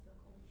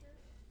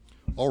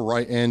All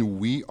right, and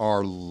we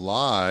are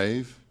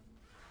live,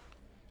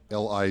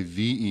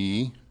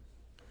 Live,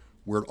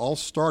 where it all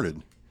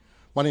started.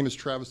 My name is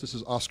Travis. This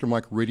is Oscar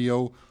Mike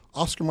Radio.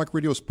 Oscar Mike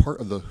Radio is part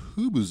of the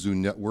Hoobazoo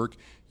Network.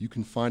 You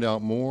can find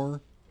out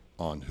more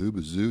on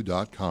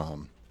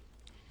hoobazoo.com.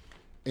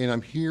 And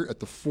I'm here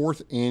at the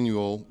 4th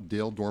annual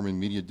Dale Dorman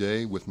Media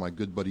Day with my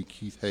good buddy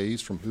Keith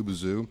Hayes from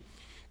Hoobazoo.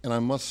 And I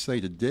must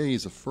say, today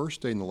is the first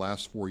day in the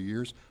last 4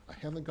 years I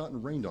haven't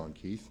gotten rained on,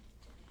 Keith.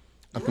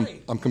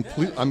 I'm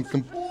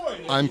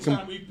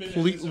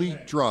completely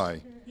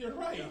dry. You're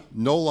right.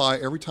 No lie,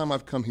 every time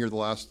I've come here the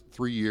last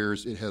 3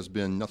 years, it has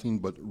been nothing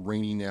but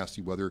rainy,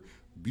 nasty weather.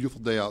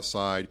 Beautiful day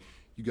outside.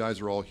 You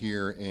guys are all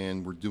here,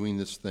 and we're doing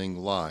this thing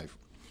live,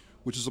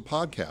 which is a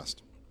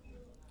podcast.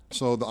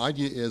 So the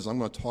idea is I'm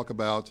going to talk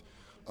about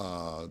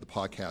the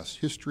podcast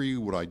history,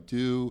 what I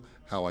do,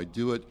 how I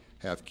do it,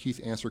 have Keith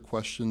answer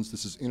questions.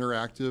 This is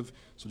interactive,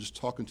 so just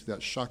talking to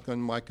that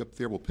shotgun mic up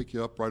there will pick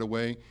you up right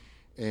away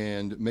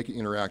and make it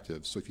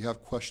interactive. So if you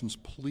have questions,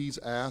 please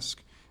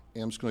ask.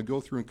 And I'm just going to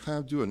go through and kind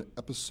of do an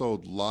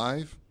episode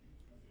live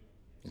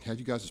and have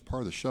you guys as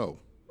part of the show.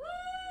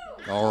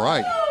 Woo! All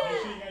right.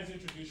 Make sure you guys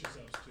introduce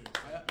yourselves too.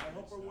 I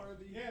hope we're one of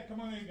the... Yeah,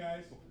 come on in,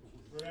 guys.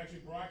 We're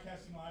actually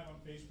broadcasting live on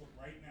Facebook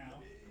right now.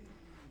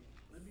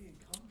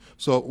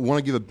 So I want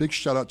to give a big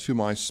shout out to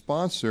my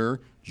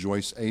sponsor,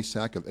 Joyce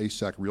Asack of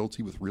Asack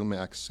Realty with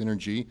RealMax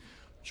Synergy.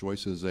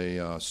 Joyce is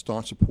a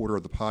staunch supporter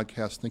of the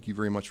podcast. Thank you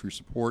very much for your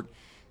support.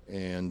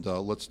 And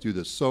let's do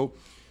this. So,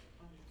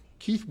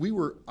 Keith,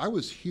 I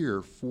was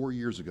here 4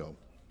 years ago,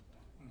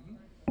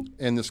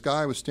 and this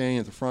guy was standing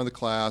at the front of the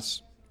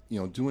class,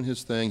 doing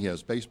his thing. He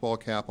has baseball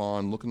cap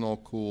on, looking all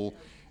cool,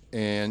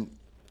 and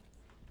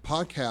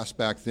podcast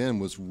back then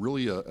was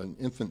really an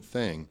infant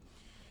thing.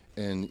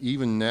 And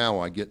even now,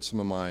 I get some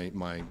of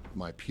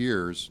my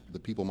peers, the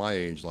people my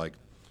age, like,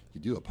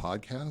 you do a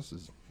podcast?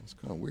 It's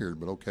kind of weird,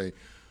 but okay.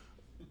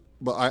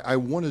 But I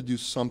want to do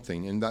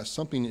something, and that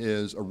something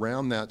is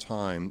around that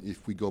time,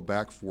 if we go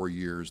back 4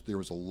 years, there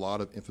was a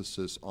lot of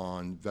emphasis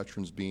on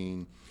veterans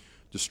being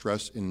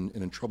distressed and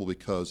in trouble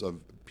because of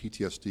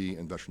PTSD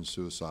and veteran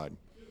suicide.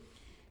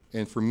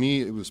 And for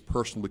me, it was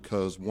personal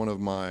because one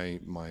of my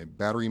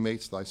battery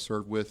mates that I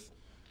served with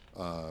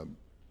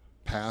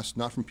passed,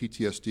 not from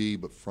PTSD,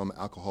 but from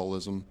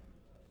alcoholism,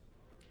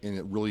 and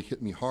it really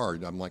hit me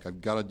hard. I'm like, I've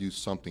got to do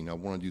something. I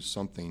want to do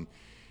something.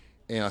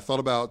 And I thought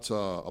about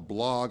a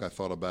blog, I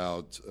thought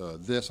about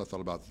this, I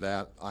thought about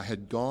that. I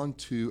had gone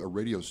to a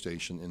radio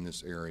station in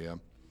this area,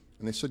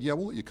 and they said, yeah,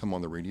 we'll let you come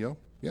on the radio.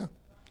 Yeah.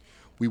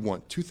 We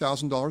want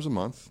 $2,000 a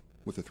month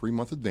with a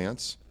 3-month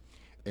advance,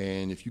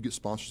 and if you get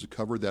sponsors to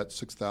cover that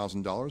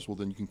 $6,000, well,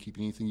 then you can keep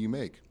anything you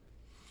make.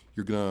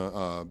 You're going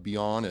to be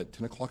on at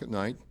 10 o'clock at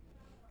night,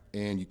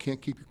 and you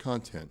can't keep your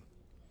content.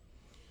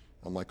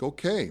 I'm like,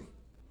 okay,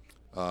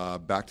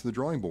 back to the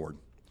drawing board.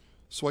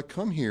 So I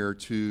come here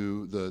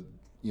to the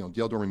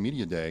Dale Dorman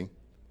Media Day,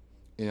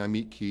 and I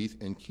meet Keith,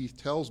 and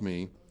Keith tells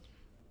me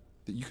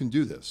that you can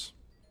do this.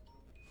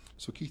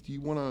 So Keith, do you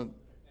want to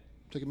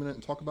take a minute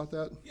and talk about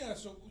that? Yeah,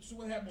 so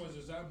what happened was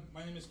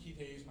my name is Keith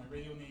Hayes. My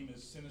radio name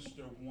is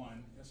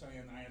Sinister1,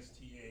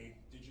 SINISTA,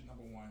 digit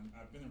number 1.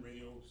 I've been in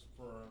radio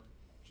for,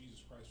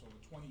 Jesus Christ, over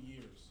 20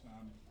 years.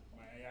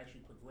 I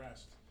actually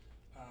progressed.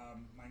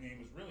 My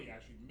name was really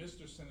actually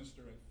Mr.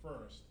 Sinister at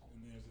first, and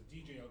there's a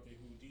DJ out there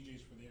who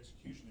DJs for the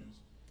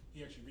Executioners.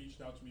 He actually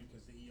reached out to me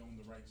because he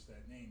owned the rights to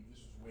that name.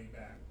 This was way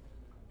back.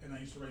 And I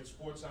used to write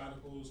sports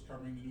articles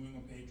covering the New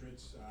England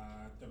Patriots,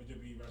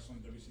 WWE wrestling,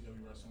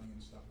 WCW wrestling,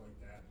 and stuff like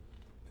that.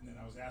 And then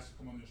I was asked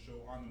to come on the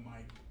show on the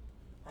mic,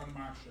 on the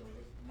Mark Show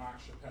with Mark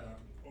Chappetta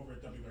over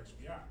at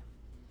WXBR.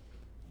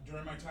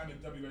 During my time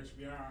at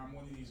WXBR, I'm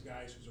one of these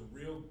guys who's a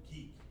real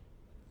geek.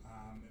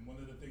 And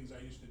one of the things I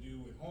used to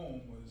do at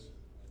home was,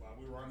 while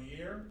we were on the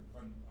air,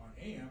 on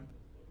AM,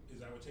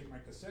 is I would take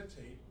my cassette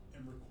tape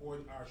and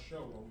record our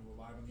show while we were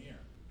live on the air.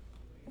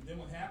 And then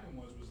what happened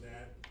was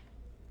that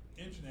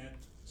internet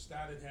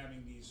started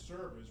having these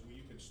servers where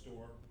you could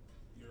store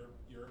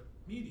your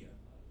media.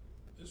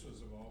 This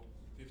was about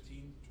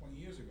 15, 20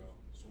 years ago.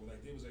 So what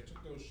I did was I took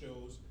those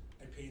shows,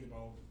 I paid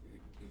about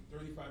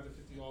 $35 to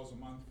 $50 a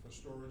month for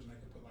storage, and I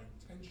could put like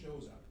 10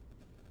 shows up.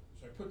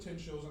 So I put 10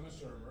 shows on a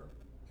server,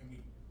 and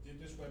we did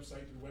this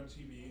website through Web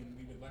TV, and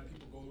we would let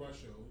people go to our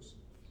shows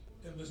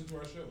and listen to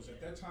our shows.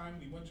 At that time,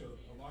 we went to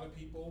a lot of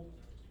people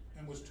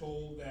and was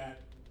told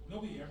that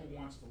nobody ever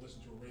wants to listen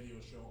to a radio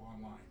show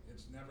online.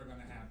 It's never going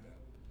to happen.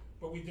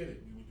 But we did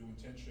it. We were doing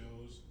 10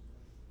 shows,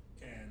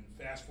 and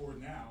fast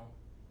forward now,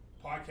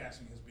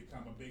 podcasting has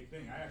become a big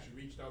thing. I actually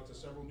reached out to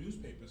several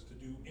newspapers to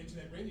do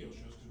internet radio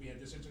shows because we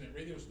had this internet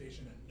radio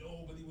station that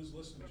nobody was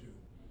listening to.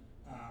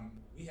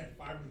 We had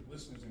 500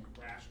 listeners and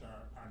crashed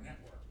our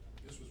network.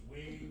 This was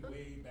way,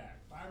 way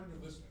back.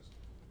 500 listeners.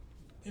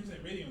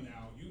 Internet radio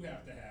now, you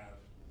have to have,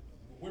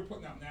 what we're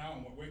putting out now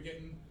and what we're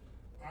getting.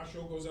 Our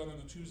show goes out on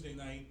a Tuesday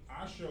night.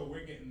 Our show,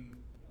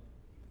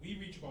 we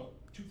reach about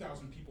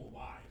 2,000 people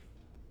live.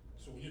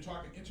 So when you're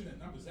talking internet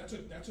numbers, that's a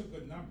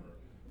good number.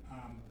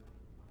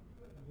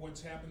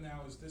 What's happened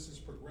now is this has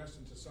progressed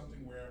into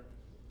something where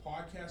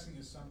podcasting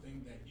is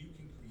something that you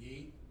can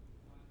create,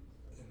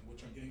 and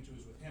which I'm getting to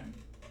is with him,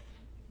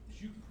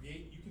 is you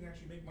can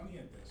actually make money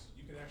at this.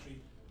 You can actually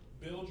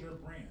build your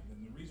brand.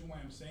 And the reason why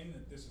I'm saying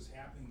that this is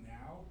happening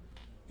now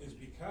is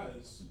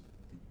because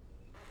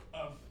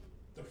of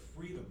the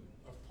freedom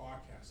of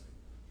podcasting.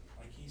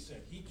 Like he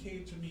said, he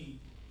came to me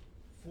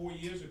 4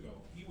 years ago.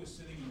 He was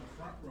sitting in the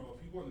front row.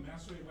 If you go on the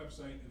Mastery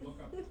website and look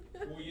up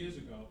 4 years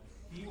ago,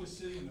 he was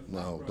sitting in the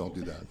front row. No, don't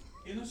do that.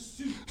 In a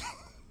suit.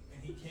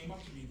 And he came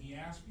up to me and he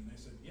asked me, and I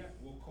said, yeah,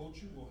 we'll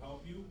coach you, we'll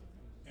help you,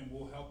 and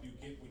we'll help you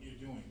get what you're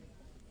doing.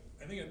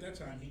 I think at that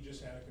time he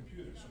just had a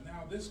computer. So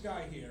now this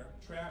guy here,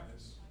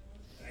 Travis,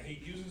 and I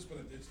hate using this, but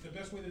it's the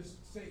best way to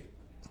say it.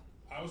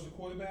 I was the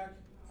quarterback.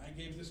 I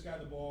gave this guy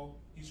the ball.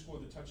 He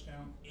scored the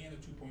touchdown and a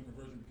 2-point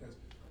conversion because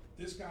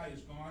this guy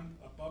has gone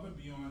above and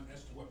beyond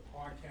as to what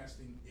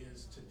podcasting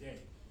is today.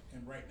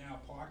 And right now,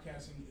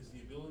 podcasting is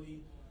the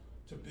ability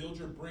to build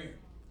your brand.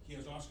 He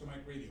has Oscar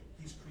Mike Radio.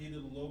 He's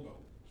created a logo.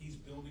 He's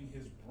building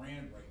his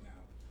brand right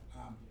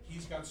now.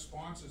 He's got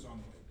sponsors on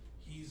the way.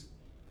 He's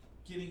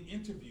getting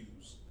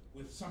interviews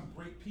with some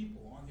great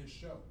people on his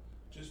show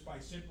just by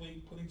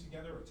simply putting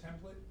together a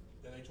template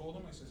that I told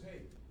him. I says,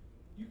 hey,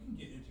 you can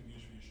get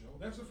interviews for your show.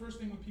 That's the first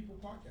thing when people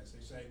podcast.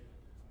 They say,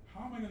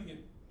 how am I going to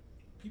get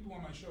people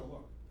on my show?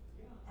 Look,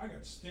 I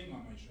got Sting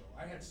on my show.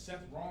 I had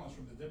Seth Rollins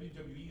from the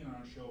WWE on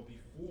our show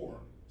before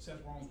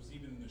Seth Rollins was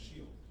even in the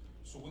Shield.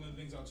 So one of the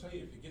things I'll tell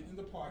you, if you're getting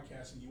into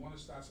podcasting, you want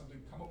to start something,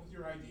 come up with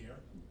your idea,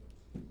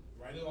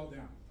 write it all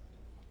down.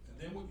 And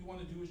then what you want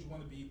to do is you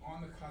want to be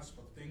on the cusp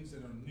of things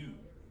that are new.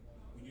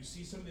 When you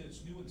see something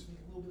that's new and it's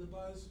making a little bit of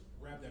buzz,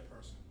 grab that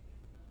person.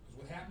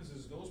 Because what happens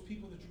is those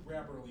people that you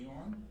grab early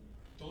on,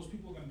 those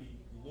people are going to be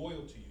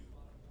loyal to you.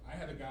 I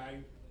had a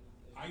guy,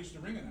 I used to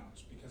ring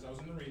announce because I was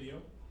in the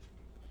radio.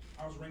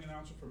 I was a ring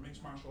announcer for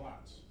mixed martial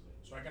arts.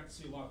 So I got to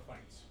see a lot of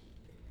fights.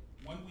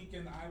 One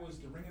weekend I was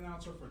the ring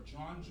announcer for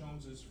John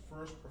Jones's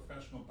first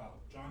professional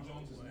bout. John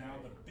Jones is now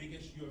the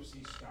biggest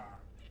UFC star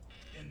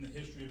in the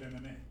history of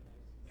MMA.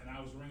 And I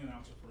was a ring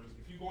announcer for his.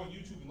 If you go on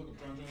YouTube and look at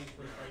John Jones'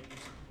 first fight, you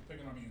see people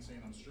picking on me and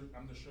saying I'm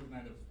the Suge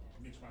Knight of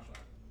mixed martial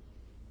arts.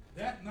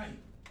 That night,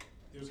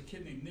 there was a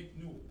kid named Nick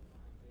Newell.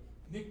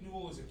 Nick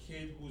Newell is a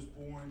kid who was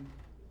born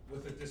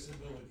with a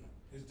disability.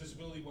 His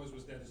disability was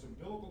that his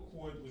umbilical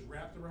cord was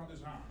wrapped around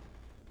his arm.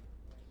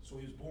 So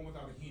he was born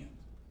without a hand.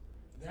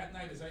 That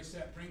night, as I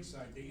sat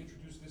ringside, they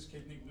introduced this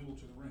kid, Nick Newell,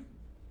 to the ring.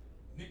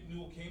 Nick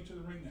Newell came to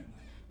the ring that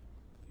night.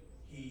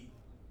 He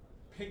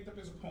picked up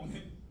his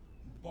opponent,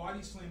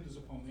 body slammed his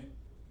opponent,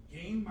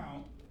 gained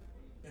mount,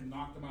 and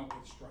knocked him out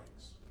with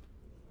strikes.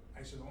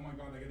 I said, oh my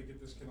God, I gotta get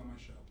this kid on my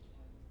show.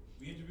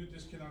 We interviewed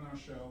this kid on our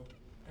show.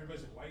 Everybody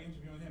said, why are you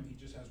interviewing him? He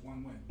just has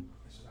one win.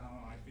 I said, I don't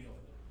know, I feel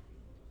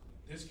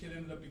it. This kid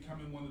ended up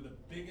becoming one of the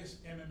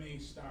biggest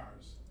MMA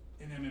stars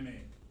in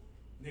MMA.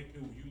 Nick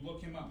Newell, you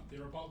look him up.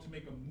 They're about to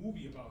make a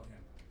movie about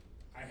him.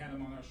 I had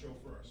him on our show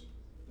first.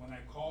 When I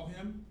call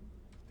him,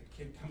 the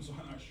kid comes on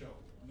our show,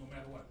 no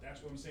matter what.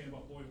 That's what I'm saying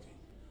about loyalty.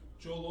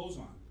 Joe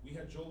Lozon, we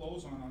had Joe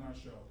Lozon on our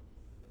show.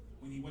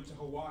 When he went to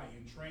Hawaii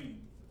and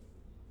trained,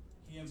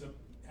 he ends up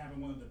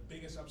having one of the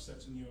biggest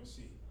upsets in the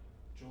UFC,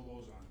 Joe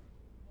Lozon.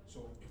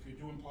 So if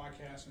you're doing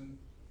podcasting,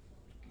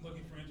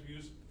 looking for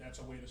interviews, that's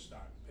a way to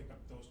start. Pick up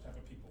those type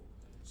of people.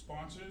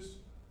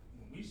 Sponsors,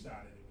 when we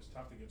started, it was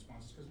tough to get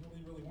sponsors because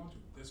nobody really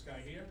wanted to. This guy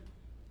here,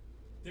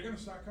 they're gonna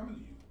start coming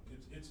to you.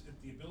 It's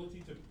the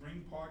ability to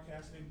bring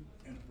podcasting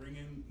and bring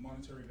in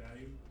monetary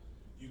value,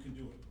 you can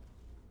do it.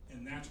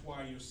 And that's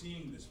why you're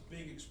seeing this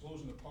big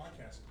explosion of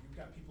podcasting. You've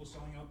got people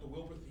selling out the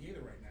Wilbur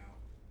Theater right now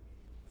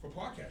for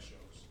podcast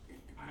shows.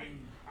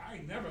 I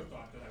never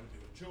thought that I would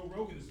do it. Joe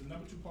Rogan is the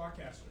 #2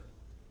 podcaster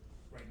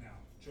right now.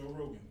 Joe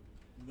Rogan.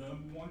 The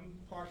 #1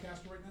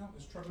 podcaster right now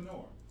is Trevor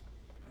Noah.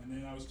 And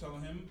then I was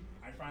telling him,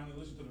 I finally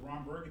listened to the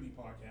Ron Burgundy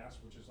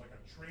podcast, which is like a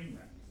train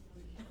wreck.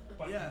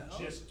 But Yeah,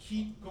 you just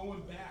keep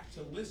going back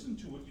to listen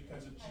to it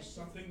because it's just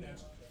something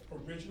that's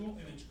original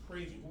and it's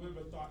crazy.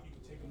 Whoever thought you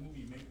could take a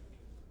movie and make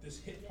this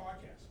hit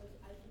podcast?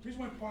 The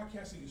reason why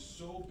podcasting is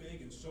so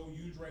big and so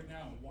huge right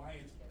now and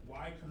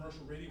why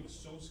commercial radio is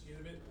so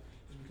scared of it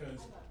is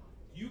because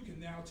you can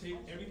now take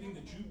everything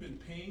that you've been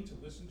paying to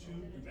listen to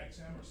with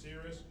XM or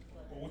Sirius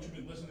or what you've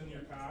been listening in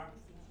your car.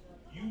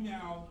 You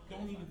now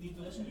don't even need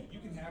to listen to it. You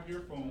can have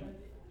your phone,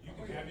 you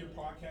can have your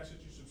podcast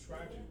that you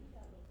subscribe to.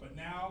 But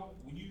now,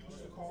 when you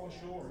used to call a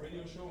show or a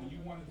radio show and you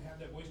wanted to have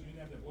that voice and you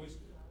didn't have that voice,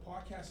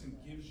 podcasting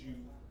gives you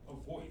a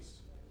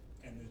voice.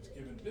 And it's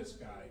given this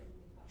guy,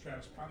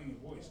 Travis Pounding,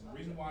 a voice. And the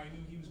reason why I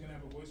knew he was gonna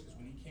have a voice is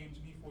when he came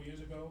to me 4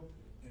 years ago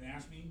and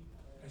asked me,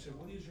 I said,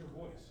 what is your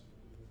voice?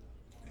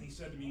 And he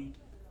said to me,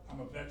 I'm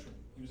a veteran.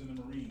 He was in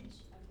the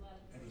Marines.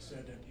 And he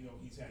said that,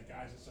 he's had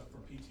guys that suffer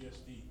from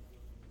PTSD.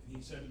 And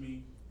he said to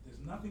me, there's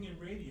nothing in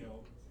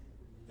radio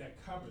that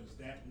covers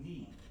that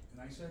need. And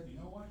I said, you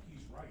know what?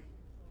 He's right.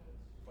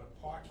 But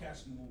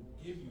podcasting will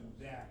give you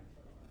that,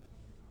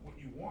 what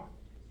you want.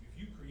 If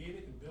you create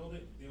it and build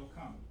it, they'll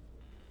come.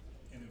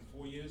 And in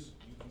 4 years,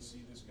 you can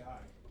see this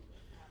guy.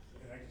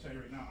 And I can tell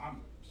you right now,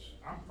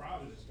 I'm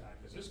proud of this guy,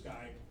 because this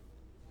guy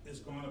has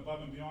gone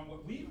above and beyond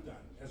what we've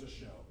done as a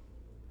show.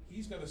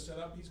 He's got a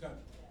setup, he's got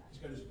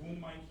his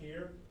boom mic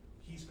here,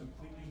 he's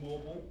completely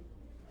mobile,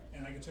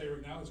 and I can tell you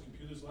right now, his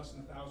computer's less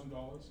than $1,000,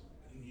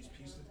 and he's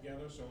pieced it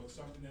together, so it's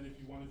something that if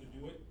you wanted to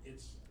do it,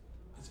 it's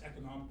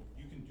economical,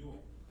 you can do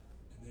it.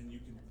 And then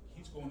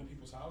he's going to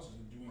people's houses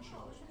and doing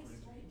shows for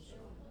interviews,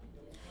 so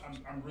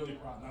I'm really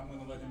proud, and I'm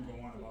gonna let him go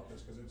on about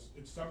this, because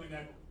it's something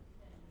that,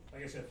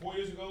 like I said, 4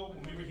 years ago,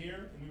 when we were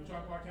here, and we were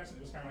talking podcasting,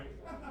 it was kind of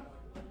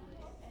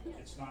like,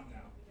 it's not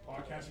now.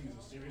 Podcasting is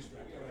a serious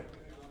threat. Go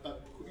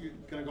ahead.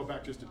 Can I go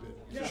back just a bit?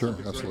 Yeah, Sure,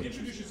 great. absolutely.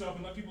 Introduce yourself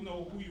and let people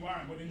know who you are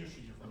and what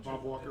industry you're from. I'm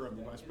Bob Walker. I'm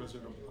the Vice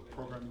President of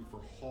Programming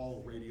for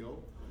Hall Radio.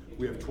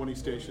 We have 20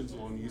 stations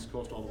along the East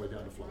Coast all the way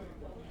down to Florida,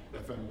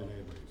 FM and AM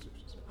radio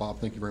stations. Bob,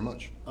 thank you very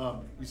much.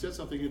 You said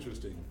something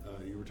interesting.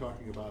 You were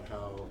talking about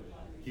how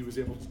he was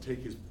able to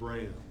take his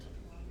brand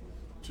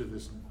to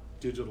this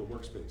digital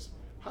workspace.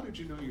 How did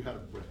you know you had a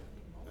brand?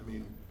 I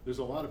mean, there's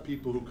a lot of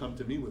people who come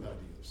to me with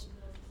ideas.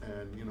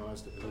 And, you know,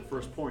 as the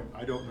first point,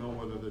 I don't know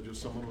whether they're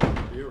just someone with an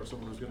idea or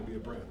someone who's going to be a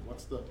brand.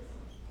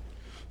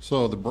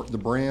 So the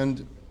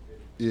brand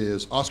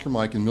is, Oscar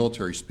Mike in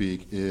military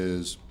speak,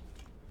 is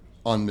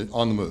on the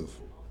move.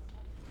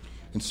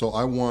 And so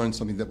I wanted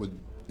something that would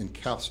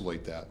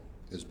encapsulate that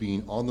as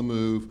being on the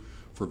move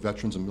for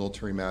veterans and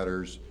military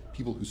matters,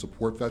 people who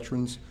support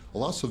veterans. A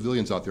lot of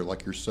civilians out there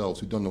like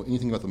yourselves who don't know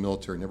anything about the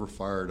military, never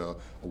fired a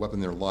weapon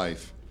in their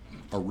life,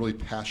 are really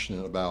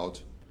passionate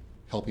about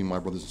helping my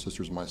brothers and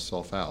sisters and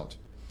myself out.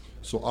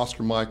 So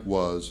Oscar Mike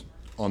was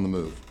on the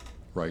move,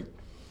 right?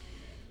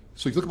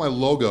 So if you look at my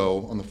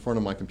logo on the front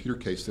of my computer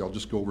case there, I'll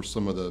just go over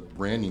some of the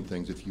branding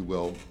things, if you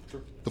will.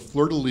 Sure. The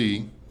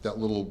fleur-de-lis, that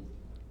little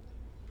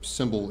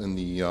symbol in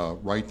the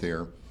right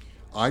there,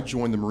 I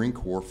joined the Marine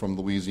Corps from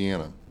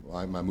Louisiana.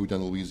 I moved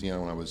down to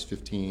Louisiana when I was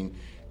 15,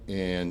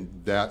 and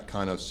that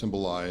kind of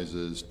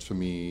symbolizes to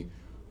me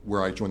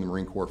where I joined the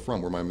Marine Corps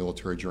from, where my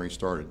military journey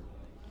started.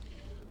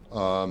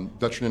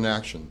 Veteran in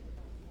action.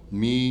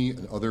 Me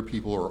and other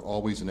people are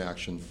always in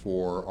action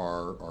for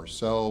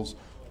ourselves,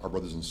 our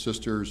brothers and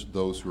sisters,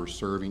 those who are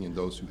serving and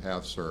those who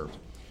have served.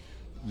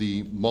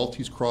 The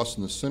Maltese cross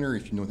in the center,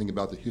 if you know anything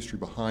about the history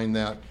behind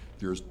that,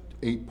 there's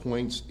 8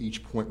 points.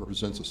 Each point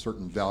represents a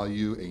certain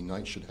value a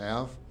knight should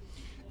have.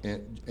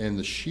 And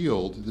the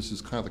shield, this is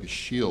kind of like a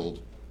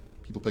shield,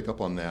 people pick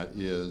up on that,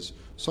 is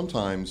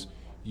sometimes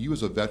you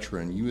as a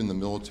veteran, you in the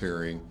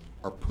military,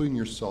 are putting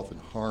yourself in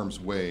harm's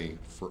way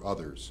for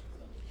others.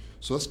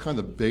 So that's kind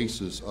of the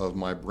basis of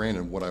my brand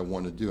and what I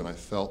want to do. And I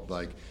felt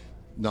like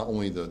not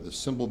only the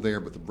symbol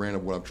there, but the brand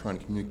of what I'm trying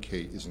to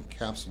communicate is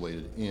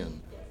encapsulated in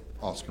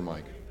Oscar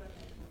Mike.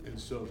 And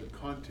so the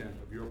content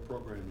of your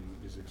programming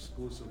is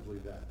exclusively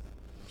that.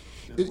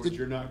 In other words,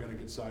 you're not going to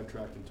get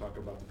sidetracked and talk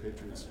about the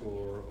Patriot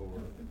score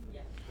or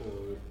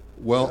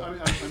Well, I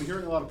mean, I'm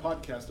hearing a lot of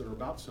podcasts that are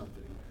about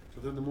something,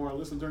 but then the more I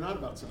listen, they're not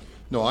about something.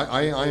 no,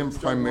 I am They start going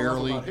off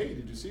primarily. about, hey,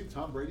 did you see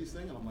Tom Brady's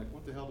thing? And I'm like,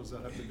 what the hell does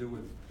that have to do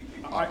with?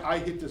 I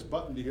hit this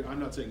button to hear. I'm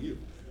not saying you,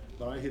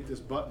 but I hit this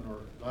button or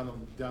I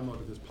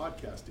downloaded this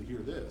podcast to hear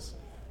this,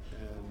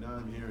 and now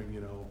I'm hearing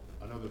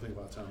another thing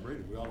about Tom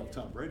Brady. We all love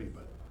Tom Brady,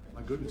 but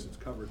my goodness, it's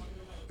covered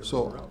everywhere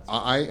So else.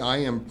 I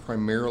am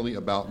primarily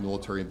about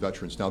military and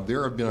veterans. Now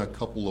there have been a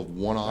couple of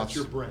one-offs. That's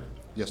your brand.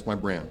 Yes, my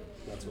brand.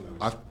 That's what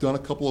I was. I've done a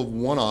couple of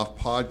one-off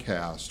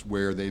podcasts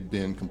where they've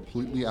been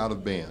completely out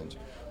of band.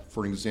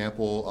 For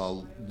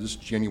example, this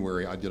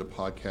January I did a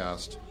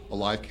podcast, a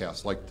live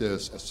cast like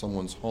this at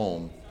someone's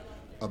home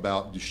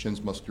about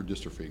Duchenne's muscular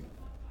dystrophy.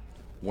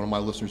 One of my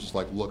listeners is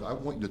like, look, I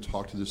want you to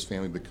talk to this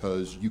family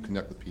because you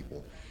connect with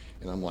people.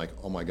 And I'm like,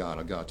 oh my God,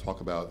 I've got to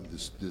talk about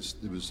this.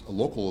 It was a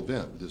local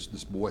event.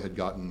 This boy had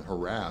gotten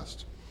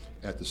harassed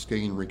at the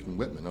skating rink in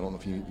Whitman. I don't know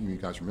if you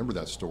guys remember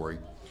that story,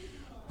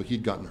 but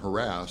he'd gotten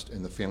harassed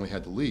and the family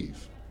had to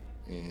leave.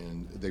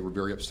 And they were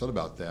very upset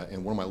about that.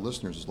 And one of my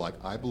listeners is like,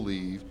 I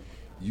believe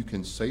you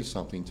can say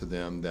something to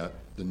them that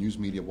the news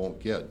media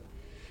won't get.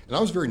 And I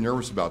was very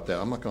nervous about that.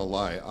 I'm not going to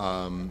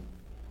lie.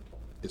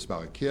 It's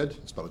about a kid,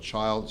 it's about a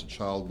child, it's a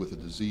child with a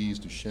disease,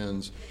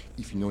 Duchenne's.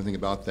 If you know anything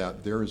about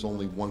that, there is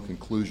only one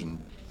conclusion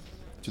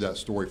to that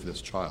story for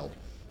this child.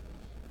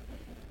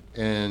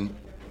 And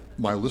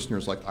my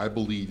listeners, like, I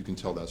believe you can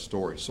tell that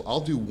story. So I'll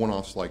do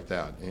one-offs like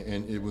that.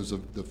 And it was,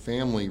 the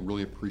family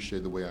really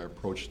appreciated the way I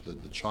approached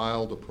the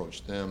child,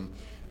 approached them,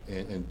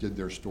 and did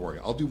their story.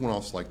 I'll do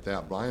one-offs like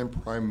that, but I am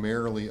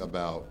primarily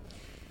about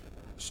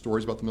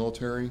stories about the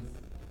military,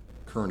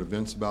 current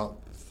events about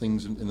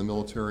things in the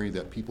military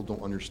that people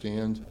don't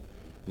understand.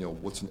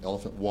 What's an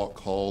elephant walk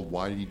called?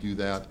 Why did he do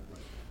that?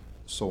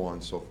 So on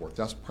and so forth.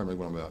 That's primarily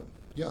what I'm about.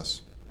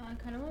 Yes.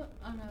 Kind of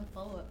on a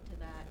follow-up to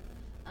that,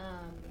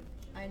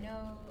 I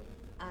know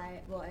I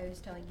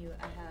was telling you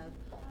I have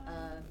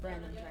a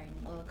brand I'm trying,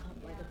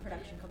 like a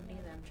production company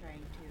that I'm trying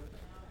to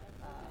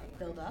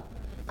build up,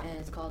 and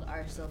it's called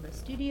Our Silva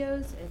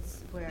Studios.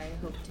 It's where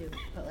I hope to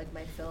put like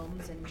my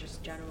films and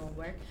just general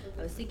work.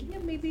 I was thinking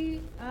of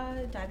maybe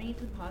diving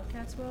into the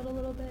podcast world a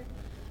little bit.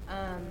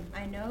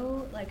 I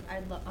know, like,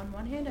 on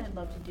one hand, I'd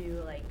love to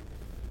do like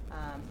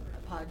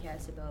a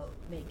podcasts about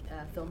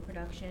film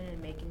production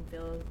and making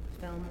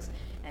films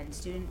and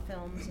student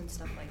films and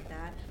stuff like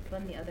that.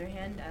 But on the other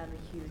hand, I'm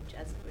a huge,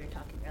 as we were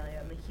talking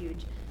earlier, I'm a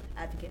huge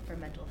advocate for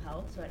mental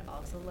health, so I'd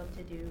also love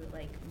to do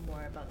like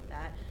more about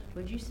that.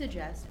 Would you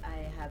suggest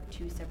I have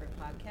 2 separate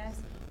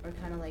podcasts, or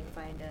kind of like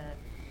find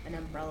an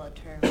umbrella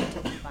term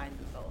to combine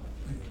them both?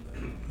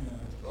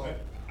 Yeah.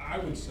 I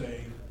would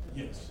say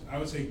yes. I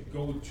would say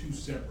go with 2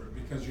 separate,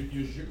 because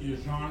your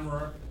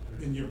genre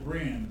and your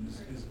brand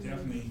is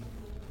definitely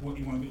what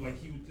you want to be. Like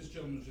this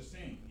gentleman was just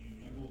saying,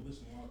 you will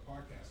listen to a lot of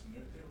podcasts, and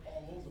they're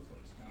all over the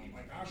place now.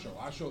 Like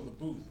our show, The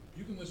Booth.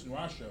 You can listen to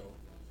our show,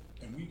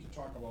 and we can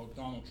talk about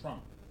Donald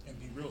Trump and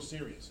be real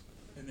serious.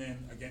 And then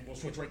again, we'll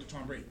switch right to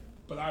Tom Brady.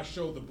 But our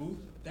show, The Booth,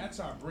 that's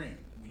our brand.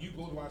 When you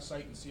go to our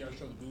site and see our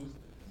show, The Booth,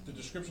 the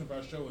description of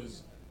our show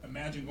is: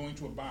 imagine going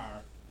to a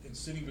bar and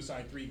sitting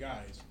beside 3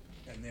 guys,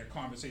 and their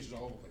conversations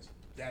all over the place.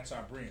 That's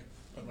our brand.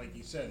 But like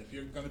you said, if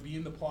you're going to be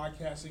into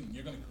podcasting, and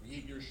you're going to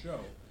create your show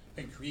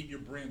and create your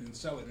brand and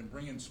sell it and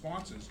bring in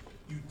sponsors,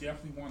 you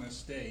definitely want to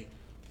stay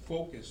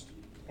focused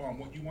on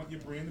what you want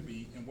your brand to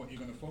be and what you're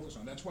going to focus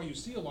on. That's why you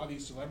see a lot of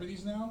these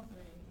celebrities now,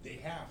 they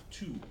have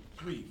 2,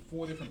 3,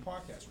 4 different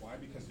podcasts. Why?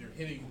 Because they're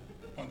hitting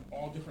on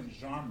all different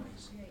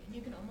genres. Right, and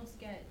you can almost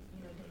get,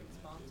 different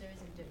sponsors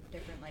and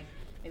different, like,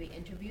 maybe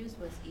interviews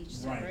with each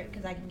Right. separate,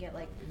 because I can get,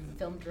 like,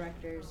 film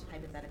directors,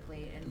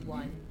 hypothetically, in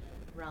one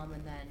realm,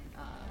 and then,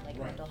 like,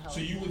 Right. mental health.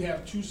 So you would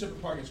have 2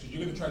 separate podcasts, because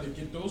you're going to try to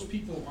get those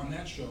people on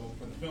that show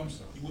for the film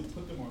stuff. You wouldn't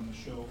put them on the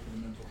show for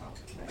the mental health.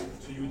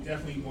 So you would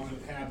definitely want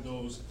to have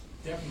those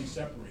definitely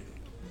separated.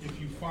 If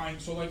you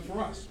find, so like for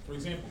us, for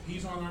example,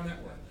 he's on our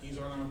network. He's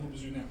on our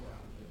Hoopazoo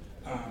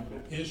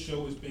network. His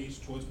show is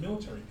based towards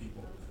military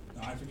people.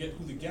 Now, I forget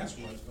who the guest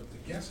was, but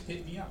the guest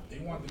hit me up. They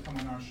wanted to come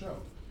on our show.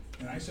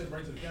 And I said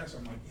right to the guest,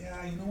 I'm like,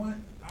 yeah, you know what?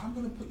 I'm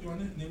going to put you on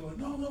it. And they were like,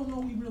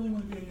 no, we really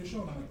want to be on your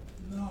show. And I'm like,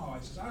 no. I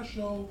says, our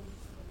show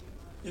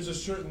is a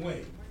certain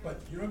way,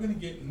 but you're going to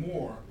get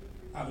more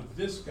out of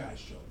this guy's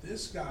show.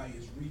 This guy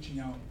is reaching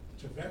out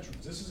to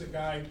veterans. This is a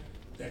guy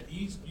that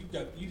he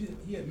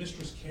had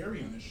Mistress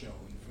Carrie on his show.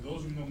 And for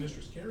those who know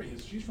Mistress Carrie,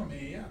 she's from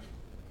AAF.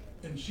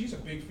 And she's a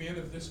big fan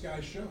of this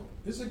guy's show.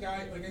 This is a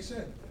guy, like I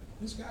said,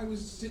 this guy was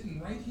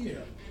sitting right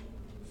here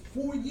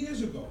 4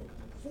 years ago.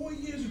 4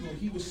 years ago,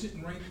 he was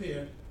sitting right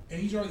there,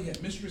 and he's already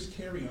had Mistress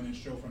Carrie on his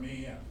show from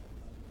AAF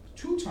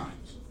 2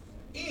 times.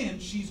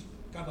 And she's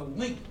got a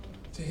link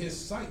to his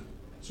site.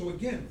 So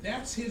again,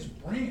 that's his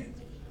brand.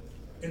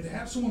 And to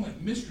have someone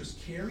like Mistress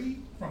Carrie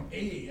from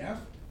AAF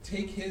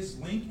take his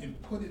link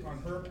and put it on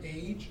her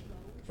page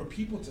for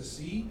people to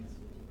see,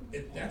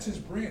 that's his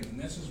brand, and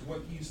this is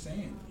what he's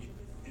saying.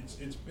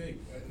 It's big.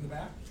 In the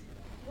back?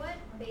 What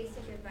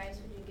basic advice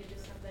would you give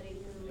to somebody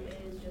who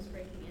is just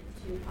breaking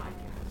into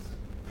podcasts?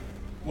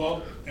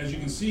 Well, as you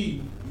can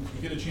see, if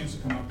you get a chance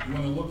to come up, you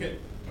want to look at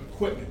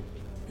equipment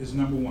is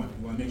number 1.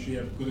 You want to make sure you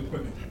have good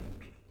equipment.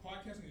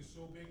 Podcasting is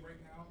so big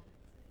right now,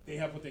 they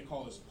have what they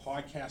call as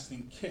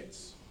podcasting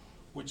kits,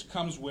 which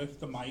comes with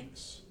the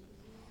mics,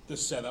 the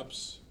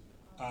setups,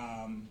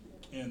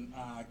 and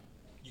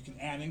you can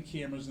add in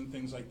cameras and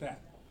things like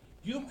that.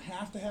 You don't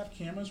have to have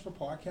cameras for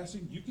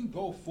podcasting. You can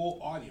go full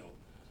audio.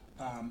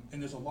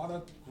 And there's a lot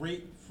of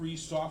great free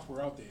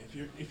software out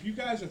there. If you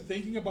guys are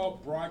thinking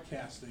about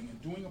broadcasting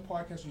and doing a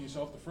podcast on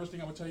yourself, the first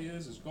thing I would tell you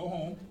is go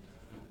home,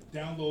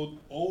 download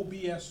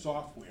OBS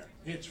software.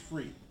 It's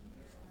free.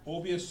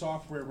 OBS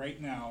software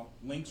right now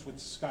links with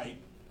Skype,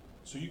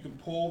 so you can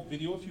pull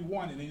video if you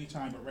want at any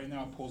time, but right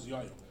now it pulls the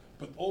audio.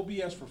 But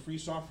OBS for free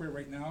software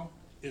right now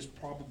is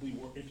probably,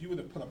 if you were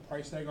to put a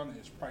price tag on it,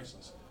 it's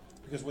priceless.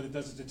 Because what it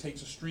does is it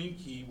takes a stream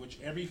key, which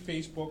every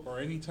Facebook or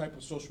any type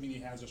of social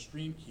media has a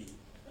stream key.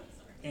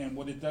 And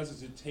what it does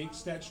is it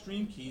takes that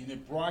stream key and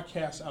it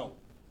broadcasts out.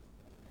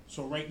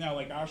 So right now,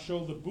 like our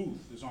show, The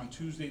Booth, is on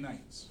Tuesday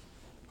nights.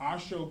 Our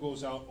show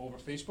goes out over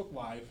Facebook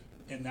Live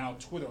and now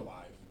Twitter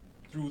Live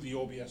through the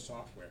OBS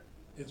software.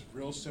 It's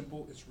real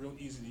simple. It's real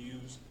easy to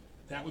use.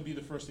 That would be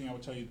the first thing I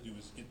would tell you to do,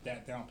 is get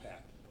that down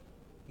pat.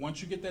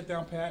 Once you get that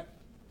down pat,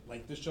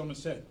 like this gentleman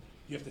said,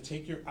 you have to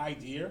take your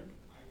idea,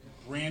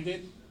 brand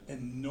it,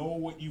 and know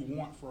what you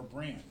want for a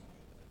brand.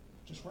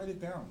 Just write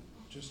it down.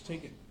 Just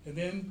take it. And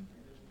then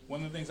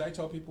one of the things I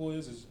tell people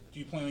is do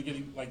you plan on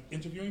getting, like,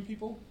 interviewing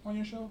people on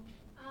your show?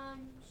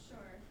 Sure.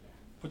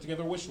 Put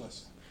together a wish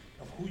list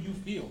of who you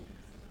feel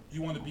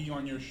you want to be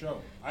on your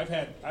show. I've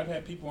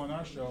had people on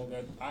our show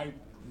that I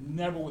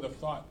never would have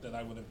thought that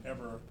I would have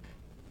ever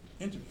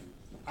interviewed.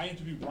 I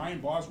interviewed Brian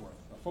Bosworth,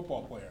 a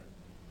football player,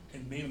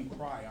 and made him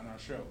cry on our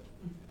show.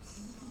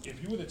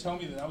 If you were to tell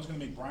me that I was going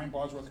to make Brian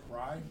Bosworth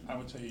cry, I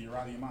would tell you you're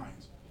out of your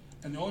minds.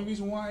 And the only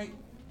reason why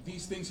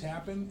these things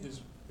happen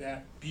is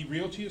that be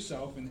real to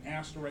yourself and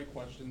ask the right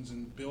questions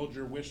and build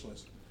your wish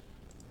list.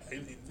 I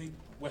think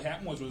what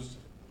happened was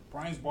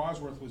Brian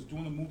Bosworth was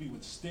doing a movie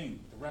with Sting,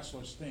 the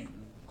wrestler Sting,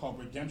 called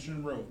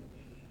Redemption Road.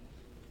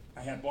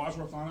 I had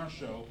Bosworth on our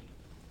show,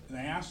 and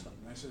I asked him,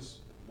 and I says,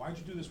 why'd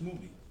you do this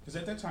movie? Because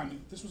at that time,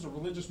 this was a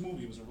religious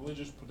movie. It was a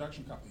religious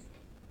production company.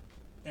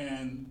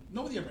 And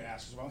nobody ever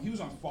asked us about him. He was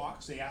on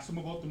Fox. They asked him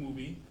about the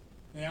movie.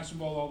 and asked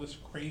him about all this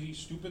crazy,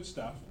 stupid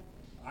stuff.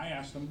 I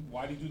asked him,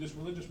 why did he do this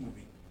religious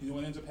movie? You know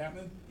what ends up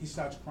happening? He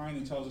starts crying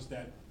and tells us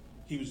that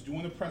he was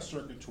doing a press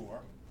circuit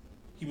tour,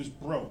 he was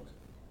broke,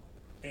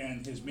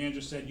 and his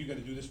manager said, you gotta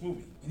do this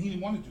movie. And he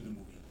didn't want to do the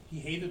movie. He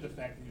hated the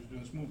fact that he was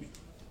doing this movie.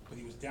 But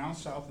he was down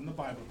south in the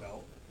Bible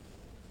Belt,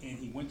 and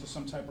he went to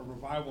some type of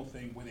revival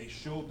thing where they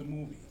showed the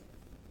movie.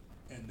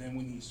 And then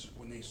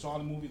when they saw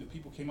the movie, the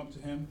people came up to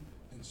him,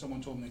 and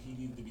someone told him that he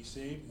needed to be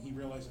saved, and he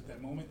realized at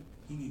that moment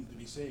he needed to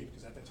be saved.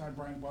 Because at that time,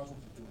 Brian Bosworth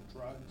was doing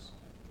drugs,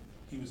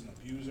 he was an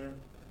abuser,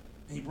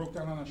 and he broke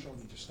down on our show and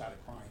he just started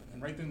crying.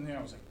 And right then and there,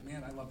 I was like,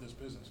 man, I love this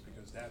business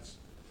because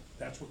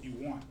that's what you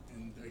want.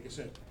 And like I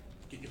said,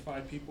 get your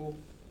 5 people,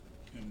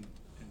 and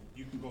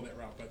you can go that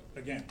route. But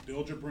again,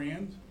 build your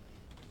brand,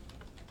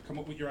 come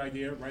up with your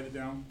idea, write it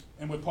down.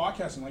 And with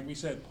podcasting, like we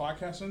said,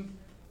 podcasting,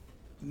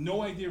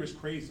 no idea is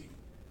crazy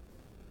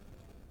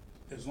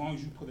as long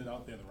as you put it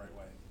out there the right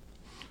way.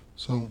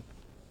 So,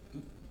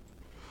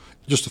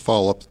 just to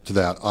follow up to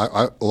that,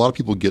 a lot of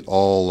people get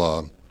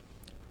all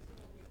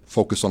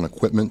focused on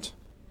equipment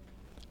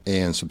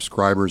and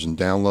subscribers and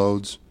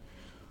downloads.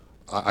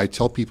 I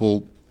tell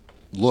people,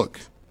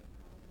 look,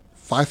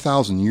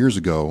 5,000 years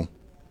ago,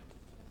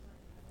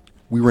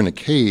 we were in a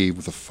cave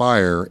with a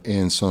fire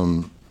and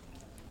some,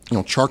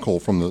 charcoal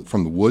from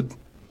the wood,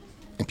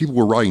 and people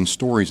were writing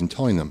stories and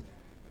telling them.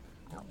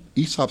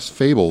 Aesop's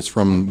fables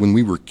from when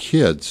we were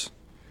kids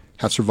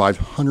have survived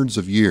hundreds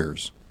of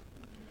years.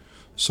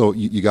 So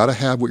you got to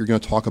have what you're going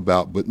to talk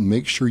about, but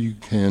make sure you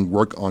can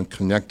work on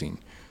connecting.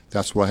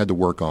 That's what I had to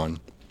work on.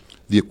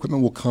 The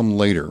equipment will come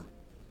later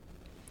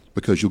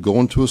because you'll go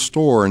into a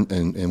store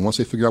and once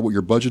they figure out what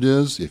your budget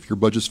is, if your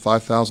budget's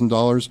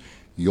 $5,000,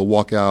 you'll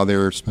walk out of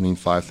there spending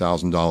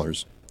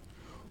 $5,000.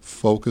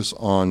 Focus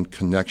on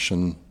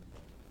connection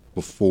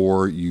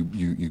before you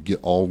get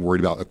all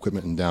worried about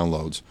equipment and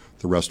downloads.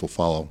 The rest will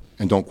follow.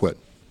 And don't quit.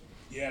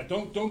 Yeah,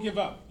 don't give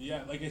up.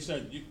 Yeah, like I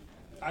said,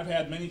 I've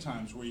had many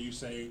times where you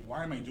say,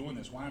 why am I doing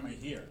this? Why am I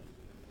here?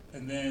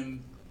 And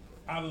then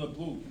out of the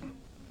blue,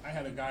 I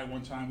had a guy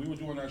one time, we were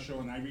doing our show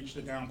and I reached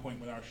a down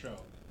point with our show.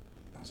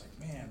 I was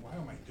like, man, why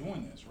am I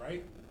doing this,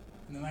 right?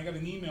 And then I got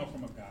an email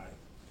from a guy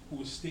who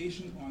was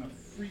stationed on a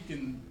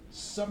freaking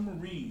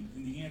submarine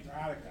in the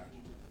Antarctica.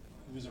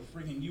 He was a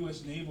freaking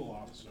U.S. naval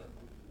officer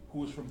who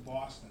was from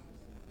Boston.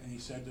 And he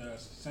said to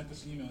us, sent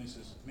us an email, and he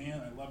says,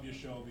 man, I love your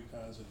show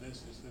because of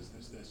this.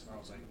 And I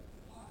was like,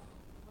 wow.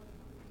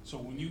 So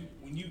when you,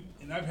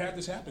 and I've had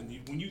this happen,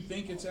 when you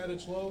think it's at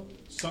its low,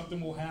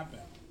 something will happen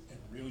and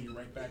reel you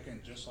right back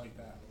in just like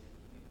that.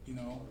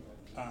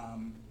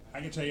 I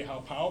can tell you how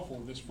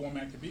powerful this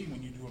format can be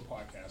when you do a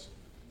podcast.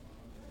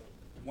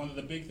 One of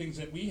the big things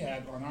that we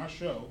had on our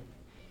show,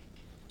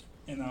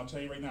 and I'll tell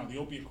you right now, the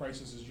opiate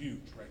crisis is huge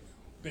right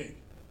now, big.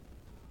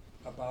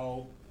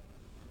 About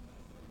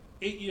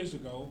 8 years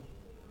ago,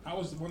 I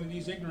was one of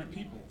these ignorant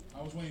people.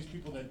 I was one of these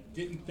people that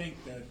didn't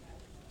think that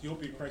the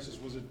opiate crisis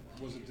was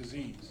a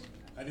disease.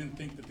 I didn't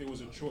think that there was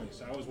a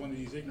choice. I was one of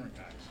these ignorant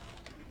guys.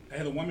 I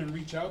had a woman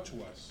reach out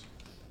to us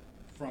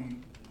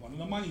from one of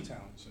the money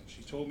towns, and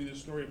she told me this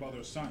story about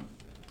her son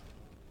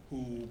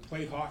who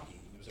played hockey.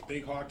 He was a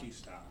big hockey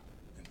star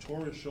and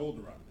tore his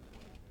shoulder up.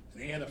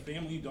 And they had a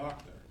family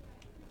doctor,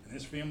 and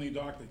this family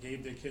doctor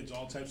gave their kids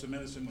all types of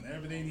medicine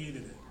whenever they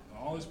needed it,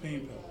 all his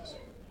pain pills.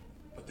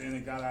 But then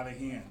it got out of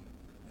hand,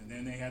 and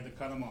then they had to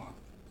cut him off.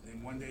 And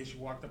then one day she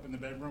walked up in the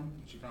bedroom,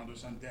 and she found her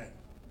son dead.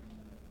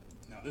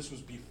 Now this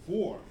was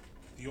before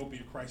the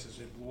opiate crisis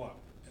had blew up.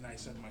 And I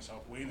said to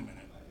myself, wait a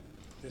minute,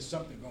 there's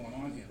something going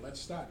on here. Let's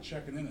start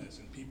checking into this.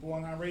 And people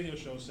on our radio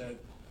show said,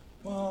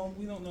 well,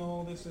 we don't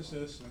know, this.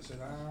 And I said,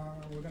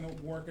 we're gonna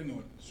work into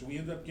it. So we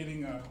ended up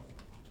getting a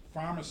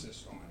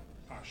pharmacist on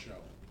our show.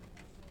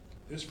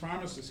 This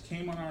pharmacist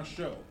came on our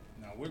show.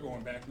 Now we're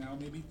going back now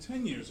maybe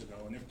 10 years ago.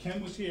 And if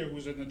Ken was here,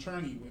 who's an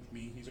attorney with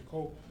me,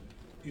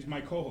 he's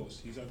my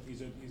co-host. He's a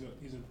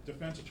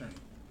defense attorney.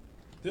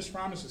 This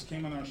pharmacist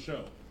came on our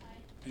show,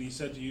 and he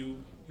said to you,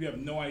 you have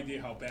no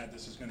idea how bad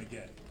this is gonna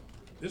get.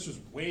 This was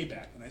way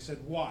back, and I said,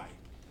 why?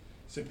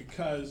 He said,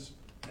 because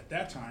at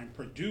that time,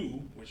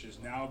 Purdue, which has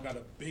now got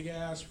a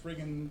big-ass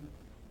friggin'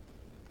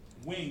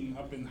 wing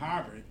up in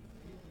Harvard,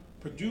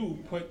 Purdue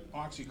put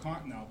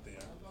OxyContin out there.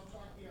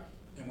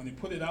 And when they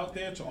put it out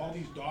there to all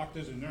these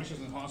doctors and nurses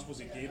and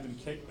hospitals, it gave them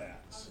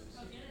kickbacks.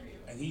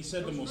 And he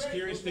said the most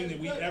scariest thing that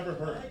we ever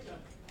heard.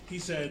 He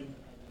said,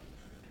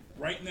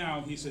 right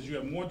now, he says, you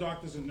have more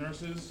doctors and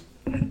nurses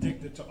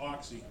addicted to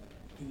Oxy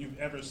than you've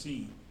ever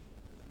seen.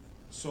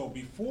 So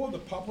before the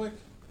public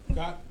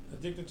got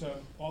addicted to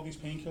all these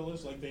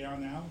painkillers like they are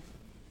now,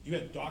 you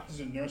had doctors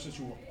and nurses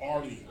who were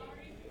already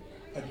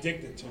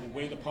addicted to the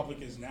way the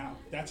public is now.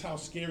 That's how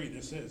scary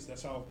this is.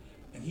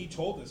 And he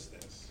told us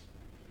this.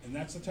 And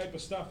that's the type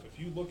of stuff. If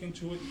you look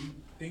into it and you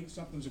think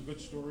something's a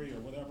good story or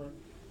whatever,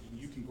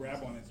 you can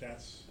grab on it.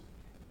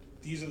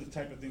 These are the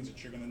type of things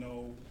that you're gonna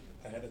know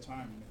ahead of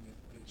time.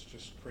 It's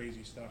just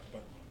crazy stuff,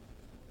 but.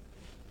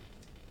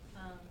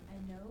 I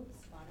know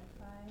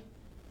Spotify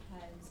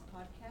has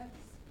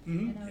podcasts,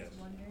 Mhm. and I was Yes.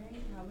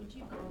 wondering, how would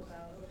you go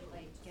about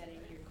getting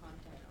your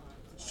content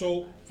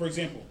So, for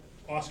example,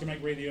 Oscar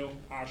Mike Radio,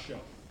 our show.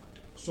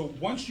 So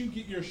once you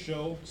get your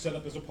show set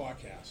up as a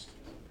podcast,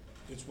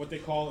 it's what they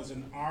call as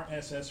an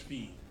RSS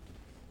feed.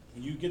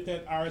 When you get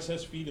that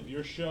RSS feed of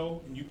your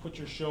show and you put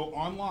your show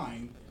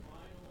online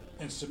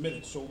and submit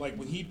it. So like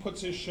when he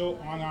puts his show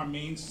on our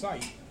main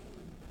site,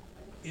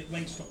 it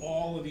links to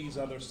all of these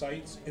other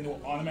sites and it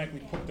will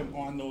automatically put them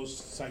on those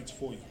sites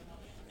for you.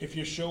 If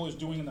your show is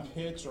doing enough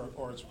hits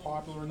or it's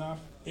popular enough,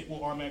 it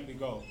will automatically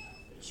go.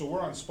 So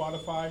we're on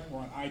Spotify, we're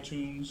on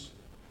iTunes,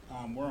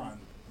 we're on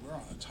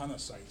a ton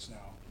of sites now.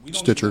 We don't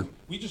Stitcher.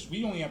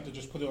 We only have to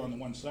just put it on the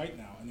one site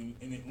now, and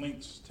it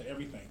links to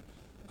everything.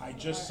 I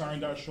just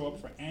signed our show up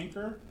for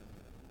Anchor.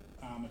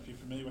 If you're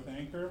familiar with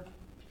Anchor,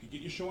 if you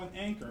get your show on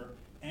Anchor,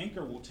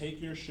 Anchor will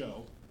take your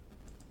show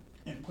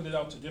and put it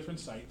out to different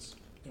sites.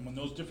 And when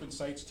those different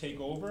sites take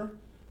over,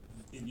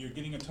 and you're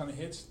getting a ton of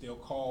hits, they'll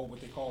call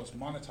what they call is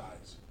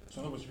monetize. So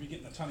in other words, if you're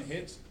getting a ton of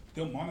hits,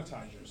 they'll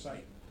monetize your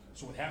site.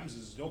 So what happens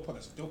is they'll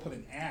put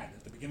an ad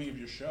at the beginning of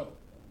your show.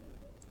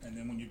 And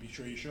then when you be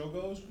sure your show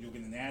goes, you'll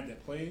get an ad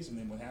that plays, and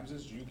then what happens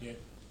is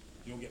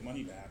you'll get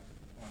money back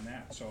on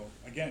that. So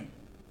again,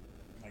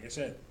 like I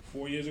said,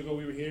 4 years ago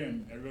we were here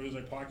and everybody was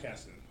like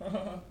podcasting.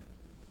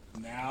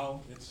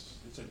 Now it's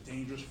a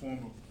dangerous form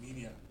of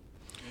media.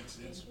 It's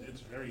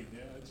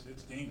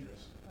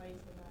dangerous. Why is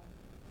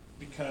that?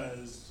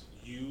 Because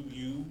you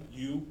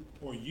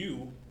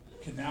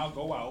can now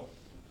go out,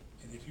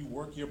 and if you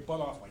work your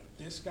butt off like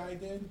this guy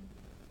did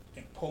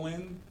and pull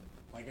in,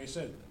 like I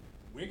said,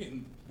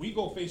 we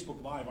go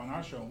Facebook Live on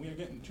our show and we are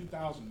getting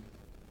 2,000.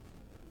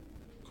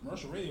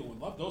 Commercial radio would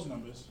love those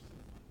numbers.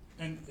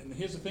 And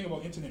here's the thing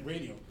about internet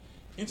radio.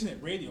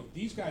 Internet radio,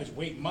 these guys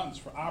wait months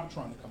for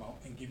Arbitron to come out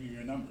and give you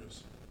your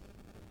numbers.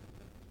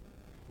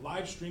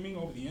 Live streaming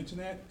over the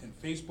internet and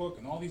Facebook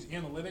and all these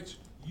analytics,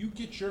 you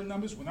get your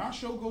numbers. When our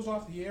show goes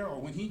off the air or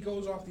when he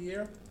goes off the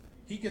air,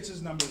 he gets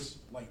his numbers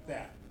like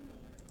that.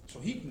 So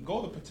he can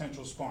go to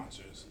potential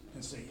sponsors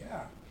and say,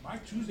 yeah, my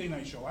Tuesday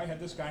night show, I had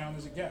this guy on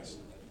as a guest.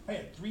 I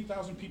had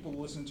 3,000 people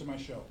listen to my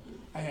show.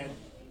 I had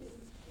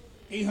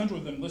 800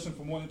 of them listen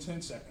for more than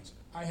 10 seconds.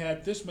 I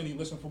had this many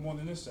listen for more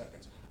than this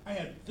seconds. I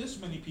had this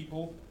many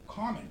people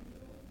comment.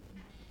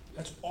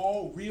 That's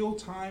all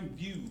real-time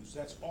views.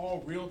 That's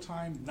all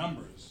real-time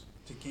numbers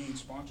to gain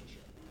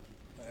sponsorship.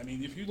 I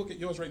mean, if you look at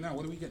yours right now,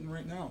 what are we getting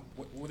right now?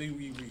 What do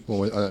we reach?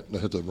 Well, I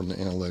have to run the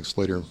analytics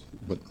later,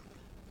 but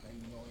I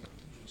know,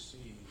 you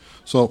see.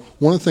 so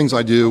one of the things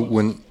I do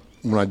when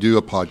I do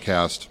a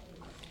podcast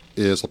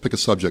is I'll pick a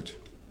subject,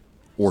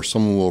 or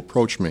someone will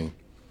approach me,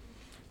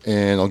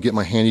 and I'll get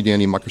my handy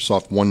dandy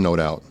Microsoft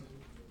OneNote out.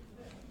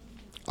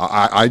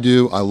 I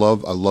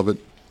love it.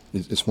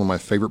 It's one of my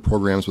favorite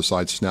programs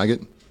besides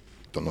Snagit.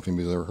 Don't know if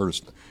anybody's ever heard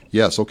of it.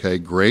 Yes, okay,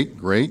 great,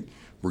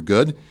 we're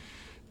good.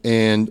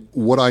 And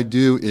what I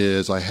do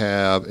is I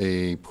have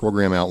a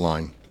program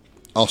outline.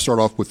 I'll start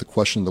off with the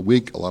question of the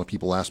week. A lot of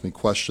people ask me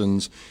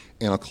questions,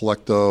 and I'll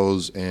collect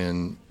those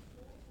and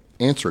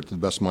answer it to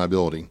the best of my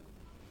ability.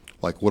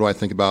 Like, what do I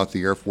think about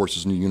the Air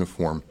Force's new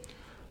uniform?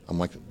 I'm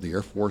like, the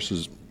Air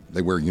Forces,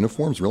 they wear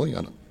uniforms? Really?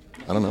 I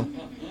don't know.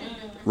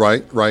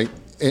 Right.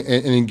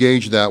 And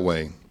engage that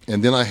way.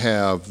 And then I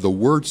have the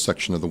word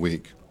section of the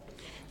week.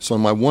 So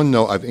in my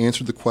OneNote, I've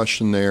answered the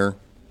question there,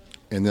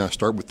 and then I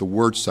start with the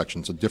word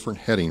section. It's a different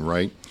heading,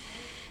 right?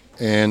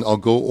 And I'll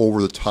go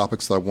over the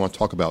topics that I want to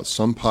talk about.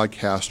 Some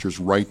podcasters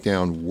write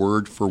down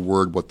word for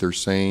word what they're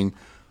saying.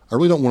 I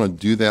really don't want to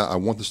do that. I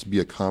want this to be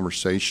a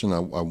conversation. I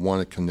want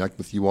to connect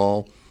with you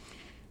all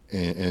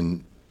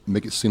and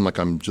make it seem like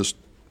I'm just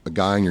a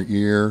guy in your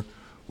ear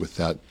with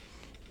that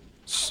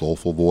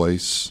soulful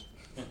voice,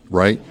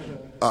 right?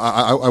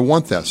 I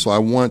want that, so I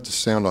want it to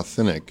sound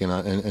authentic,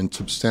 and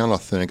to sound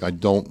authentic, I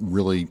don't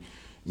really,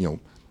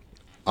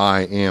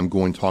 I am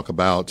going to talk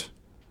about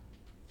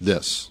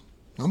this.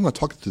 I'm going to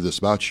talk to this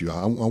about you.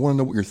 I want to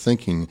know what you're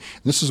thinking.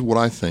 And this is what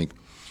I think.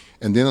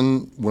 And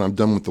then when I'm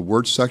done with the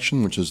word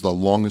section, which is the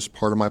longest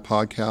part of my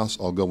podcast,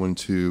 I'll go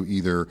into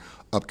either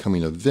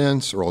upcoming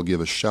events or I'll give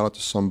a shout out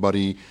to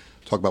somebody,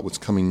 talk about what's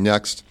coming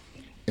next,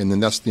 and then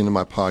that's the end of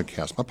my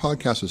podcast. My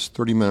podcast is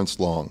 30 minutes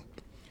long.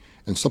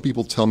 And some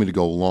people tell me to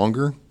go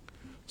longer.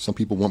 Some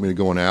people want me to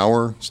go an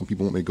hour. Some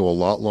people want me to go a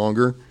lot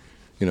longer,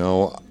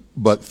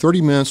 But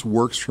 30 minutes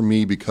works for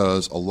me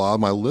because a lot of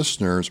my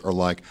listeners are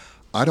like,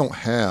 I don't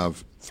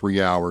have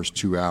 3 hours,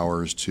 2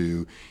 hours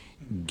to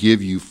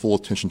give you full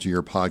attention to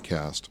your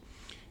podcast.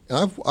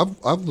 And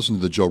I've listened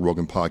to the Joe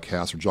Rogan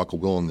podcast or Jocko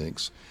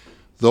Willenings.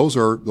 Those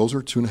are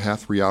 2.5,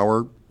 3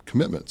 hour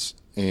commitments.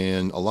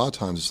 And a lot of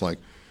times it's like,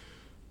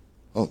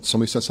 oh,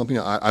 somebody said something.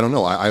 I don't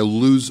know. I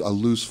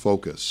lose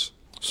focus.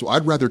 So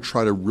I'd rather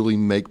try to really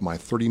make my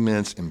 30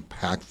 minutes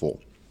impactful.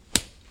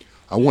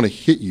 I want to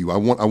hit you. I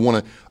want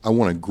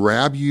to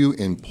grab you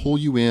and pull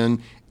you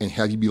in and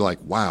have you be like,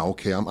 wow,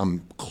 okay,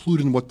 I'm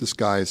clued in what this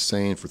guy is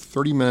saying for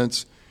 30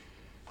 minutes,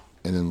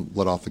 and then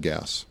let off the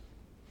gas.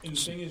 And the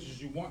thing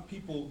is you want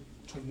people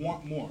to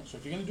want more. So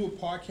if you're going to do a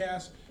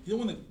podcast, you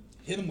don't want to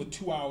hit them with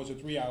 2 hours or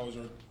 3 hours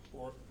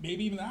or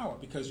maybe even an hour,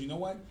 because you know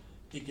what?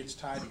 It gets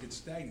tired, it gets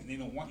stagnant. They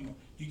don't want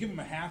You give them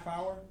a half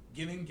hour,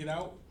 get in, get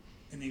out,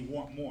 and they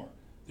want more.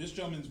 This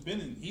gentleman's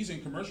he's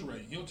in commercial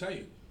radio. He'll tell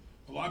you.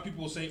 A lot of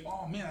people will say,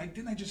 oh man,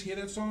 didn't I just hear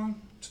that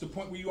song? To the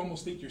point where you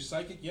almost think you're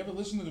psychic. You ever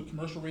listen to the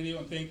commercial radio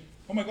and think,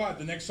 oh my God,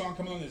 the next song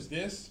coming on is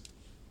this?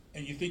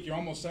 And you think you're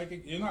almost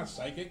psychic? You're not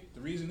psychic.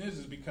 The reason is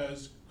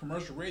because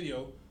commercial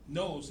radio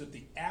knows that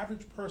the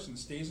average person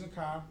stays in the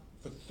car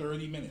for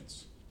 30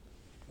 minutes.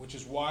 Which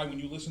is why when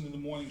you listen to the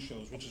morning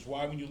shows, which is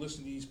why when you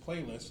listen to these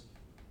playlists,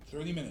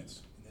 30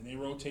 minutes. And then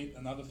they rotate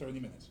another 30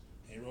 minutes.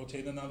 They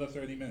rotate another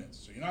 30 minutes.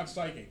 So you're not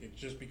psychic. It's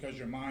just because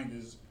your mind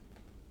is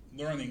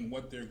learning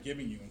what they're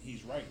giving you, and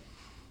he's right.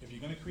 If you're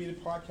going to create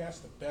a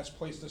podcast, the best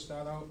place to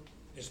start out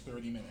is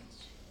 30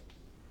 minutes.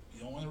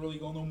 You don't want to really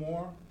go no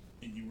more,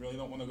 and you really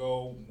don't want to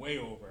go way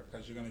over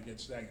because you're going to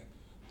get stagnant.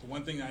 The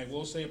one thing I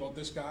will say about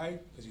this guy,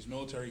 because he's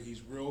military,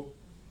 he's real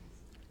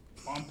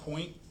on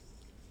point.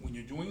 When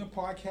you're doing a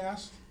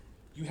podcast,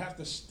 you have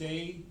to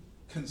stay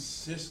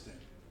consistent.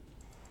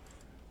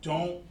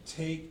 Don't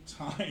take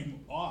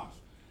time off.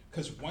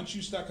 Because once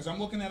you start, because I'm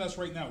looking at us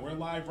right now, we're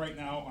live right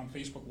now on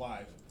Facebook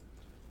Live,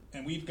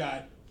 and we've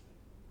got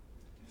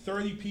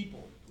 30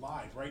 people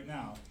live right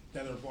now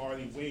that have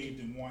already waved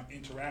and want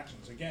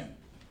interactions. Again,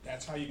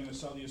 that's how you're going to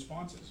sell to your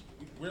sponsors.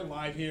 We're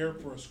live here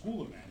for a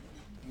school event,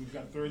 and we've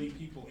got 30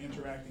 people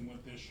interacting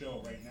with this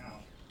show right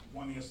now,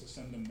 wanting us to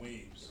send them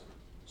waves.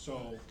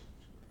 So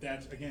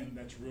that's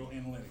real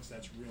analytics,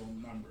 that's real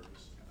numbers.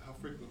 How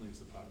frequently is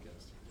the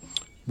podcast?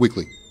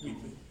 Weekly.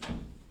 Weekly,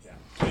 yeah.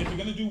 And if you're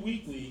gonna do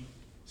weekly,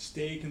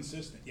 stay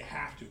consistent. You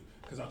have to,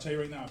 because I'll tell you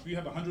right now, if you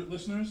have 100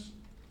 listeners,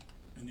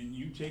 and then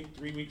you take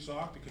 3 weeks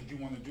off because you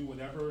want to do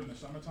whatever in the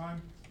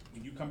summertime,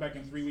 when you come back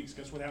in 3 weeks,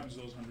 guess what happens to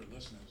those 100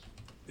 listeners?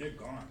 They're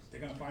gone. They're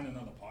gonna find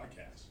another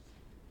podcast.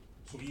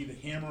 So either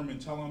hammer them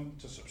and tell them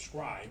to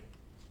subscribe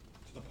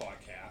to the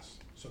podcast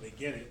so they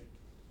get it,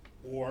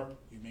 or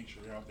you make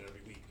sure you're out there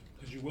every week,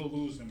 because you will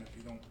lose them if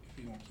you don't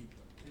keep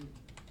them. And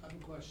I have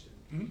a question.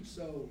 Mhm.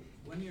 So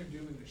when you're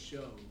doing the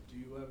show,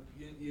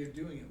 you're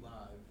doing it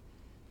live?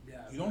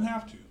 Yeah. You don't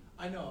have to.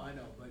 I know,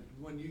 but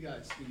when you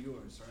guys do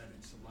yours, right,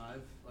 it's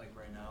live, like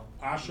right now?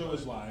 Our show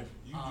is live.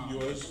 You do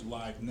yours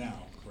live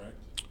now, correct?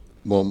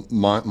 Well,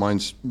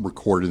 mine's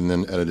recorded and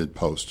then edited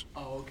post.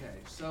 Oh, okay.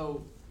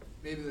 So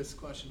maybe this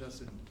question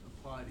doesn't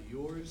apply to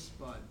yours,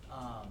 but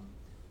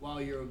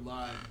while you're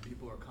live and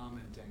people are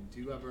commenting,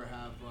 do you ever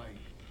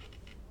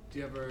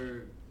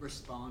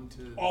respond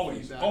to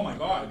Always. feedback? Oh my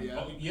God. Yeah.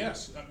 Oh,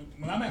 yes.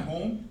 When I'm at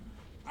home,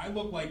 I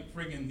look like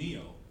friggin'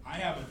 Neo. I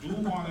have a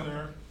dual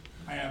monitor,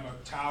 I have a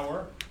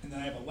tower, and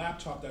then I have a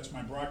laptop that's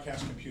my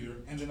broadcast computer,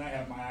 and then I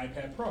have my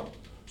iPad Pro.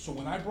 So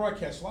when I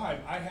broadcast live,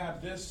 I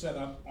have this set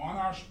up on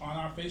our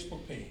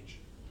Facebook page.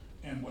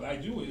 And what I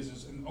do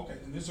is and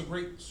this is a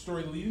great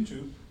story to lead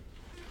into.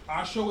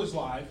 Our show is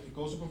live. It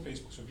goes up on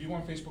Facebook. So if you go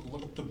on Facebook,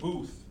 look up The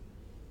Booth.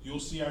 You'll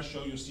see our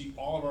show. You'll see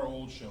all of our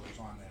old shows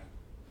on there.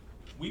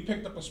 We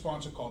picked up a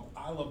sponsor called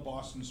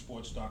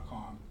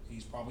ilovebostonsports.com.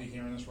 He's probably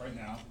hearing us right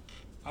now.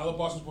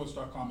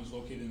 ilovebostonsports.com is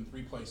located in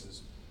 3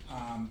 places.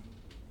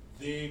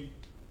 They've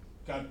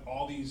got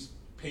all these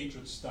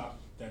Patriots stuff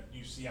that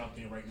you see out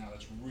there right now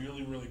that's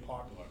really, really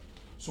popular.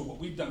 So what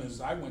we've done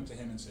is I went to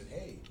him and said,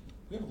 hey,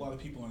 we have a lot of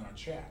people in our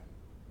chat.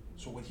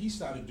 So what he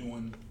started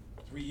doing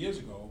 3 years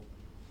ago,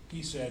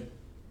 he said,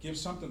 give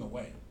something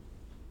away.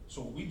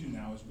 So what we do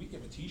now is we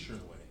give a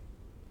t-shirt away.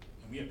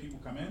 And we have people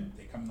come in,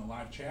 they come in the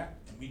live chat,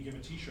 and we give a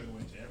t-shirt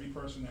away to every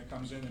person that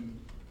comes in and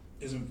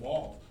is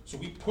involved. So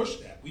we push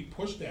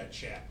that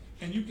chat.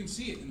 And you can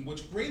see it. And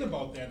what's great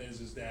about that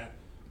is that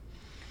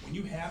when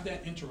you have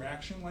that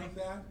interaction like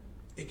that,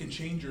 it can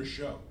change your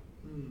show.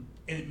 And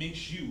it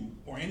makes you,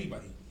 or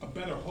anybody, a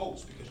better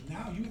host, because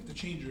now you have to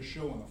change your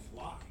show on the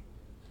fly.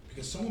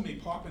 Because someone may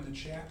pop in the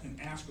chat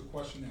and ask a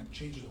question that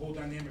changes the whole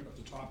dynamic of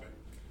the topic.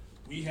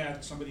 We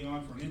had somebody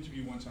on for an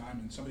interview one time,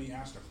 and somebody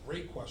asked a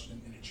great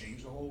question, and it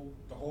changed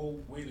the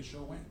whole way the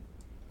show went.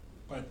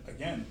 But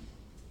again,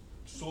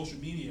 social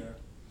media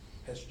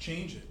has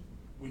changed it.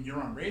 When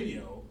you're on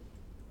radio,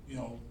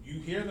 you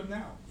hear them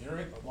now.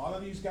 A lot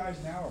of these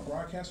guys now are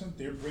broadcasting.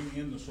 They're bringing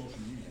in the social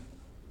media.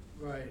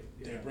 Right.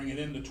 Yeah. They're bringing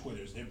in the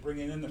Twitters. They're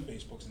bringing in the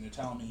Facebooks, and they're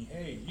telling me,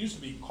 hey, it used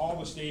to be call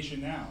the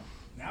station now.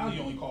 Now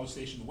you only call the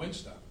station to win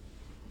stuff.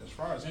 As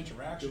far as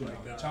interaction, Do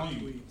like they're telling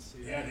you, tweets,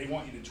 yeah, they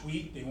want you to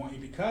tweet. They want you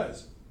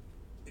because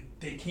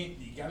they can't.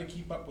 You got to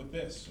keep up with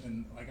this.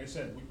 And like I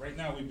said, right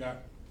now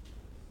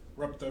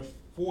we're up to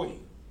 40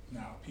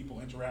 now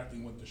people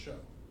interacting with the show.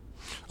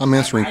 I'm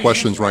answering I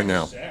questions answer, right I'm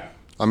now. sad.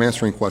 I'm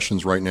answering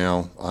questions right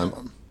now.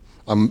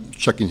 I'm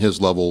checking his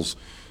levels.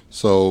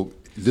 So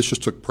this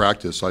just took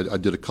practice. I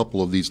did a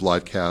couple of these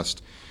live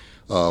casts.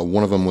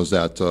 One of them was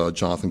at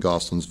Jonathan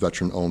Gosselin's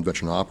veteran-owned,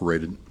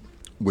 veteran-operated,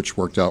 which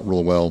worked out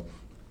real well.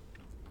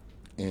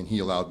 And he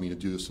allowed me to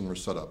do a similar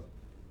setup.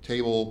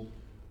 Table,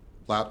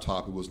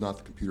 laptop, it was not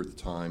the computer at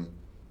the time,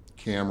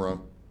 camera,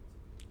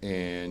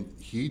 and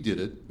he did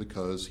it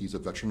because he's a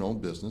veteran-owned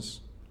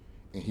business,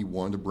 and he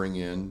wanted to bring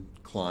in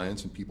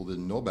clients and people that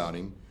didn't know about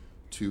him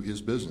to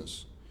his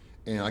business.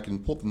 And I can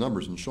pull up the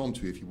numbers and show them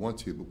to you if you want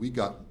to, but we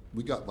got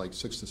we got like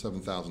 6,000 to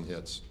 7,000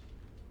 hits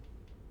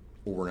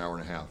over an hour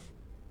and a half.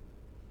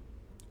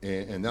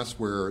 And that's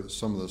where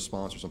some of the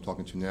sponsors I'm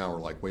talking to now are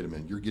like, wait a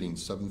minute, you're getting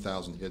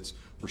 7,000 hits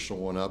for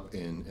showing up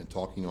and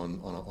talking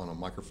on a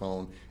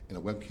microphone and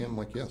a webcam? I'm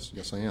like,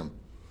 yes, I am.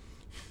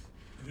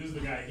 And this is the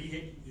guy,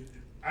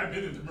 I've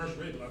been in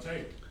commercial radio, but I'll tell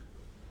you,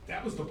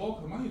 that was the bulk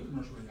of the money of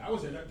commercial radio. I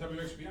was at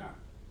WXBI.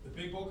 The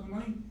big bulk of the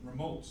money,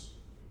 remotes.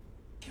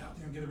 Get out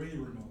there and get a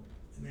radio remote.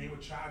 And they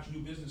would charge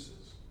new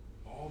businesses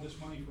all this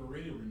money for a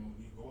radio remote.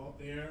 You go out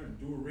there and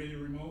do a radio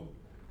remote.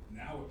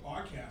 Now with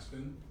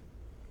podcasting,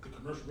 the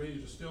commercial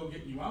radios are still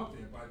getting you out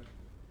there, but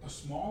a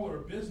smaller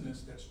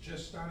business that's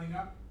just starting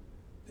up,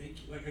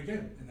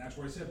 again, and that's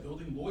where I said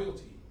building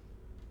loyalty.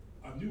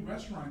 A new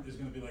restaurant is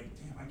gonna be like,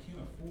 damn, I can't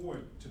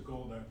afford to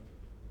go to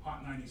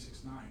Hot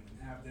 96.9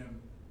 and have them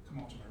come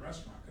out to my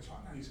restaurant, because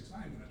Hot 96.9 is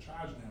gonna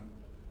charge them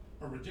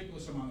a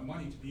ridiculous amount of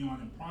money to be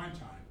on in prime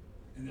time.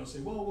 And they'll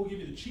say, well, we'll give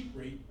you the cheap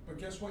rate, but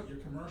guess what? Your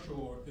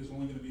commercial is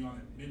only gonna be on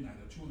at midnight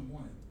or 2 in the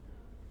morning.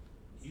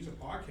 He's a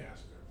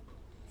podcaster.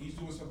 He's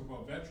doing stuff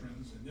about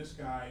veterans, and this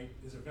guy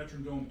is a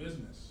veteran-owned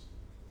business.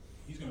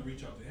 He's gonna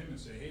reach out to him and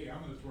say, hey,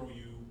 I'm gonna throw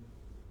you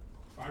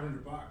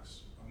 $500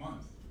 a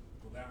month.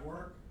 Will that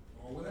work?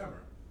 Or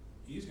whatever.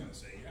 He's gonna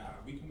say, yeah,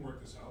 we can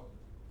work this out.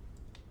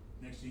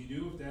 Next thing you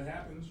do, if that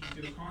happens,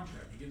 you get a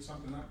contract. You get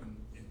something up and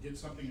get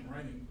something in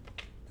writing,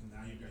 and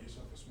now you've got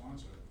yourself a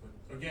sponsor.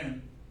 But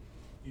again,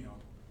 you know,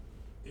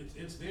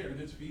 it's there and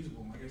it's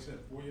feasible. And like I said,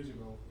 4 years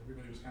ago,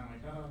 everybody was kind of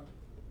like,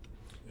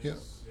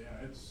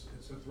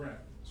 it's a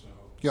threat. So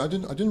Yeah, I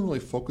didn't really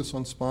focus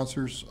on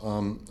sponsors.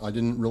 I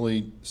didn't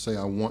really say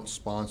I want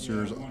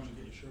sponsors. yeah, I want you to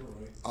get your show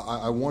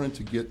right. I wanted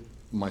to get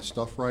my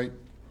stuff right.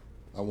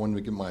 I wanted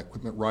to get my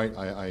equipment right.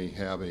 I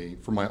have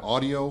for my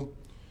audio,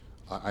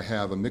 I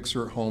have a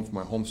mixer at home for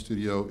my home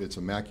studio. It's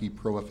a Mackie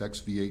Pro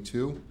FX V8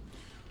 II.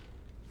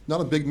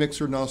 Not a big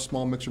mixer, not a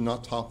small mixer,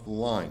 not top of the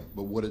line.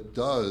 But what it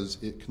does,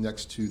 it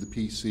connects to the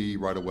PC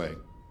right away.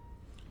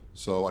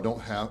 So I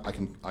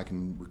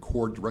can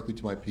record directly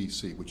to my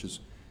PC, which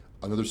is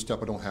another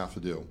step I don't have to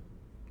do.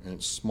 And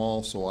it's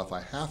small, so if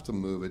I have to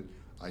move it,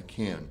 I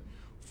can.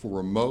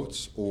 For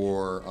remotes,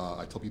 or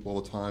I tell people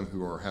all the time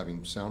who are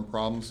having sound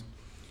problems,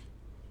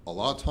 a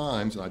lot of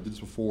times, and I did this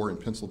before in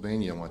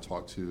Pennsylvania when I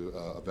talked to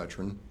a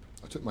veteran,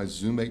 I took my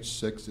Zoom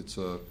H6. It's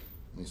let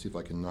me see if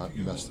I can not You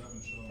can mess, hold it up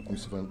and show them. let me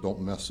see if I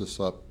don't mess this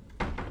up.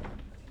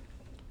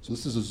 So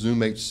this is a Zoom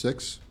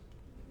H6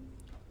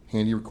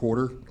 handy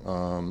recorder.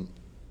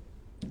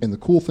 And the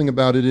cool thing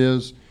about it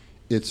is,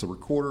 it's a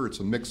recorder, it's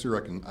a mixer.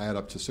 I can add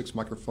up to 6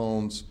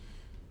 microphones,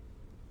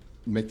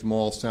 make them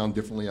all sound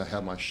differently. I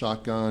have my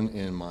shotgun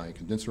and my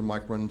condenser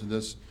mic run into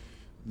this.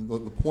 The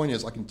point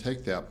is, I can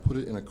take that, put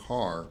it in a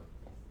car,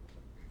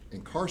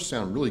 and cars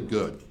sound really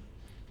good.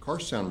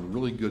 Cars sound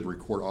really good to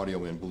record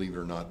audio in, believe it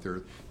or not.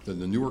 The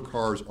newer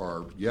cars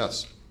are,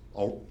 yes,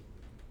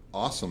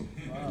 awesome.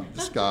 Wow.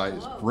 This guy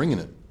is bringing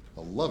it.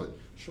 I love it.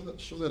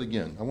 Show that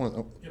again. I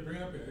want. Yeah, bring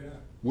it up here, yeah.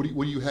 What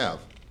do you have?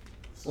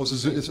 Oh, it's a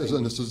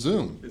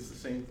Zoom. It's the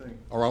same thing.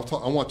 Or I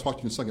want to talk to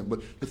you in a second.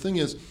 But the thing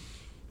is,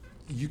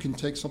 you can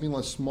take something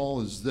as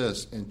small as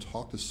this and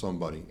talk to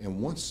somebody. And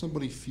once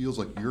somebody feels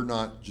like you're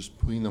not just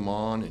putting them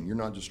on and you're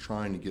not just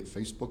trying to get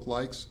Facebook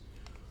likes,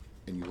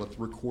 and you let the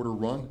recorder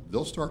run,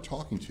 they'll start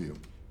talking to you.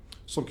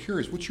 So I'm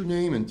curious, what's your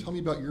name, and tell me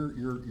about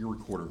your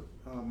recorder.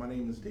 My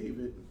name is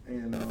David,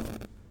 and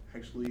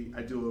actually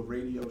I do a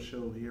radio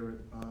show here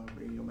at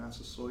Radio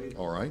Massasoit.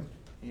 All right.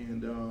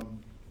 And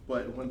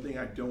but one thing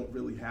I don't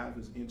really have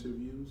is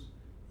interviews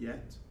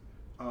yet.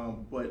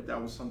 But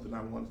that was something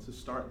I wanted to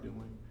start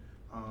doing.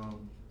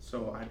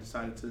 So I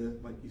decided to,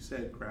 like you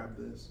said, grab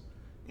this.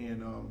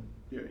 And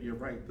you're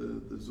right,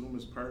 the Zoom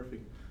is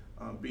perfect.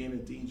 Being a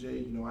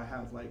DJ, you know, I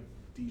have like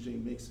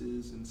DJ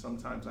mixes, and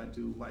sometimes I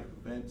do like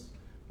events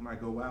when I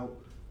go out.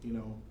 You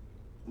know,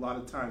 a lot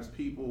of times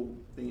people,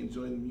 they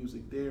enjoy the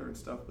music there and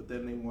stuff, but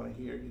then they want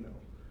to hear, you know,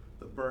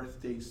 the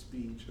birthday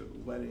speech or the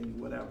wedding,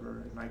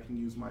 whatever, and I can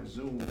use my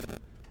Zoom,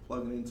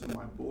 plug it into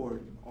my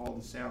board, all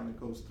the sound that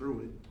goes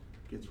through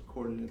it gets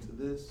recorded into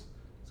this.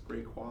 It's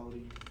great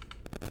quality.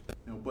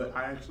 You know, but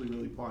I actually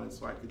really bought it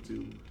so I could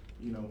do,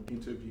 you know,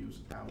 interviews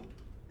out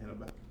and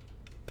about.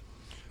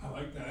 I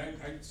like that.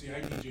 I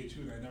DJ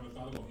too, and I never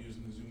thought about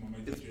using the Zoom on my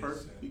It's DJ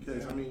perfect set.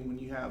 because, Yeah. I mean, when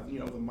you have, you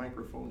know, the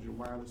microphones, your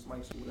wireless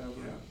mics or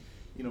whatever, Yeah.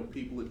 you know,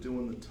 people are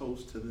doing the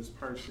toast to this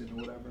person or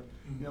whatever.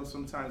 Mhm. You know,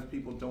 sometimes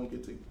people don't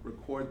get to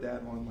record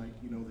that on, like,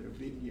 you know, their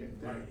video,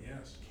 their Right,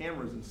 yes.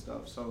 cameras and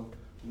stuff. So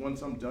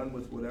once I'm done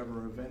with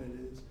whatever event it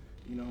is,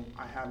 you know,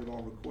 I have it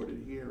all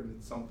recorded here, and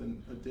it's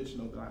something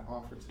additional that I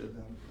offer to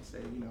them and say,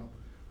 you know,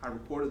 I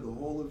recorded the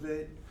whole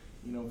event.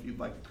 You know, if you'd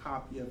like a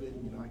copy of it,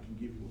 you know, I can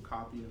give you a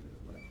copy of it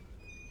or whatever.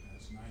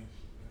 That's nice.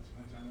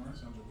 That's nice. I learned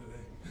something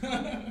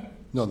today.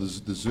 No,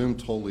 the Zoom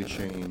totally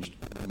changed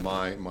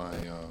my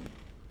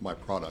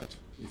product,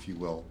 if you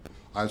will.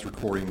 I was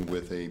recording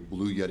with a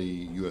Blue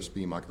Yeti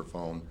USB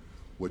microphone,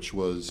 which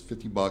was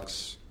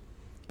 $50.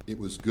 It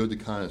was good to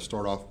kind of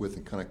start off with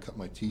and kind of cut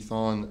my teeth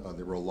on.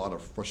 There were a lot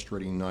of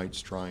frustrating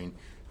nights trying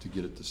to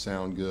get it to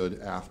sound good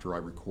after I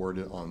record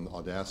it on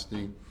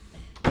Audacity.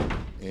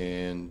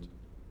 And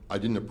I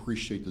didn't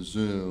appreciate the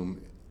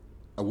Zoom.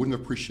 I wouldn't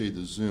have appreciated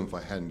the Zoom if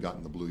I hadn't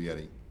gotten the Blue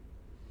Yeti.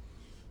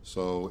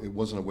 So it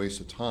wasn't a waste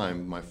of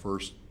time. My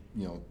first,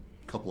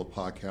 couple of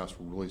podcasts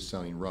were really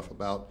sounding rough.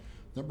 About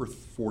number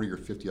 40 or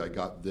 50, I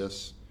got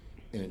this,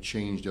 and it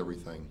changed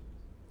everything,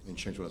 and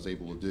changed what I was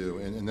able to do.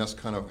 And that's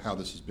kind of how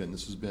this has been.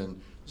 This has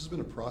been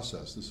a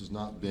process. This has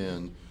not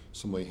been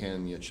somebody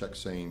handing me a check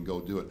saying,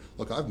 go do it.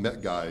 Look, I've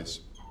met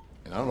guys,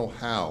 and I don't know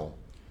how,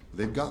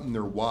 they've gotten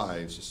their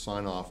wives to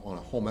sign off on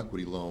a home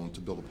equity loan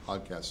to build a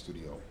podcast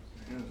studio.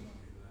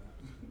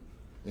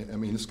 I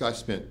mean, this guy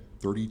spent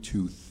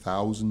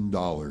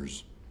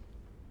 $32,000.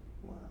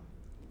 Wow.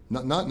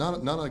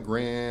 Not a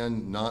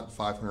grand, not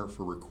 $500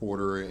 for a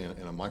recorder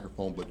and a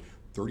microphone, but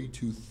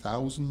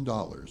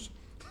 $32,000.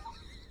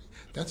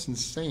 That's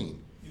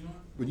insane. You know what?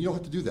 But you don't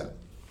have to do that.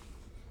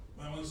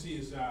 What I want to see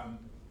is, for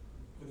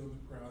the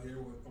crowd here,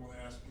 I want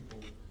to ask people,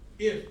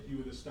 if you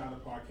were to start a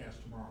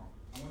podcast tomorrow,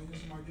 I want to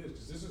hear some ideas,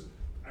 because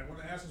I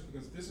want to ask this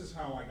because this is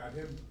how I got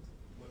him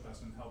with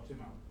us and helped him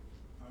out.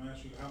 I'm going to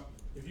ask you,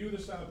 if you were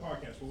to start a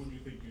podcast, what would you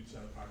think you'd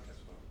start a podcast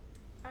about?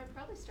 I'd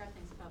probably start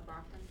things about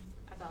Brockton,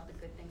 about the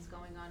good things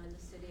going on in the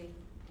city,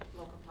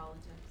 local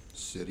politics.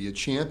 City of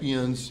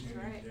Champions. That's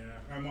right. Yeah,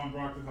 I'm on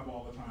Brockton Hub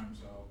all the time,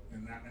 so,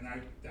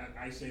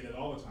 I say that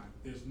all the time.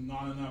 There's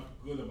not enough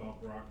good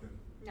about Brockton.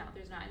 No,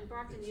 there's not. And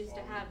Brockton It's used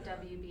to always have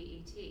that.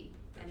 WBET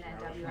and then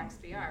That's where I was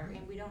from. WXBR,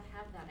 and we don't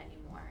have that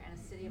anymore. And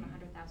a city of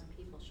 100,000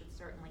 people should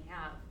certainly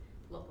have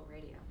local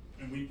radio.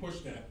 And we push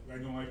that. I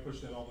know I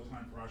push that all the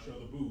time for our show,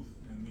 The Booth,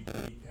 and we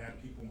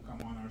have people come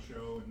on our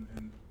show,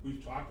 and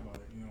we've talked about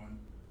it, and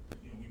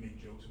we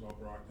make jokes about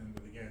Brockton,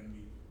 but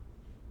again,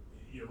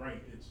 you're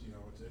right. It's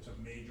a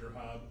major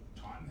hub.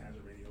 Taunton has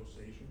a radio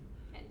station.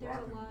 And there's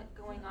Brockton- a lot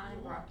going on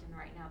in Brockton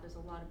right now. There's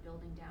a lot of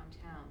building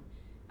downtown.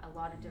 A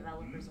lot of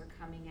developers are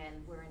coming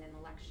in. We're in an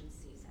election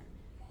season.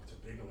 It's a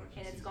big election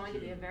And it's season, going to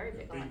be too. a very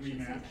big election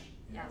rematch.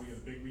 season. Yeah, we got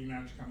Yes. a big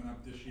rematch coming up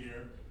this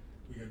year.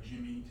 We got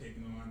Jimmy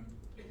taking on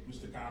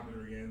Mr.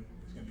 Carpenter again.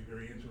 It's gonna be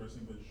very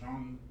interesting, but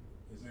Jean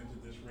has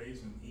entered this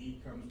race and he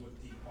comes with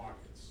deep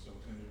pockets, so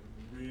it's gonna be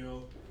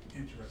real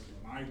interesting.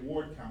 My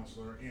ward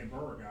counselor, Ann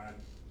Beauregard,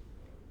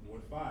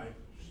 Ward 5,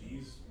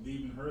 she's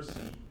leaving her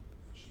seat.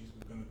 She's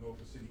gonna go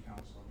for city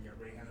council. We got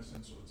Ray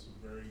Hennison, so it's a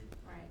very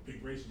Right.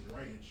 big race, and you're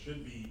right, it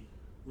should be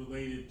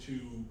related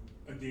to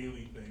a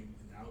daily thing,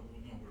 and now,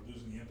 we're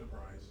losing the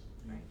enterprise.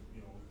 Right.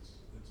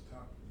 It's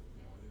tough,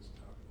 it is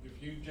tough.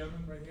 If you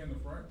gentlemen right here in the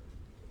front,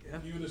 Yeah.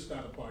 if you were to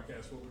start a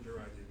podcast, what would your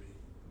idea be?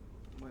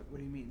 What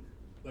do you mean?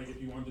 Like,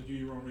 if you wanted to do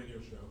your own radio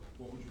show,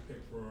 what would you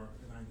pick for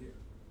an idea?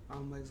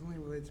 Like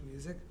something related to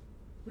music?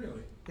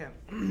 Really? Yeah.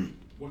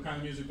 What kind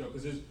of music though?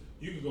 Because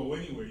you could go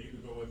anywhere, you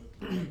could go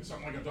with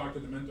something like a Dr.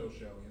 Demento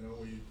show,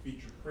 where you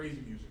feature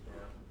crazy music,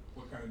 or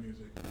what kind of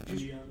music?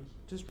 Indie artists?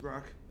 Just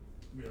rock.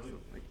 Really?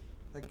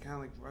 Like kind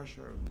of like Rush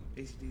or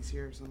AC/DC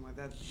or something like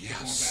that. Going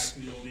back to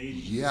the old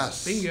 80s?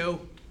 Yes. Bingo.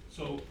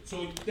 So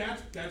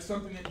that's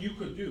something that you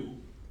could do,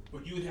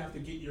 but you would have to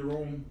get your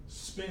own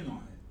spin on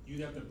it. You'd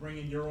have to bring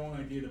in your own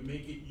idea to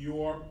make it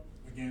your,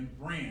 again,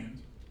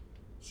 brand,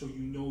 so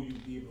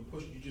you'd be able to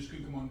push it. You just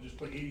couldn't come on and just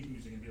play 80s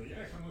music and be like,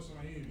 yeah, come listen to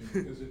my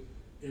 80s music,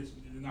 because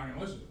they're not gonna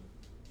listen to it.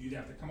 You'd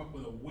have to come up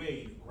with a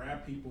way to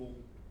grab people,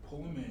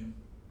 pull them in,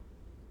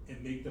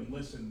 and make them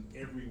listen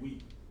every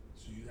week.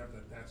 So you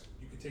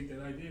could take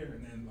that idea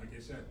and then, like I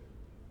said,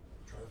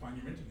 try to find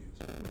your interviews.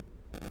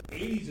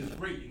 80s is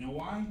great. You know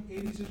why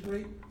 80s is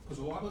great? Because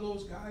a lot of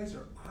those guys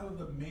are out of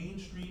the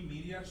mainstream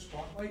media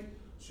spotlight.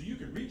 So you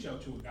could reach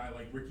out to a guy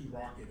like Ricky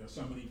Rocket or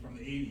somebody from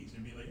the 80s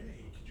and be like,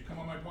 hey, could you come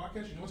on my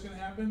podcast? You know what's going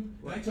to happen?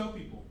 And I tell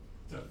people,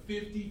 it's a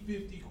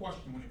 50-50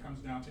 question when it comes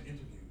down to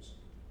interviews.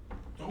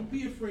 Don't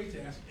be afraid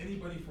to ask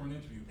anybody for an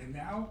interview. And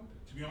now,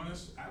 to be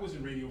honest, I was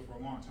in radio for a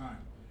long time,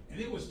 and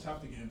it was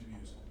tough to get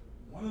interviews.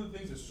 One of the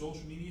things that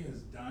social media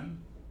has done,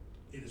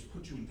 it has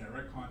put you in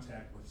direct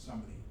contact with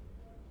somebody.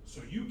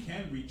 So you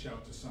can reach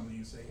out to somebody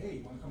and say, hey,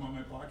 you want to come on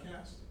my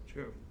podcast?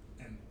 True.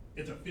 And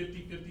it's a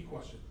 50-50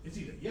 question. It's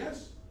either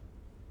yes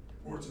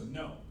or it's a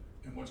no.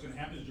 And what's going to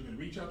happen is you're going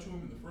to reach out to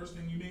them, and the first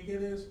thing you may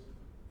get is,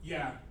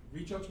 yeah,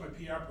 reach out to my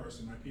PR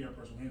person. My PR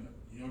person will handle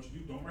it. You know what you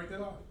do? Don't write that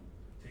off.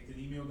 Take that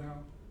email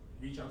down,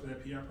 reach out to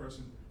that PR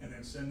person, and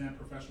then send that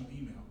professional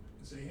email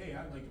and say, hey,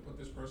 I'd like to put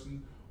this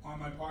person on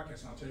my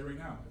podcast. And I'll tell you right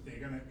now, if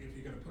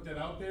you're gonna put that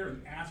out there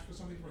and ask for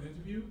somebody for an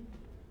interview,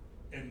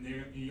 and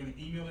you're gonna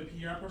email the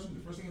PR person,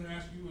 the first thing they're gonna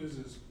ask you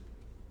is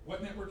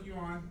what network are you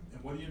on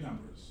and what are your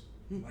numbers?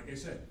 Like I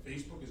said,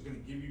 Facebook is gonna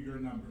give you your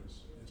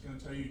numbers. It's gonna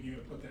tell you, you're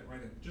gonna put that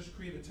right in. Just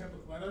create a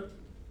template letter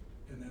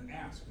and then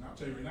ask. And I'll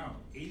tell you right now,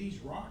 80s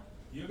rock,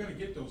 you're gonna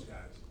get those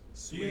guys.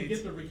 You're gonna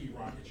get the Ricky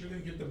Rockets, you're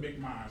gonna get the Mick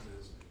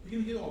Marses, you're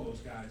gonna get all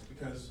those guys,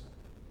 because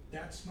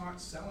that's not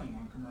selling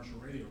on commercial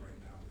radio right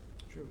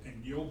now. True.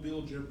 And you'll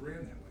build your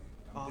brand that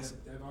way. Awesome.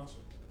 That awesome.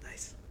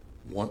 Nice.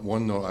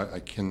 One note, I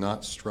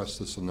cannot stress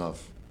this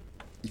enough.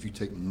 If you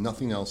take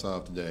nothing else out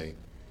of today,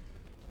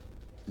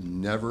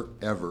 never,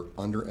 ever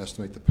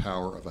underestimate the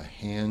power of a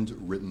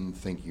handwritten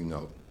thank you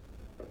note.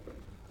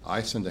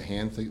 I send a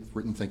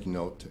handwritten thank you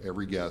note to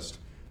every guest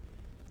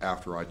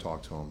after I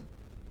talk to them.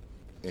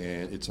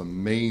 And it's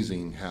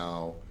amazing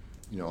how,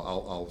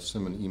 I'll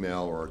send an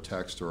email or a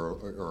text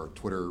or a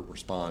Twitter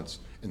response,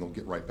 and they'll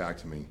get right back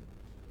to me.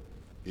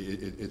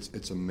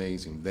 It's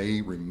amazing.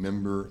 They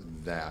remember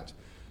that.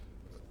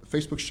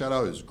 Facebook shout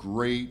out is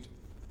great.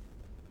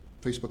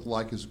 Facebook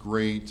like is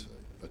great.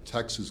 A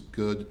text is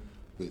good.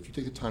 But if you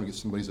take the time to get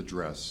somebody's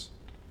address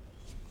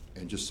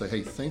and just say,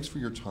 hey, thanks for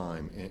your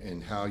time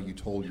and how you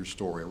told your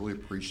story. I really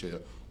appreciate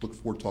it. Look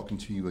forward to talking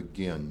to you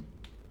again.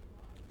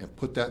 And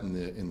put that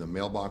in the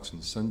mailbox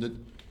and send it.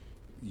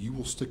 You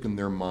will stick in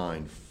their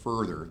mind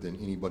further than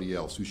anybody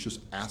else who's just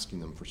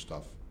asking them for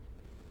stuff.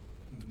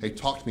 Hey,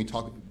 talk to me,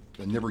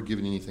 and never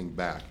given anything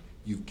back.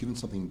 You've given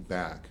something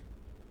back.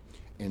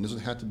 And it doesn't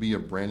have to be a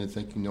branded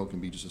thank you note. It can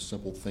be just a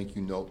simple thank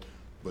you note.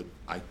 But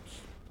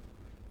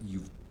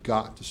you've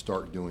got to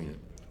start doing it.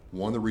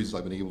 One of the reasons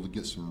I've been able to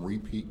get some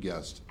repeat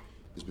guests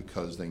is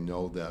because they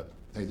know that,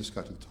 hey, this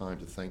guy took the time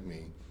to thank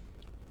me.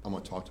 I'm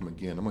going to talk to him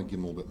again. I'm going to give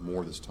him a little bit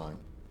more this time.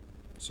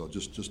 So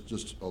just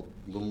a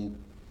little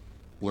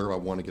blurb I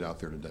want to get out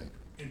there today.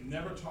 And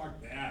never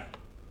talk bad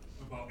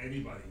about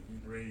anybody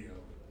in radio.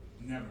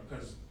 Never,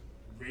 because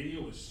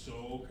radio is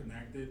so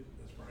connected.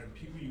 And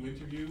people you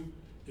interview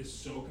is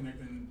so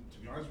connected. And to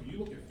be honest, when you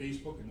look at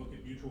Facebook and look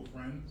at mutual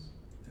friends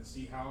and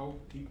see how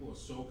people are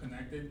so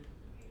connected,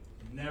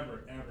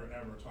 never, ever,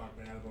 ever talk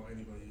bad about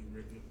anybody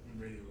in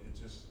radio.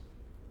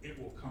 It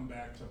will come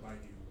back to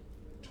bite you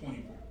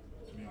 20-fold,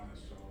 to be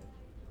honest. So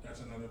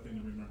that's another thing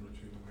to remember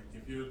too. Like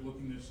if you're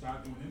looking to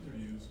start doing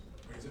interviews,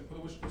 like I said, put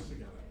a wish list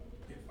together.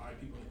 Get 5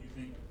 people that you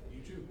think,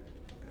 you too.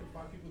 Put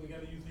 5 people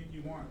together you think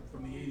you want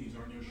from the 80s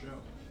on your show.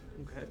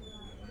 Okay.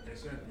 Like I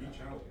said, reach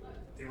out.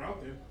 They're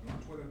out there. They're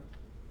on Twitter.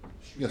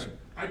 Shoot. Yes, sir.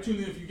 I tune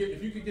in if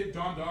you could get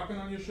Don Dawkins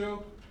on your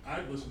show.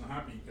 I'd listen to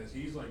Hoppy because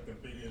he's like the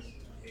biggest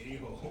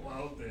a-hole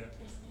out there.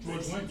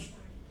 George Lynch,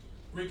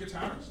 great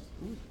guitarist.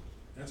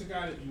 That's a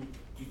guy that you'd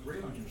be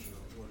great on your show,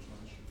 George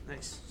Lynch.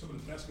 Nice. Some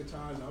of the best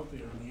guitars out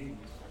there in the 80s.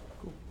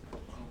 Cool. Oh,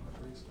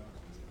 great stuff.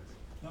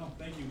 No,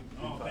 thank you.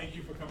 Oh, thank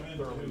you for coming in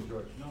too.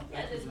 No,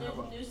 Yeah, thank you there's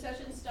for new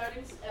sessions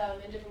starting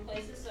in different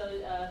places, so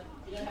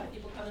you're gonna have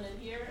people coming in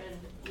here and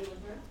you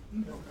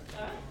and her.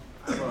 All right.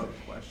 I have a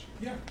question.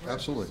 Yeah.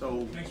 Absolutely.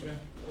 So, Thanks, man.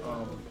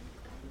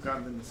 kind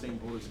of in the same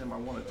boat as him, I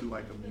want to do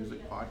like a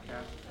music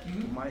podcast.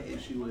 Mhm. My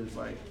issue is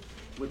like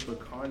with the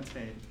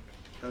content,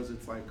 because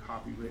it's like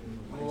copywritten,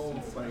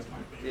 licensed, like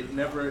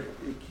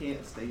it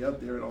can't stay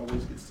up there. It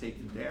always gets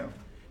taken down.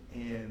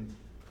 And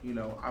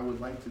I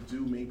would like to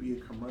do maybe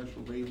a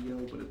commercial radio,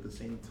 but at the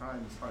same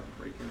time, it's hard to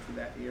break into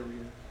that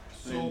area.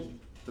 So, And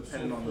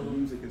depending on the for-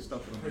 music and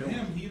stuff that For I'm doing.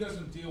 him, he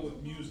doesn't deal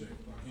with music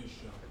on his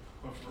show,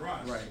 but for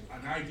us, Right.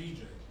 and I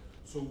DJ.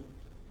 So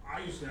I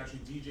used to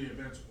actually DJ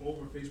events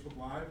over Facebook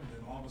Live, and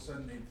then all of a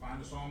sudden they'd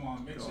find a song while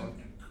I'm mixing.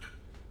 Gone. And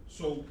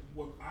so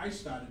what I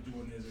started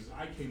doing is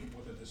I came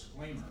up with a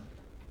disclaimer,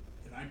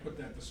 and I put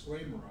that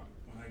disclaimer up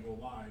when I go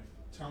live,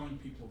 telling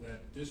people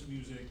that this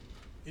music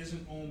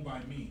isn't owned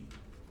by me,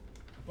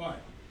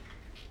 but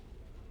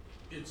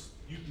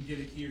you can get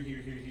it here, here,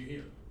 here, here,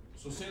 here.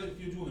 So say like if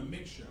you're doing a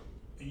mix show,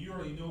 and you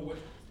already know what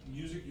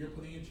music you're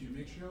putting into your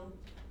mix show,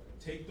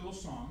 take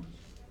those songs,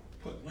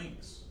 put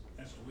links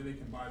as to where they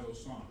can buy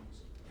those songs,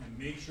 and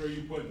make sure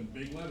you put in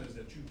big letters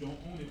that you don't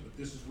own it, but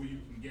this is where you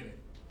can get it.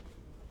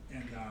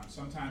 And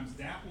sometimes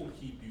that will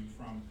keep you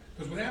from,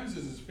 because what happens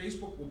is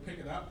Facebook will pick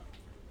it up,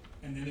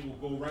 and then it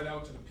will go right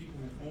out to the people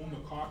who own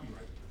the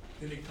copyright.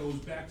 Then it goes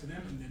back to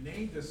them, and then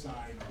they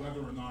decide whether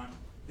or not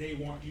they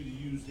want you to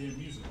use their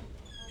music.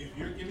 If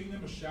you're giving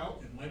them a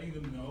shout and letting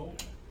them know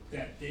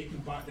that they can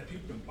buy, that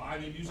people can buy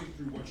their music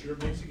through what you're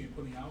mixing and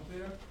putting out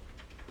there,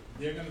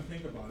 they're gonna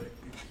think about it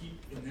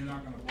and they're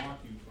not gonna block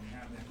you from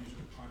having that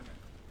musical content.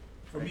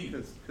 For me,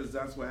 Because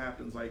that's what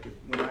happens, like,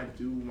 when I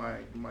do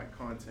my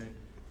content,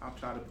 I'll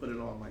try to put it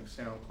on, like,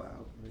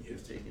 SoundCloud, and it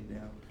gets taken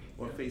down,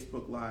 or Yeah.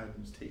 Facebook Live,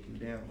 and it's taken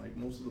down. Like,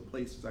 most of the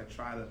places I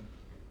try to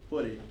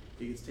put it,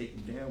 it gets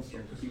taken down, so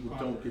Yeah, 'cause people of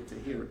don't get to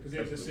hear it. because they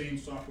have the same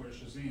software as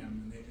Shazam,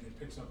 and it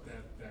picks up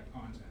that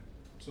content.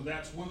 So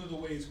that's one of the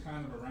ways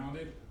kind of around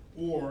it,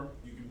 or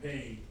you can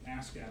pay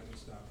ASCAP and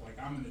stuff, like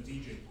I'm in the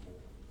DJ pool,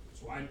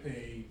 so I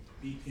pay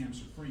BPM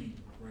Supreme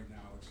right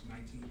now, it's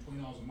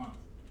 $20 a month,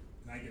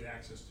 and I get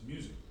access to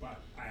music,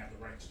 but I have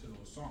the rights to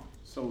those songs.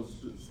 So,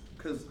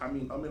 because, I'm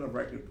in a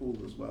record pool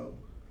as well.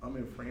 I'm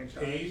in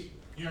franchise. Paid,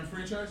 you're in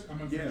franchise? I'm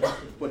in Yeah, franchise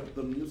too. but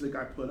the music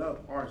I put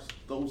up are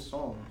those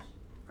songs,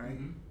 right?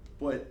 Mhm.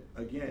 But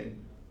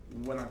again,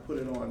 when I put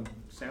it on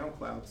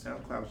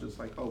SoundCloud's just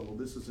like, oh, well,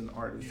 this is an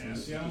artist, Yeah, and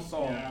this see, is I the don't,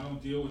 song. yeah, I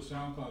don't deal with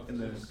SoundCloud. And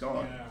then it's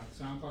gone. Yeah,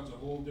 SoundCloud's a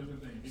whole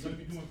different thing. If you're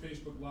gonna be doing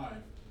Facebook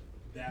Live,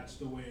 that's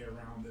the way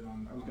around it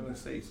on. I was on gonna that.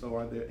 say, so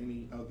are there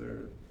any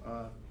other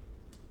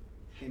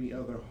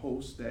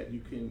hosts that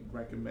you can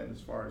recommend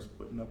as far as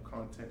putting up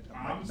content that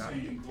I'm might not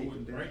saying, get go taken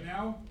with, down? right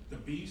now, the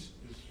beast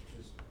is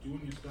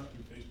doing your stuff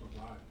through Facebook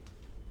Live.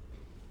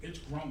 It's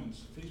growing,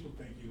 Facebook,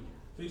 thank you.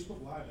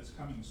 Facebook Live is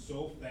coming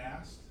so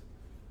fast,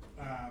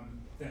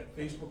 that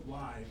Facebook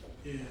Live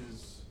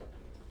is,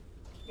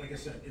 like I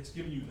said, it's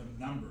giving you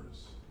the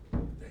numbers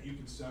that you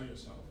can sell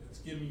yourself. It's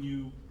giving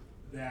you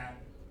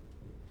that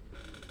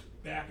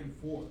back and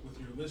forth with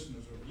your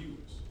listeners or viewers.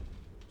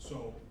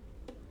 So,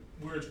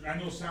 I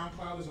know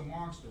SoundCloud is a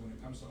monster when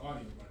it comes to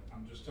audio, but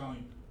I'm just telling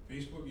you,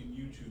 Facebook and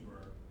YouTube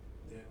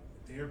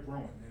they're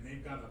growing, and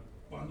they've got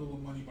a bundle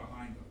of money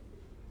behind them.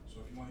 So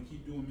if you want to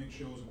keep doing mixed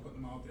shows and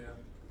putting them out there,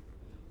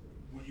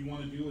 what you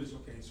want to do is,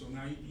 okay, so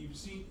now you've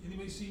seen,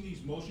 anybody seen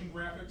these motion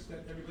graphics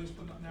that everybody's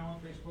putting up now on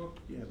Facebook?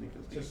 Yeah,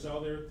 because To sell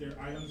their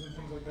items and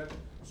things like that?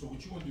 So what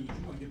you want to do is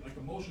you want to get like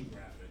a motion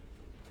graphic.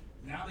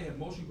 Now they have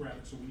motion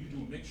graphics, so when you do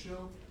a mix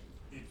show,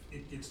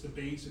 it gets the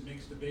bass, it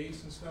makes the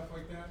bass and stuff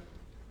like that.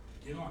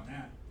 Get on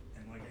that,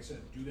 and like I said,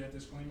 do that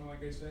disclaimer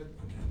like I said,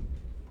 and then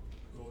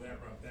go that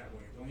route that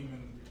way. Don't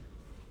even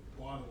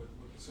bother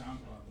with the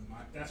SoundCloud.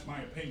 That's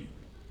my opinion.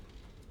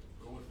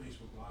 Go with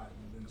Facebook Live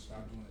and then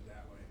start doing it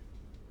that way.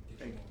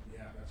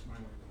 Yeah, that's my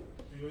way of doing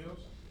it. Anybody else?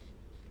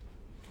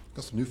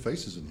 Got some new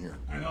faces in here.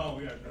 I know,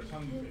 we got a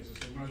ton of new faces,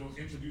 so we might as well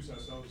introduce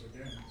ourselves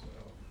again, so.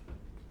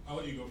 I'll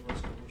let you go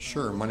first.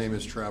 Sure. My name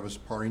is Travis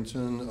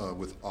Partington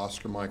with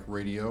Oscar Mike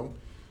Radio.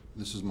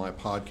 This is my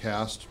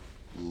podcast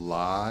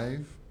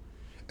live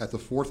at the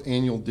 4th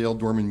Annual Dale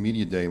Dorman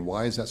Media Day.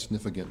 Why is that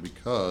significant?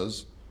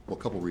 Because, well,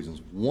 a couple of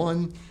reasons.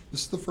 One,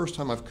 this is the first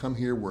time I've come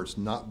here where it's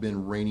not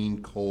been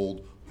raining,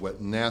 cold, wet,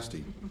 and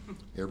nasty.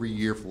 Every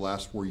year for the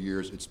last 4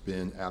 years, it's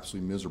been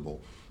absolutely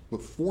miserable.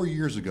 But 4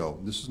 years ago,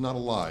 this is not a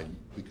lie,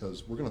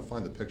 because we're going to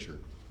find the picture.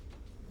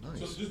 Nice.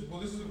 So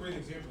this is a great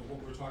example of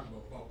what we're talking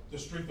about the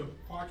strength of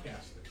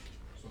podcasting.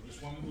 So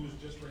this woman who's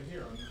just right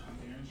here, I'm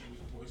here, and she was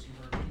voicing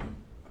her opinion.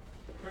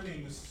 Her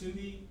name is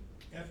Cindy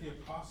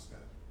Ethiacosta.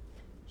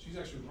 She's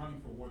actually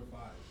running for Ward 5.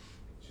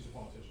 She's a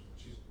politician.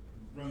 She's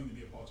running to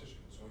be a politician.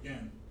 So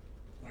again,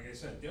 like I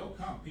said, they'll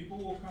come. People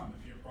will come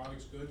if your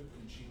product's good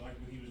and she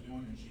liked what he was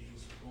doing and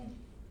she's boom.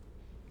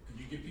 And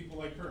you get people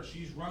like her.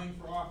 She's running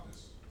for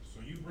office. So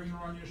you bring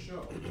her on your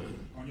show,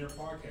 on your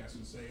podcast,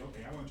 and say,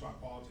 okay, I want to talk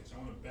politics. I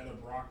want to better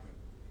Brockton.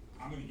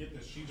 I'm going to get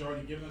this. She's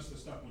already given us the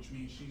stuff, which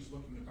means she's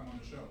looking to come on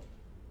the show.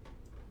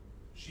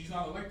 She's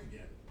not elected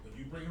yet, but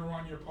you bring her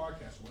on your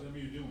podcast, whatever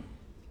you're doing,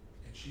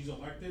 and she's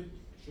elected,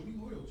 she'll be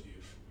loyal to you.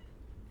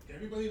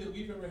 Everybody that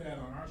we've ever had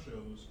on our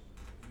shows,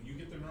 when you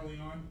get them early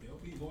on, they'll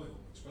be loyal,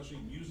 especially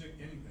music,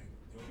 anything.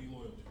 They'll be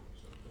loyal to you.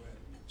 So go ahead.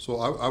 So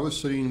I was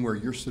sitting where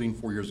you're sitting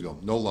 4 years ago.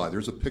 No lie.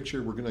 There's a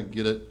picture. We're going to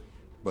get it.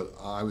 But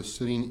I was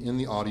sitting in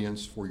the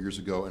audience 4 years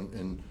ago,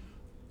 and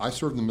I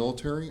served in the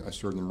military. I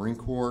served in the Marine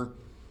Corps.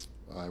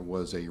 I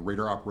was a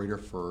radar operator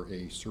for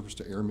a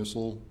surface-to-air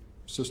missile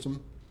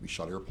system. We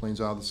shot airplanes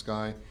out of the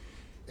sky.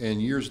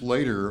 And years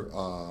later,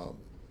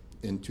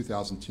 in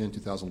 2010,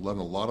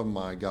 2011, a lot of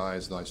my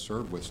guys that I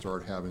served with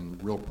started having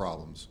real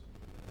problems.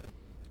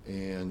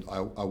 And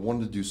I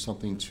wanted to do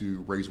something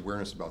to raise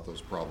awareness about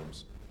those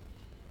problems.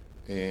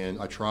 And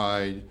I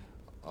tried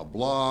a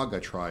blog, I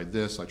tried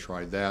this, I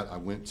tried that. I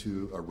went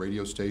to a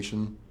radio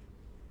station,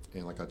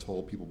 and like I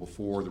told people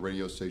before, the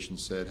radio station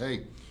said,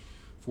 hey,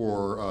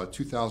 for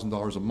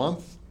 $2,000 a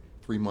month,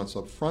 3 months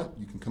up front,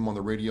 you can come on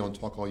the radio and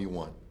talk all you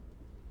want.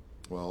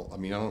 Well, I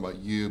mean, I don't know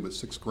about you, but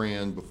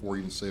 $6,000 before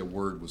you even say a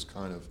word was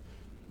kind of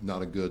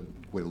not a good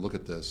way to look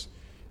at this.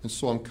 And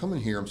so I'm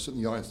coming here, I'm sitting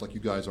in the audience like you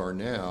guys are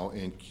now,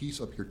 and Keith's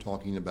up here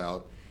talking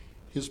about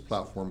his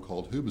platform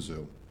called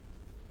Hubazoo.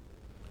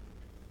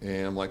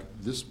 And I'm like,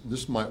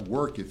 this might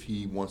work if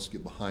he wants to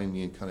get behind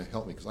me and kind of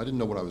help me, because I didn't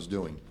know what I was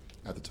doing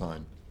at the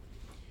time.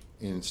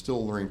 And it's still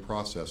a learning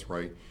process,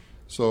 right?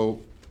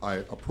 So I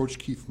approached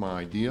Keith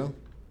my idea,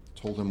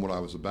 told him what I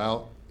was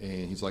about,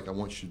 and he's like, I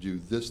want you to do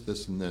this,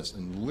 this, and this.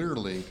 And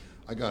literally,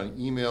 I got an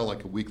email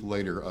like a week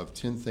later of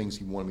 10 things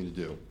he wanted me to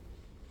do.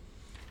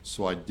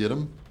 So I did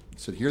them. He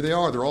said, here they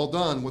are, they're all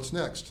done, what's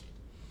next?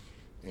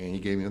 And he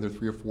gave me another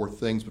 3 or 4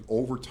 things, but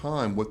over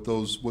time,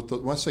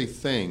 when I say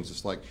things,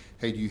 it's like,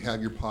 hey, do you have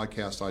your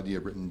podcast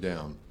idea written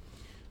down?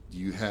 Do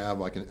you have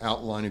like an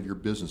outline of your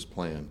business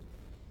plan?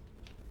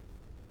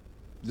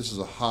 This is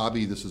a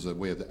hobby, this is a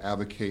way to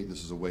advocate,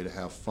 this is a way to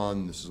have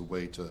fun, this is a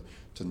way to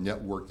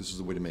network, this is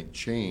a way to make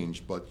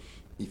change, but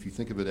if you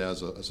think of it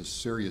as a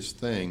serious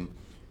thing,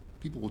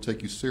 people will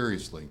take you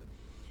seriously.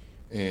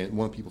 And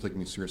one of the people taking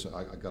me seriously,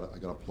 I got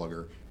a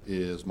plugger,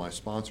 is my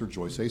sponsor,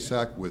 Joyce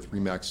Asak with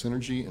Remax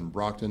Synergy in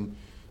Brockton.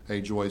 Hey,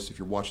 Joyce, if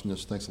you're watching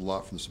this, thanks a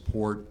lot for the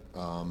support.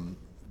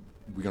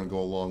 We're going to go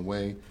a long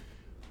way.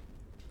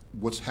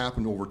 What's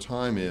happened over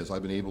time is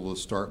I've been able to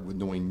start with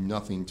knowing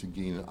nothing to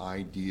gain an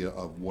idea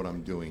of what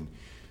I'm doing.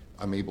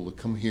 I'm able to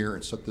come here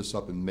and set this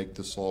up and make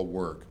this all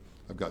work.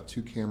 I've got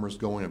 2 cameras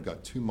going, I've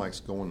got 2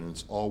 mics going, and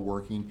it's all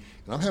working.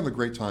 And I'm having a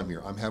great time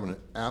here. I'm having an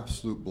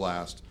absolute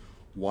blast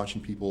watching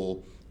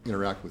people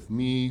interact with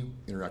me,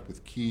 interact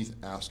with Keith,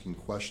 asking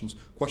questions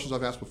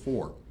I've asked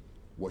before.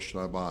 What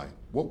should I buy?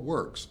 What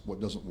works?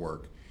 What doesn't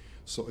work?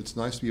 So it's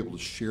nice to be able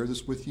to share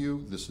this with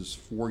you. This is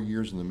 4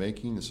 years in the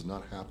making. This has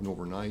not happened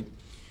overnight.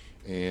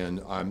 And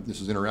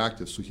this is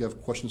interactive. So if you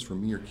have questions for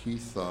me or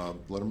Keith,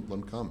 let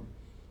them come.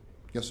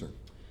 Yes, sir.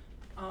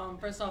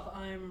 First off,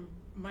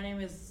 my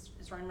name is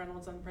Ryan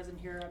Reynolds. I'm the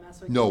president here at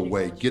Massillon No Community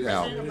way, College. get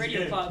out. President of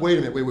Radio Club. Wait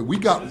a minute, wait. We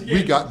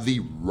got the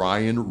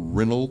Ryan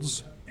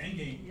Reynolds.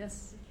 Endgame.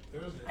 Yes.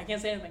 Thursday. I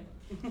can't say anything.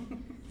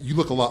 You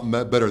look a lot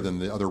better than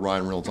the other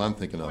Ryan Reynolds I'm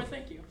thinking Well, of.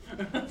 thank you.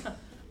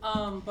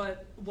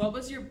 But what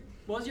was your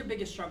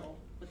biggest struggle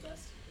with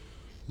this?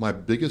 My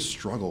biggest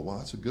struggle. Wow,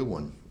 that's a good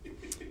one.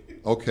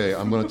 Okay,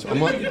 I'm gonna. I think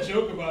we can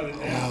joke about it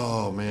now.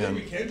 Oh man, I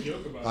think we can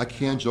joke about it. I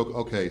can now. joke.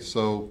 Okay,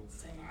 so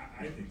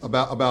I think so.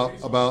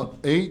 about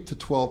 8 to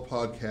 12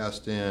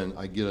 podcasts in,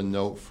 I get a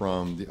note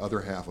from the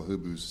other half of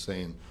Hubu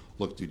saying,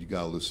 "Look, dude, you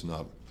gotta loosen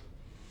up.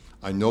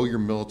 I know you're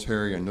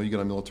military. I know you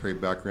got a military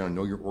background. I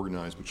know you're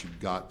organized, but you've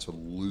got to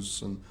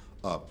loosen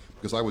up."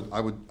 Because I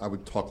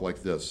would talk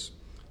like this.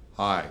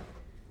 Hi,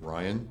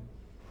 Ryan.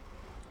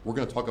 We're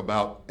going to talk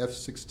about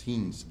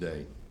F-16s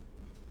today.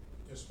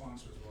 Your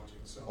sponsor's watching,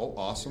 so. Oh,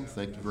 awesome.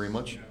 Thank you very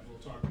much. Yeah, we'll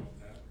talk about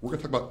that. We're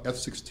going to talk about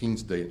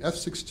F-16s today. And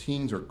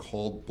F-16s are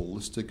called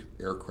ballistic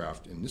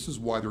aircraft, and this is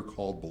why they're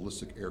called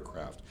ballistic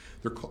aircraft.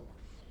 They're called,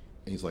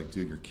 and he's like,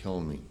 "Dude, you're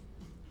killing me.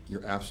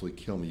 You're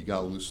absolutely killing me. You got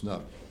to loosen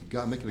up. You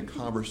got to make it a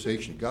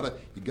conversation. You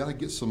got to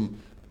get some,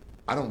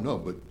 I don't know,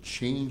 but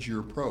change your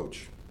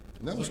approach."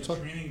 And that It's was like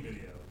tough. a training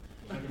video,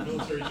 like a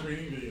military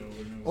training video.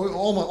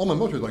 All my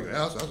military like,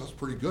 "Yeah, that's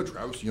pretty good,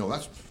 Travis. You know,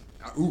 that's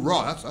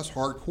hoorah, that's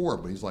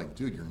hardcore." But he's like,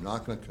 "Dude, you're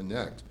not going to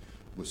connect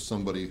with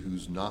somebody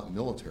who's not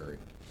military."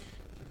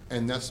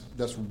 And that's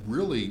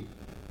really,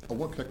 I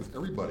want to connect with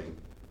everybody,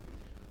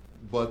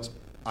 but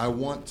I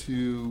want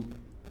to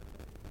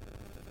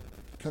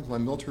connect with my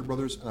military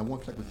brothers, and I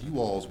want to connect with you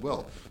all as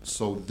well.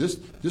 So this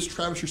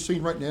Travis you're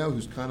seeing right now,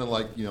 who's kind of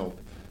like, you know,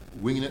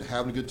 winging it,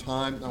 having a good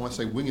time. And when I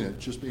say winging it,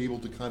 just be able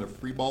to kind of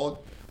free ball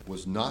it,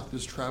 was not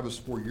this Travis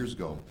 4 years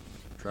ago.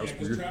 Travis, Yeah,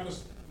 because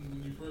Travis,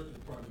 when you first,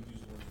 you probably didn't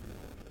use the word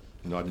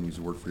free no, I didn't use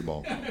the word free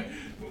ball.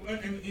 ball.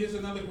 And here's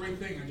another great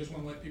thing, I just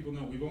want to let people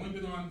know, we've only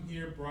been on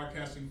here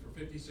broadcasting for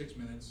 56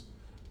 minutes.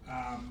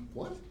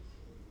 What?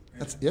 Yeah,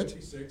 That's it?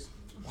 56.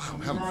 Wow, I'm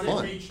We've having already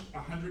fun. reached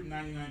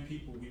 199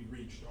 people we've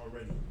reached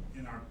already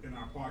in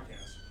our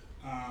podcast.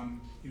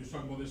 He was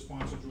talking about this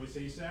sponsor, Joyce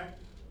Asack.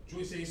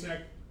 Joyce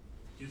Asack,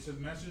 it's a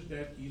message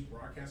that he's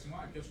broadcasting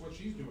live. Guess what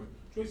she's doing?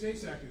 Joyce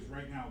Asack is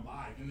right now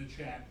live in the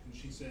chat, and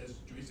she says,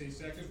 Joyce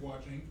Asack is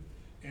watching,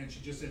 and she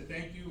just said,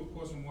 "Thank you, of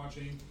course I'm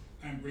watching.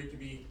 I'm great to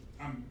be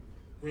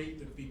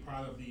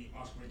part of the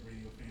Oscar Rake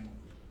Radio family."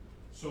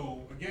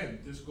 So again,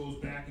 this goes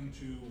back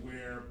into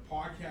where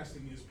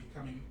podcasting is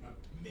becoming a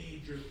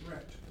major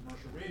threat to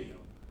commercial radio.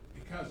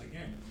 Because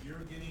again, you're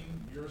getting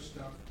your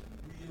stuff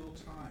real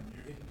time.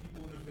 You're hitting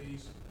people in the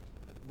face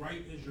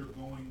right as you're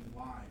going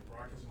live,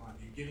 broadcasting live.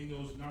 You're getting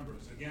those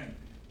numbers. Again,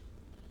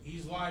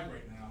 he's live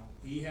right now.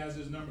 He has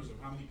his numbers of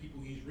how many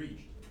people he's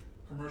reached.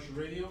 Commercial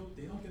radio,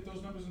 they don't get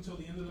those numbers until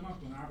the end of the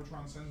month when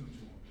Arbitron sends them to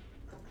them.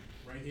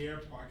 Right here,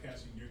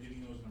 podcasting, you're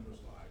getting those numbers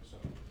live. So.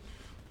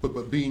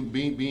 But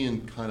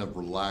being kind of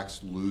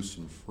relaxed, loose,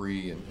 and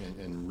free,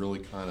 and really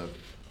kind of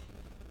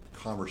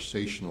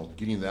conversational,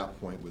 getting to that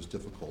point was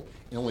difficult.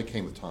 It only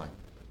came with time.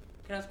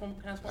 Can I ask one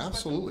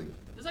Absolutely. question?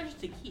 This is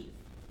actually to Keith.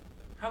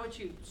 How about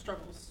you?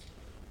 Struggles?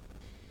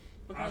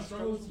 What kind Our of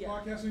struggles with Yeah.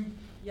 podcasting?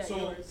 Yeah,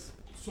 So- yours.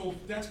 So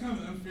that's kind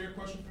of an unfair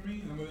question for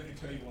me, and I'm going to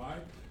tell you why.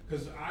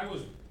 Because I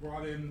was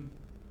brought in,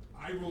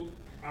 I wrote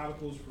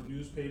articles for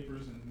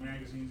newspapers and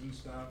magazines and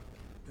stuff,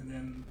 and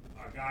then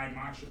a guy,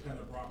 Mark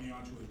Chappetta, brought me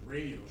onto his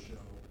radio show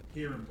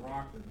here in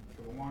Brockton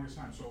for the longest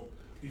time. So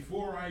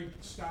before I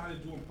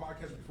started doing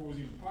podcasts, before I was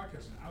even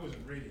podcasting, I was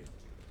in radio.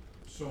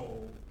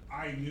 So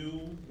I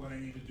knew what I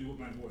needed to do with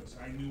my voice.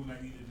 I knew what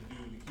I needed to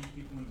do to keep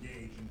people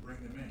engaged and bring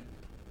them in.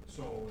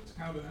 So it's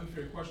kind of an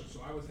unfair question.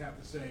 So I would have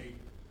to say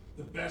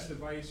the best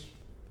advice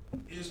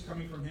is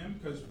coming from him,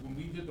 because when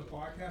we did the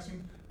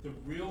podcasting, the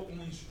real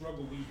only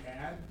struggle we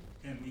had,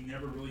 and we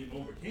never really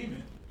overcame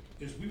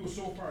it, is we were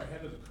so far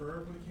ahead of the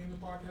curve when it came to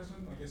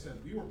podcasting. Like I said,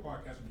 we were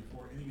podcasting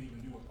before anyone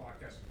even knew what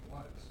podcasting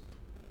was.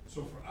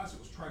 So for us, it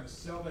was trying to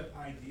sell that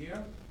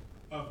idea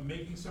of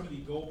making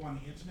somebody go up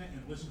on the internet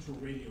and listen to a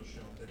radio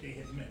show that they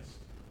had missed.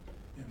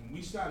 And when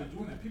we started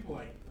doing that, people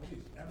were like,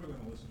 nobody's ever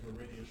gonna listen to a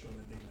radio show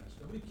that they missed.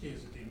 Nobody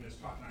cares that they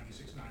missed Hot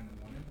 96.9 in the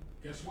morning.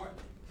 Guess what?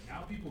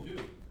 Now people do.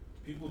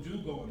 People do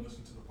go and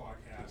listen to the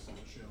podcasts and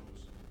the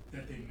shows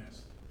that they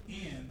missed.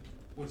 And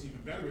what's even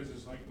better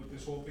is like with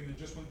this whole thing that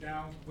just went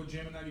down with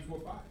Jammin'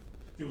 94.5.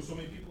 There were so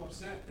many people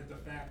upset at the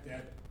fact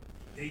that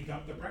they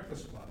dumped the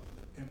Breakfast Club.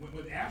 And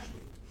with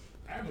Ashley,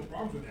 I have no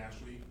problems with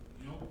Ashley,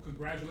 you know,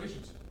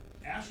 congratulations.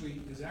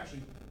 Ashley is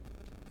actually,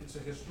 it's a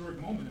historic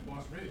moment in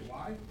Boston radio.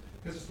 Why?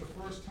 Because it's the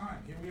first time,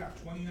 here we are,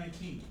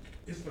 2019,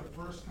 it's the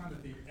first time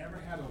that they've ever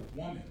had a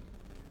woman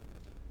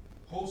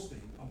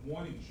hosting a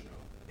morning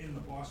show in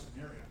the Boston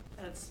area.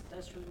 That's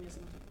truly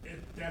amazing.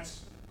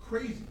 That's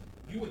crazy.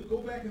 You would go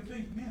back and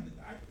think, man,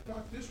 I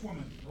thought this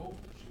woman, nope,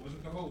 she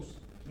wasn't the host.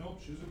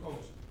 Nope, she was a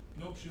co-host.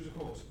 Nope, she was a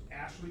co-host.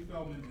 Ashley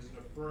Feldman is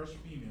the first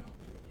female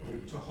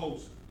to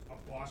host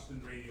a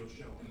Boston radio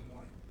show in the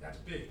morning. That's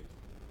big.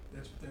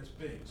 That's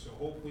big. So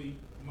hopefully,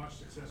 much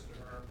success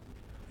to her,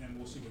 and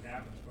we'll see what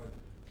happens. But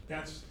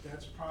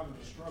that's part of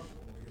the struggle.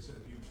 Like I said,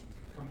 if you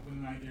come up with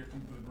an idea,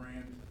 come up with a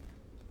brand,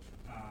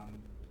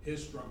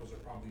 his struggles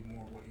are probably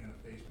more what you're gonna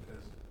face,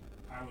 because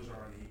I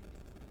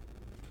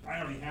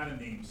already had a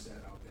name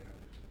set out there.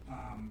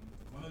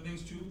 One of the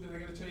things too that I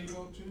gotta tell you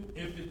about too,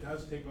 if it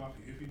does take off,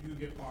 if you do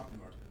get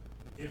popular,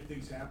 if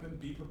things happen,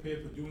 be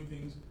prepared for doing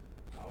things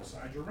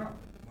outside your realm.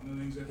 One of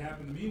the things that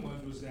happened to me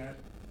was that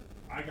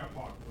I got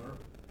popular,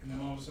 and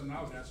then all of a sudden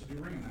I was asked to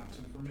do ring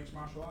announcing for mixed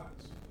martial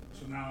arts.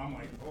 So now I'm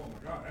like, oh my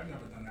God, I've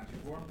never done that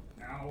before.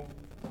 Now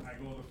I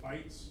go to the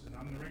fights, and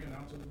I'm the ring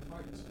announcer of the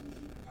fights.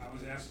 I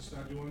was asked to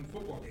start doing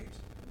football games.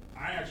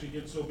 I actually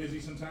get so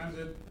busy sometimes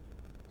that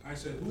I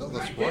said, who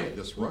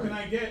can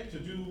I get to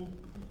do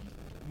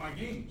my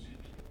games?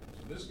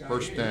 So this guy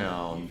First here,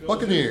 down, he fills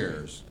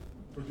Buccaneers. in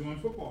for doing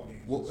football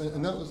games. Well,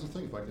 and that was the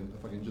thing, if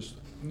I can just,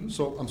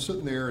 so I'm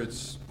sitting there,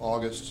 it's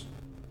August,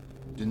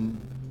 didn't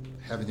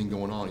have anything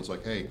going on. He's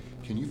like, hey,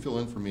 can you fill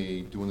in for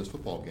me doing this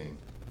football game?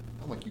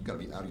 I'm like, you gotta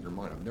be out of your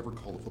mind. I've never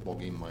called a football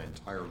game in my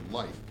entire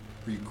life.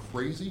 Are you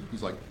crazy?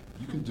 He's like,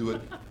 you can do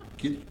it.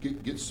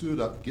 Get suited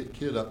up, get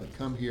kitted up, and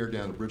come here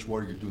down to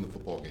Bridgewater, you're doing the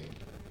football game.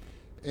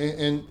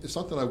 And it's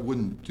not that I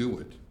wouldn't do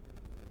it,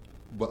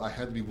 but I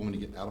had to be willing to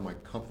get out of my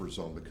comfort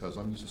zone, because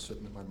I'm used to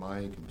sitting at my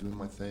mic and doing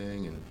my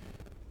thing, and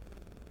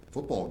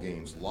football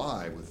games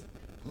live with,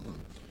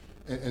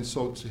 and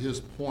so to his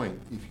point,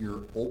 if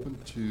you're open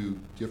to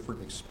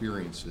different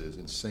experiences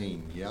and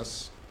saying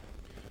yes,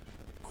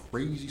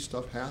 crazy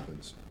stuff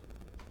happens.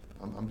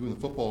 I'm doing the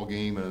football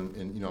game,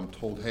 and you know, I'm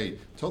told, hey,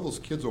 tell those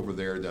kids over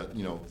there that,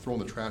 you know, throwing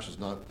the trash is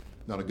not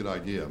a good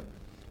idea.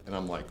 And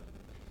I'm like,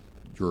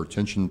 your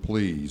attention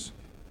please.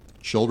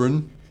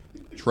 Children,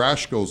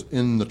 trash goes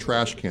in the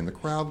trash can. The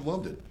crowd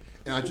loved it.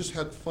 And I just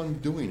had fun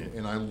doing it,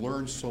 and I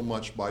learned so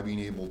much by being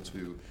able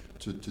to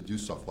do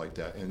stuff like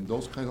that. And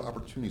those kinds of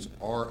opportunities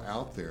are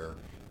out there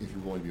if you're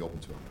willing to be open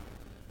to them.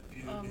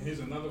 And here's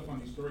another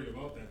funny story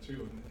about that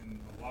too, and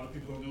a lot of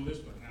people don't know this,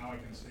 but now I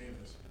can say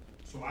this.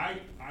 So I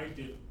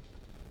did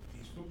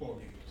these football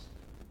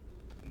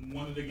games.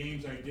 One of the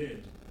games I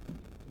did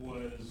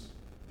was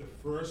the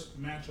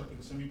first matchup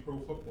in semi-pro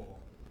football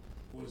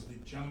was the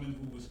gentleman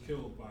who was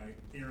killed by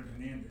Aaron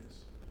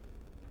Hernandez.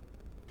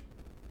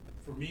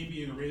 For me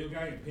being a radio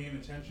guy and paying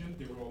attention,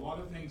 there were a lot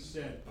of things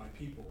said by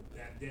people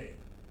that day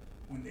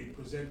when they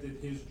presented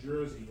his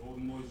jersey,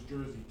 Olden Lloyd's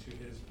jersey, to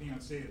his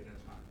fiancée at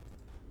that time.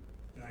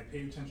 And I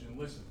paid attention and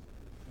listened.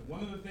 And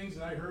one of the things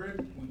that I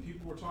heard when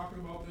people were talking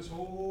about this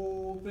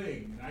whole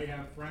thing, and I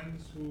have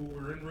friends who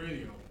were in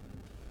radio,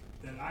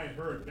 that I had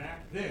heard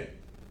back then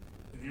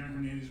that Aaron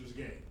Hernandez was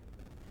gay.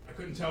 I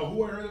couldn't tell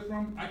who I heard it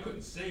from. I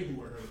couldn't say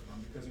who I heard it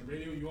from, because in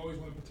radio you always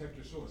want to protect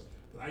your source.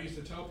 But I used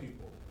to tell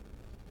people,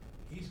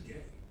 he's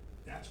gay.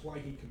 That's why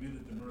he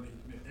committed the murder he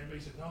committed. Everybody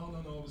said, no,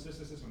 it was this.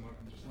 I'm like,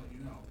 I'm just letting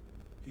you know.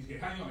 He's gay.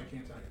 How do you know? I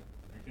can't tell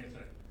you.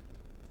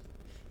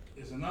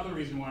 There's another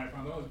reason why I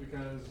found out is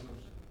because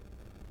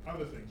of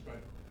other things.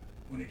 But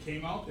when it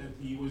came out that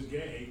he was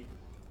gay,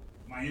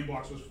 my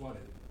inbox was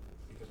flooded,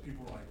 because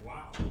people were like,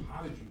 wow,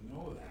 how did you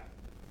know that?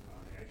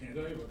 I can't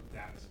tell you, but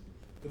that's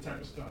the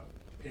type of stuff.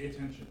 Pay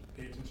attention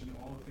to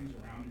all the things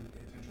around you,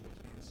 pay attention to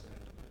what's being said.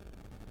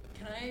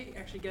 Can I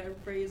actually get a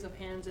raise of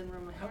hands in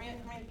room? How many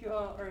of you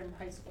are in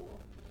high school?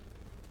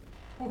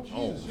 Oh,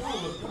 Jesus,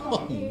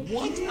 What?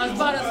 I was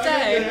about to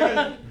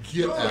say.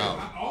 Get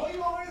out. All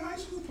you are in high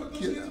school, put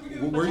those hands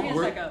together. Put your hands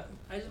back up.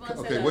 I just want to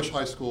say Okay, that. which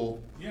high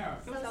school? Yeah.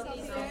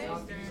 Southeastern.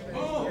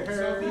 Oh,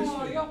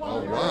 Southeastern.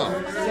 Oh,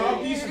 wow.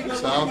 Southeastern.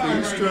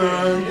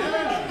 Southeastern.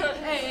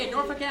 Hey,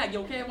 Norfolk Ag, you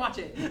okay? Watch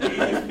it.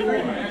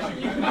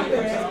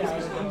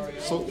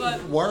 So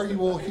why are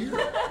you all here?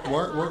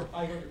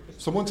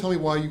 Someone tell me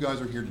why you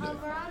guys are here today.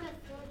 We're on a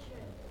field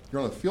trip.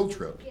 You're on a field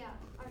trip. Yeah,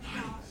 our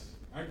shop.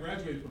 I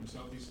graduated from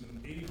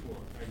Southeastern in '84.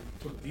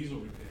 I took diesel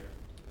repair.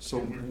 So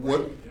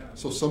what?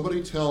 So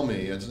somebody tell me.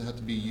 It doesn't have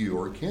to be you,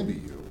 or it can be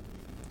you.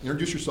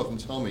 Introduce yourself and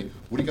tell me,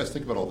 what do you guys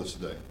think about all this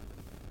today?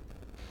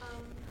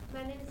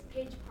 My name is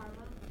Paige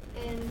Parma,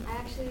 and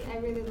I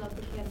really love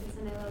the campus,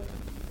 and I love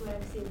what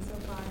I've seen so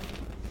far.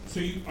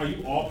 So are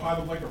you all part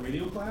of like a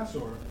radio class,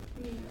 or?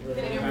 Oh,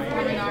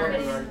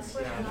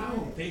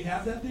 they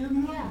have that there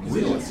now? Yeah.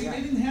 Really? See,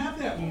 they didn't have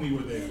that when we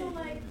were there. So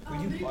like,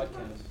 Video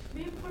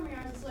Performing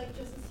Arts is like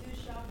just a student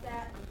shop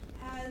that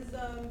has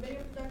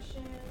video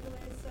production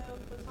related stuff,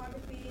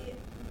 photography,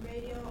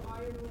 radio,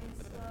 audio related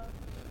stuff.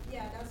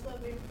 Yeah, that's what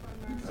Video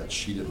Performing Arts I is.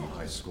 cheated in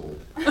high school.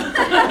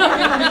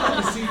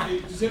 See,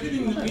 because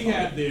everything that we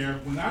had there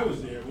when I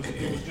was there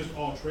it was just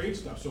all trade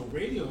stuff. So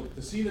radio,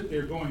 to see that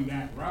they're going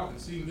that route and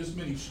seeing this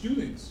many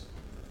students,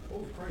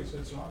 holy Christ,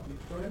 that's awesome.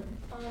 Go ahead.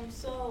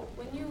 So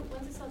when you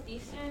went to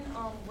Southeastern,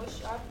 what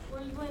shop were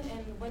you in,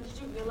 and when did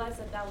you realize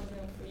that was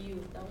meant for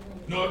you?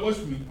 No, it was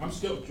for me.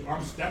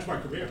 That's my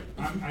career.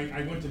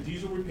 I went to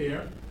diesel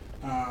repair.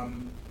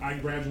 I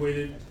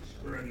graduated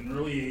at an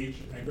early age.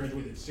 I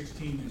graduated at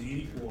 16 in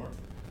 '84.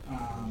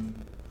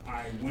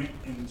 I went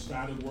and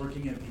started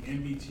working at the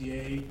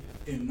MBTA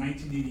in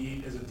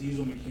 1988 as a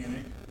diesel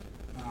mechanic.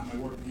 I I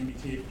worked at the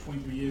MBTA for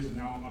 23 years, and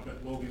now I'm up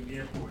at Logan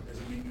Airport as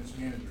a maintenance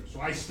manager. So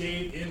I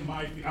stayed in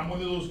my, I'm one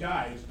of those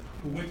guys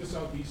who went to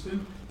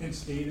Southeastern and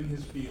stayed in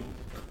his field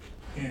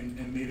and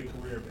made a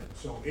career of it.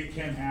 So it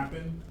can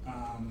happen,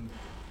 and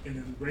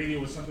then radio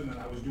was something that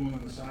I was doing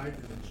on the side,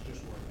 and it's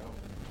just worked out.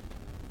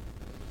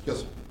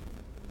 Yes.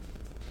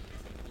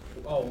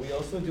 Oh, we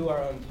also do our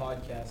own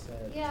podcast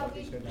at Yeah,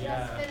 we Southeastern.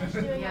 just finished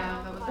doing Yeah,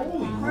 our that was- podcast.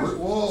 Holy Whoa, crap.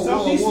 whoa,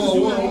 Southeastern's whoa,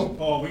 doing whoa. it.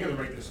 Oh, we gotta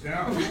write this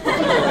down.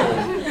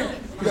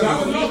 Because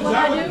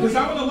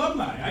I'm an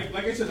alumni.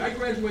 Like I said, I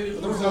graduated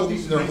from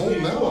Southeastern. They're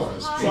holding that on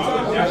us. So I'm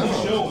gonna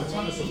definitely show a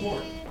ton of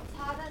support. He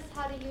taught us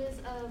how to use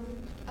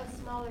a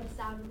smaller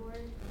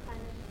soundboard kind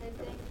of type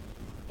thing,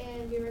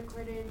 and we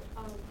recorded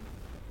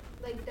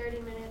like 30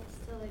 minutes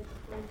to like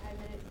 45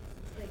 minutes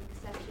like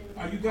sections.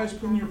 Are you guys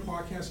putting your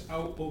podcast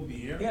out over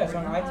the air? Yeah, it's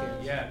right on now?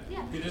 iTunes. Yeah.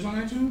 Yeah. It is on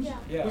iTunes? Yeah.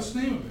 Yeah. What's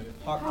the name of it?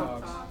 Hot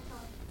dogs.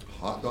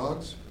 Hot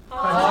dogs?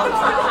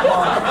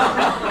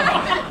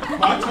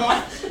 Hot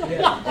Talk?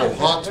 Yeah. Oh,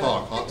 hot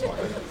talk, hot talk.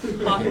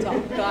 Hot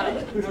talk, got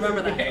it.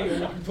 Remember that.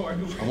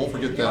 I won't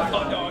forget that.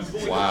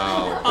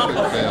 Wow. Epic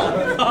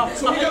fail.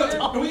 So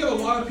we got a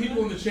lot of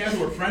people in the chat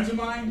who are friends of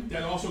mine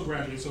that also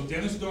graduated. So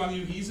Dennis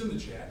Donahue, he's in the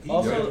chat. He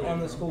Also, graduated on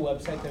the from- school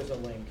website, there's a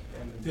link.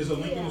 And There's a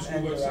link on the school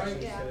and website?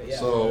 directions to it, yeah.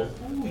 So,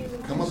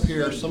 come up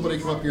here, somebody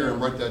come up here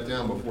and write that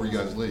down before you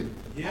guys leave.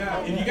 Yeah,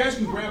 and you guys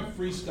can grab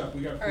free stuff.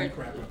 We got free Alright.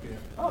 crap up here.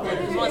 Oh, Wait,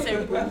 You wanna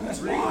say-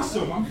 That's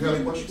awesome. I'm You got a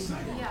really question?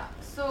 excited. Yeah,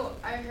 so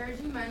I heard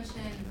you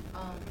mention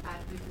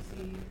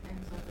advocacy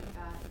and stuff like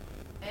that,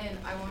 and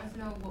I wanted to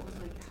know what was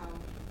like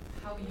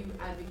how you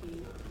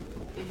advocate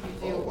if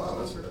you do. Oh, wow,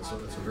 that's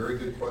over a very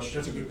good question.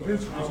 That's a good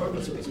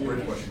question. That's a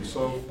great question.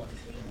 So,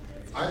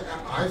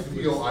 I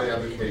feel I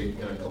advocate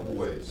in a couple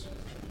ways.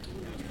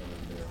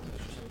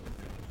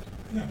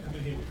 Yeah, come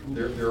in here.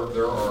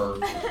 There are,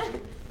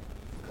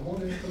 come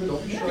on in, come in,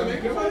 don't be Come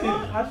in, shy.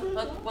 come in.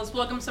 Let's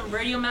welcome some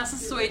Radio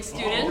Massasoit Oh,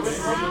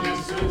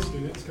 students.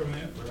 students coming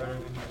in.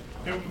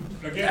 And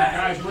again,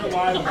 guys, we're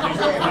live on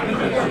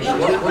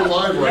Facebook. We're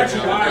live We're right actually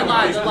now.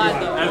 live. They're live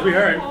though. As we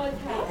heard.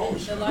 Oh,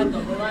 shit. They're live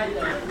though, they're live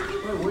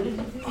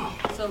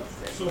though.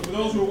 So for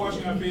those who are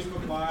watching on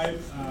Facebook Live,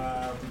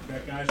 we've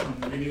got guys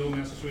from Radio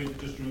Massasoit that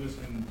just joined us,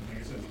 and like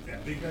I said,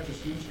 that big batch of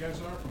students you guys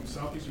are from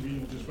Southeastern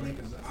Regional, which is funny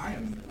because I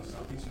am a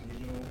Southeastern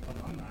Regional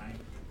alumni,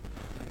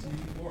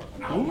 1984.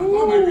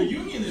 Wow, my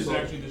reunion is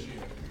actually this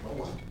year. Oh,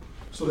 wow.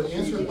 So to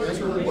answer her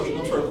question,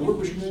 I'm sorry, what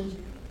was your name?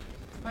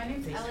 My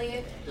name's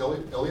Elliot.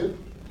 Elliot?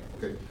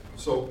 Okay,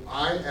 so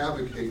I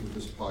advocate with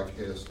this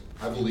podcast,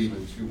 I believe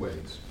in two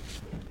ways.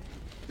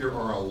 There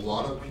are a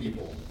lot of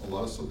people, a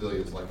lot of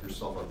civilians like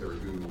yourself out there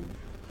who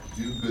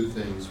do good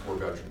things for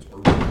veterans or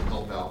really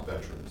help out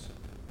veterans.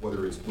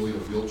 Whether it's building a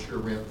wheelchair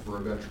ramp for a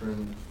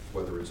veteran,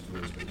 whether it's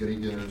doing spaghetti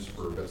dinners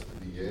for vets at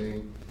the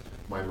VA.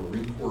 My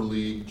Marine Corps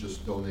League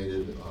just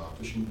donated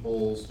fishing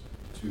poles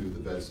to the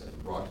vets at the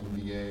Brockton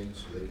VA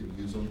so they could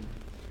use them.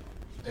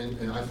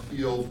 And I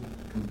feel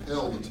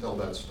compelled to tell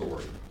that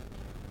story.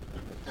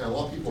 And a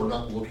lot of people are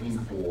not looking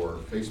for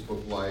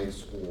Facebook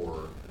likes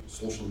or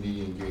social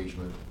media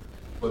engagement,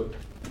 but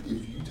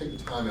if you take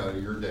the time out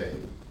of your day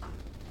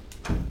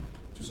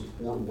to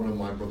support one of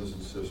my brothers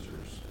and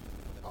sisters,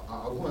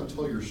 I want to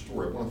tell your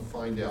story. I want to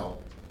find out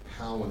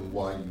how and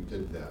why you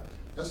did that.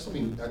 That's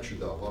something extra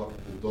that a lot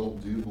of people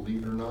don't do,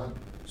 believe it or not.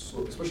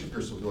 So, especially if you're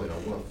a civilian, I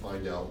want to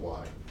find out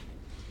why.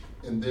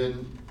 And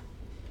then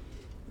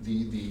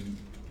the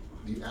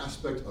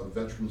aspect of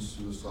veteran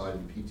suicide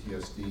and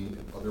PTSD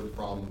and other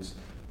problems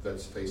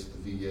vets face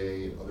at the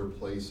VA and other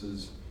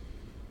places,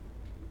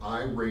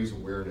 I raise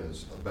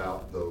awareness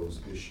about those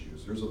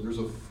issues. There's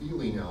a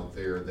feeling out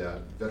there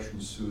that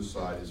veteran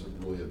suicide isn't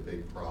really a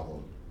big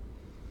problem.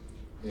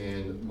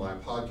 And my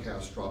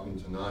podcast dropping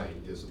tonight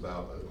is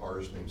about an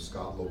artist named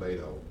Scott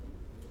Lobato,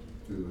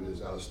 who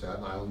is out of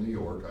Staten Island, New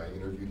York. I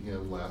interviewed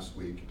him last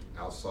week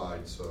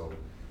outside, so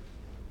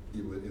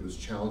it was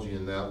challenging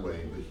in that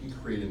way, but he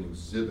created an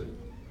exhibit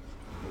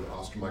on the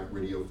Oscar Mike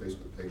Radio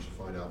Facebook page to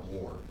find out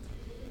more.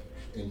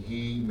 And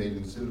he made an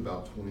exhibit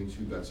about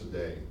 22 vets a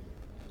day.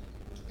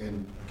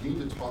 And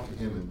getting to talk to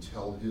him and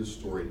tell his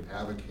story and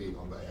advocate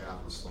on behalf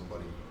of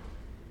somebody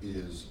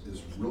is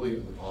really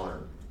an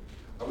honor.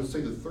 I would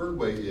say the third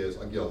way is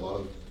I get a lot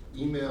of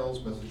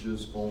emails,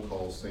 messages, phone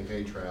calls saying,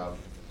 hey Trav,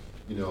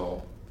 you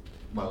know,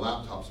 my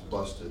laptop's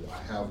busted.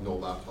 I have no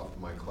laptop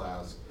in my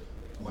class.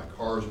 My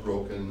car's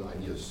broken. I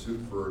need a suit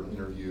for an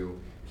interview.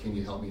 Can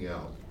you help me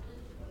out?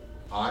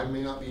 I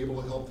may not be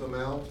able to help them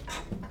out,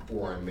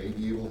 or I may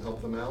be able to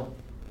help them out,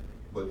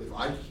 but if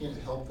I can't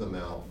help them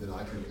out, then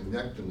I can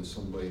connect them to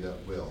somebody that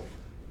will.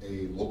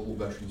 A local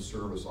veteran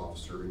service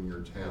officer in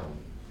your town,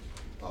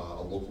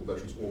 a local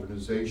veterans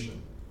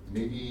organization,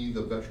 maybe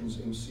the Veterans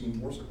MC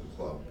Motorcycle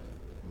Club,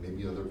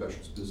 maybe other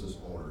veterans business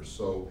owners.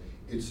 So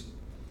it's,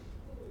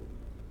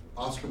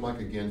 Oscar Mike,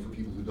 again, for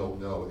people who don't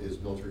know, is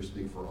military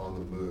speak for on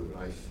the move. And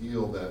I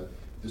feel that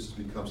this has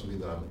become something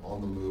that I'm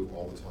on the move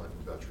all the time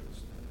for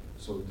veterans.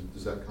 So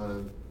does that kind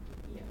of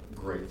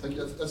Great, thank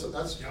you, that's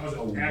That was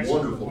a an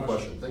excellent wonderful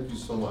question, thank you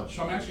so much.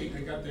 So I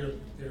got their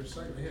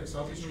site right here,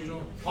 Southeast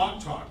Regional Hot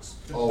Talks,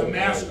 Oh, the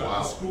mascot,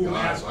 wow. the school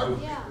Guys,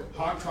 mascot. Yeah.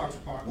 Hot Talks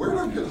Park. Where did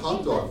I get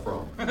hot dog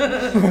from?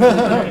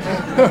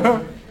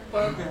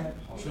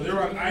 So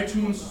they're on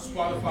iTunes,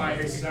 Spotify,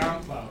 and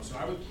SoundCloud. So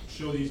I would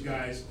show these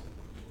guys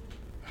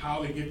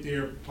how they get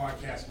their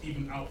podcast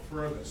even out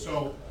further.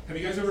 So have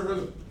you guys ever heard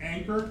of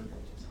Anchor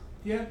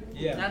yet?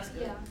 Yeah. That's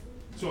good. Yeah.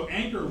 So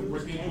Anchor,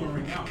 what they're doing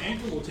right now,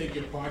 Anchor will take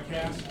your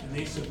podcast and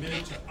they submit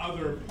it to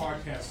other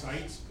podcast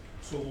sites,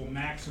 so it will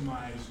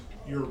maximize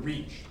your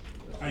reach.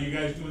 Are you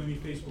guys doing any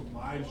Facebook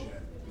Lives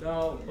yet?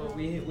 No, but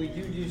we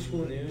do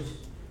school news.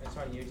 It's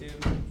on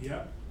YouTube.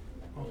 Yep.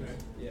 Okay.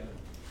 Yeah.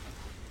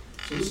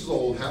 So this is all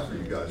old hat for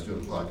you guys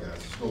doing podcasts,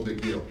 it's no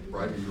big deal,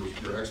 right?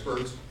 You're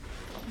experts?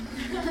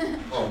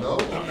 Oh, no?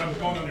 I'm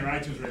going on their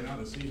iTunes right now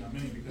to see how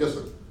many. Yes, Because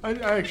sir. I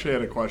actually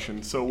had a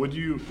question. So would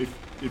you,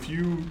 if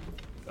you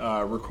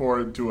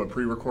do a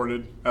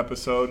pre-recorded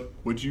episode,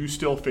 would you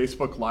still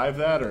Facebook Live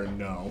that or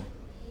no?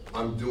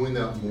 I'm doing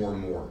that more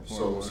and more.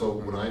 So More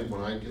and more.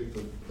 when I get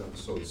the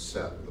episode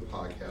set, the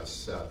podcast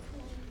set,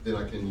 then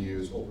I can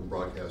use Open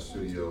Broadcast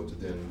Studio to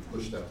then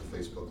push that to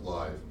Facebook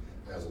Live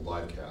as a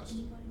live cast.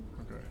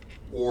 Okay.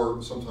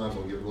 Or sometimes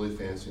I'll get really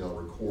fancy and I'll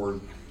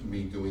record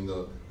me doing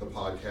the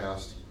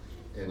podcast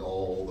and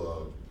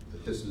all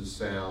the hisses,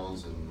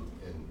 sounds, and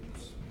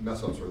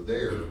mess ups are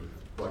there.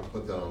 But I can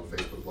put that on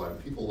Facebook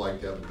Live. People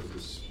like that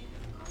because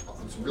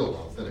it's real and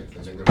authentic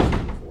and they've never seen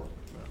it before.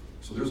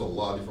 So there's a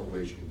lot of different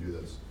ways you can do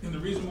this. And the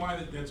reason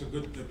why that's a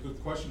good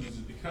question is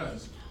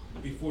because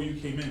before you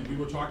came in, we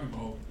were talking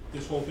about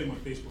this whole thing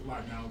with Facebook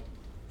Live. Now,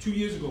 2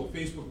 years ago,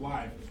 Facebook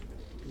Live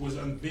was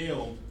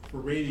unveiled for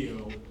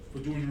radio for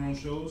doing your own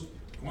shows.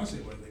 I want to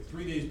say, like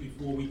 3 days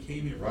before we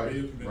came here for Right,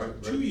 radio convention,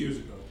 right. 2 years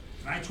ago.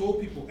 And I told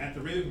people at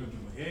the radio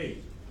convention, like, hey,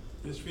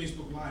 this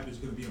Facebook Live is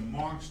going to be a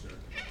monster.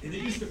 And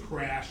it used to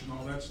crash and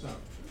all that stuff.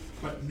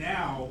 But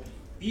now,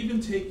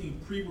 even taking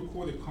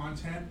pre-recorded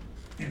content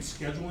and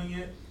scheduling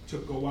it to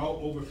go out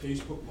over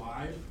Facebook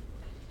Live,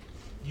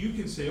 you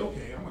can say,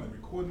 okay, I'm gonna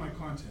record my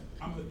content.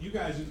 You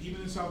guys,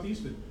 even in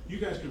Southeastern, you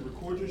guys can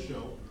record your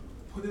show,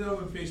 put it out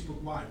on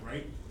Facebook Live,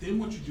 right? Then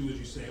what you do is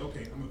you say,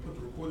 okay, I'm gonna put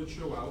the recorded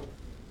show out,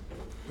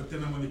 but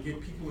then I'm gonna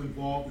get people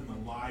involved in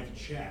the live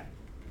chat,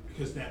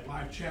 because that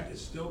live chat is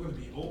still gonna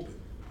be open.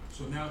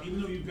 So now,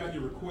 even though you've got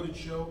your recorded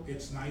show,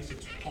 it's nice,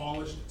 it's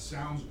polished, it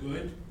sounds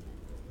good,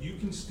 you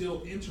can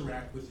still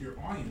interact with your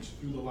audience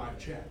through the live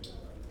chat.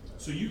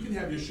 So you can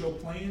have your show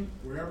playing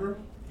wherever,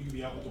 you can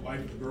be out with the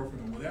wife, the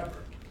girlfriend, or whatever,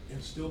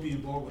 and still be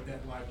involved with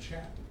that live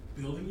chat,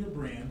 building your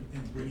brand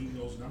and bringing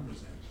those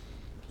numbers in.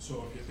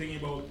 So if you're thinking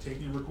about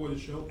taking a recorded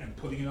show and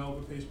putting it out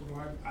over Facebook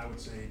Live, I would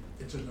say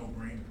it's a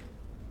no-brainer.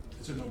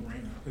 It's a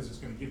no-brainer, because it's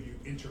gonna give you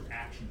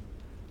interaction,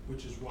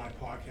 which is why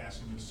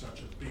podcasting is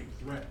such a big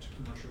threat to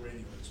commercial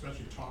radio,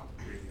 especially talk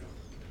radio.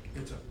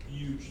 It's a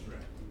huge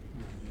threat.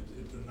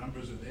 The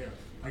numbers are there.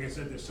 Like I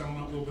said, they're selling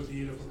out Wilbur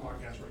Theater for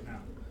podcasts right now.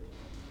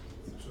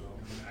 So,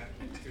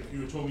 if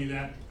you had told me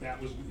that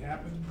was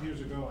happened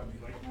years ago, I'd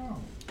be like, oh.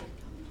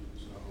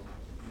 So,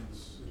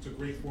 it's a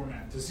great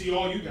format. To see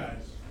all you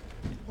guys.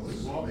 Well, this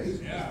is Well,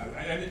 amazing. yeah,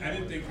 I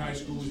didn't think high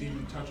school was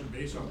even touching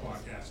base on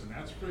podcasts, and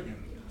that's friggin',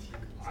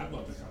 I'd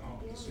love to come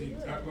out and see.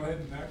 Go ahead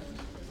and back.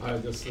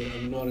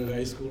 I'm not in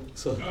high school,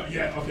 so.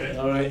 Yeah, okay.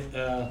 All right.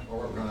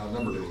 Or we're not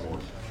outnumbered anymore.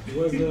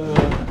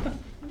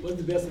 What's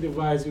the best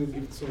advice you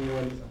give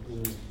someone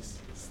who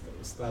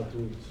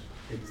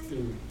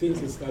thinks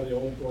to start their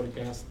own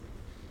podcast?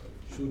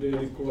 Should they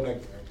record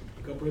like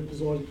a couple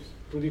episodes,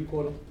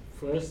 pre-record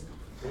first,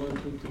 1,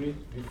 2, 3,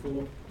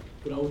 before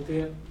put out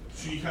there?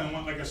 So you kinda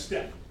want like a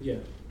step. Yeah.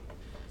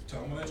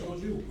 Tell him what I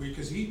told you,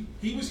 because he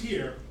was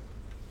here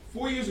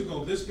 4 years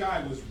ago. This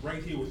guy was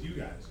right here with you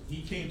guys.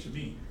 He came to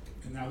me,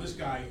 and now this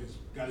guy has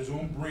got his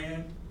own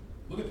brand.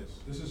 Look at this.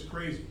 This is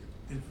crazy.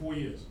 In 4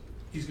 years,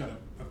 he's got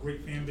a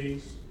great fan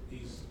base.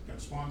 He's got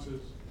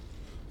sponsors.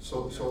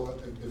 So if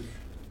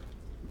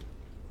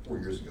 4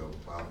 years ago,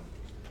 wow.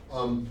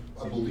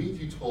 I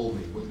believe you told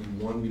me what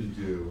you wanted me to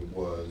do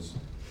was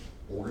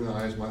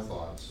organize my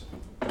thoughts,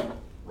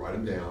 write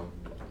them down,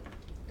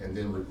 and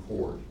then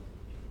record.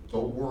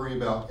 Don't worry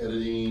about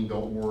editing,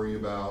 don't worry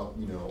about,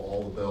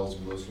 all the bells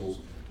and whistles.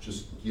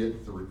 Just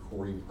get the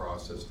recording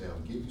process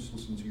down. Get used to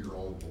listening to your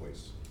own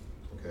voice,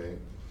 okay?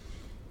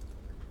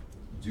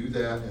 Do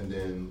that, and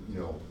then,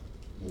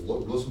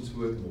 we'll listen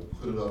to it and we'll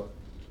put it up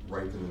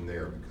right then and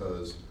there,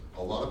 because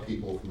a lot of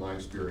people, from my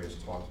experience,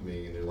 talk to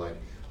me and they're like,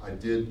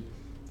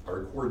 I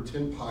recorded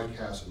 10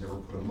 podcasts and never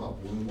put them up.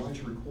 Well, then why'd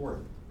you record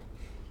them?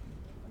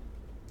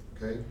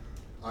 Okay?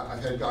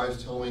 I've had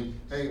guys tell me,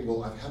 hey,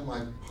 well, I've had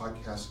my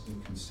podcast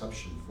in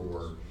conception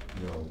for,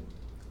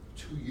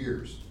 2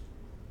 years.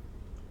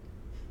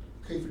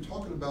 Okay, if you're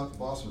talking about the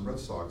Boston Red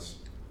Sox,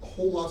 a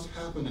whole lot's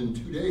happened in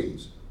 2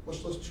 days,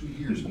 much less 2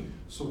 years.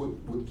 So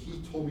what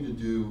Keith told me to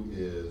do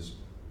is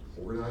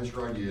organize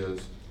your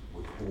ideas,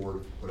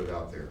 record, put it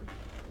out there.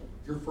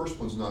 Your first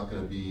one's not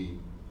gonna be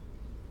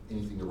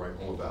anything to write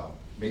home about.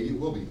 Maybe it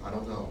will be, I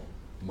don't know.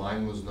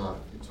 Mine was not.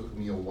 It took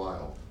me a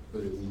while,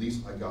 but at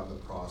least I got in the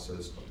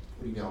process of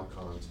putting out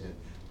content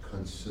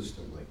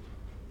consistently.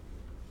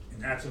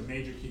 And that's a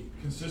major key,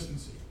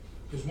 consistency.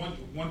 Because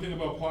one thing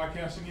about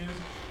podcasting is,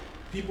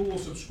 people will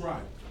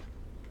subscribe,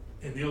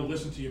 and they'll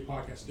listen to your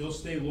podcast. They'll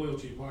stay loyal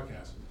to your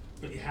podcast.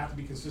 But you have to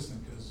be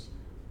consistent, because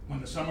when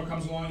the summer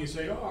comes along, you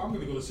say, oh, I'm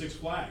gonna go to Six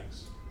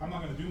Flags. I'm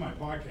not gonna do my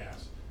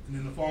podcast. And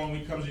then the following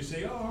week comes, you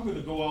say, oh, I'm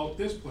gonna go out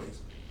this place.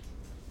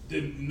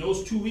 Then in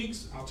those 2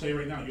 weeks, I'll tell you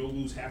right now, you'll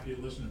lose half your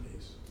listener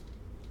base.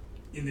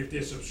 And if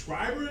they're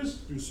subscribers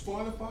through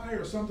Spotify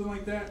or something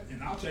like that,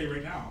 and I'll tell you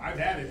right now, I've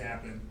had it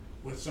happen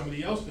with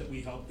somebody else that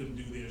we helped them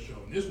do their show.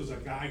 And this was a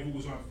guy who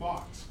was on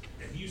Fox,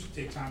 and he used to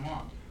take time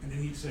off. And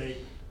then he'd say,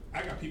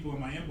 I got people in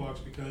my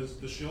inbox because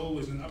the show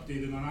isn't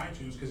updated on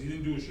iTunes because he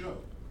didn't do a show.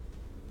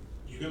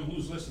 You're gonna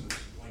lose listeners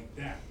like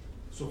that.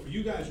 So for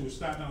you guys who are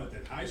starting out at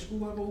that high school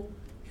level,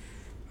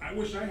 I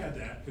wish I had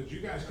that, because you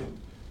guys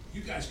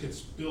could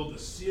build a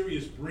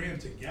serious brand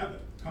together.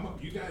 Come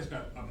up, you guys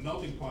got a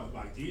melting pot of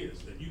ideas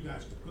that you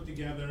guys could put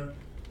together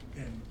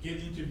and get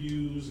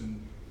interviews.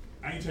 And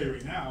I can tell you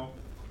right now,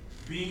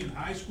 being in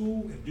high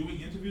school and doing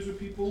interviews with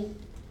people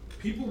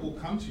will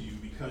come to you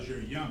because you're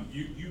young.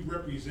 You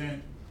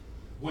represent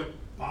what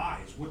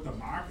buys, what the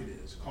market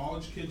is.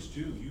 College kids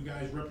too. You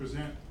guys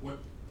represent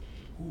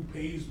who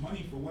pays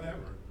money for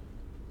whatever.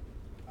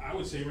 I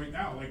would say right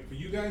now, like for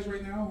you guys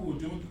right now who are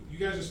doing, you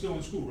guys are still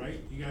in school, right?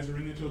 You guys are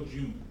in until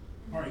June.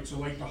 All right, so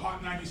like the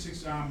Hot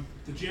 96,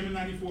 the Jammin'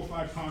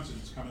 94.5 concert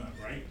is coming up,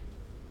 right?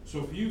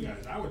 So for you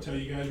guys, I would tell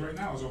you guys right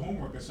now as a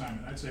homework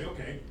assignment, I'd say,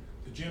 okay,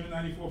 the Jammin'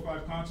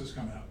 94.5 concert's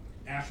coming up.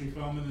 Ashley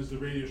Feldman is the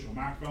radio show.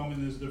 Mark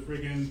Feldman is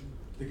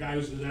the guy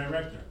who's the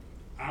director.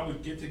 I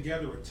would get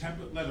together a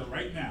template letter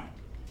right now.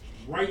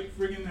 Right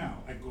friggin' now.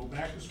 I'd go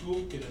back to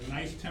school, get a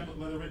nice template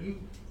letter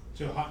written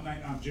to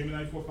Jammin'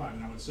 94.5,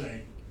 and I would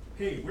say,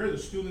 hey, we're the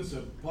students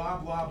of blah,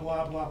 blah,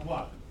 blah, blah,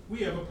 blah. We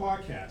have a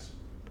podcast.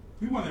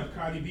 We want to have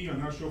Cardi B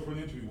on our show for an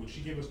interview. Would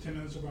she give us 10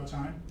 minutes of our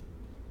time?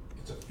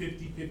 It's a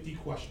 50-50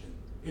 question.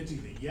 It's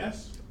either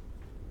yes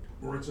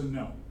or it's a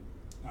no.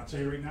 I'll tell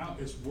you right now,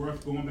 it's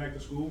worth going back to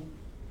school,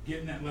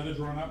 getting that letter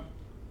drawn up,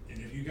 and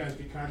if you guys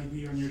get Cardi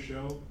B on your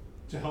show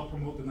to help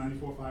promote the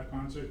 94.5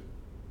 concert,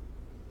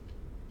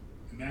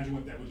 imagine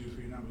what that would do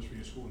for your numbers for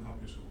your school and help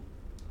your school.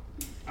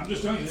 I'm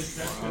just telling you,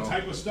 that's the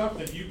type of stuff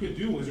that you could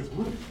do as a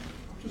group.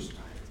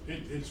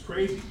 It's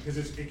crazy, because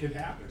it could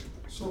happen.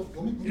 So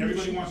let me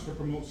Everybody wants to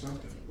promote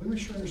something. Let me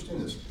make sure I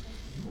understand this.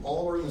 You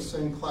all are in the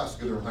same class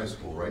together in high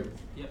school, right?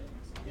 Yep.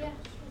 Yeah.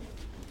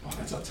 Oh,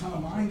 that's a ton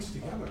of minds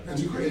together.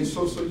 That's And crazy.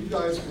 so you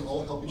guys can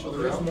all help each other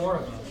There's out? more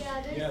of us.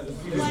 Yeah, there's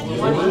There's 20.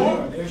 more.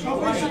 How many There's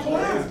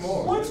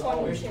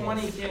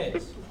 20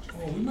 kids.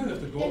 Oh, we might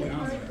have to go In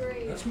down third there.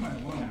 grade. That's my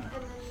one.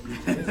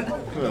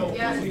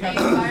 Yeah, the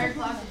entire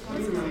class is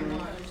 20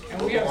 more.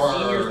 And we have All right,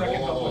 seniors that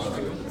can hold help on, us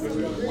hold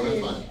too. on. One at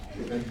a time.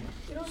 Okay.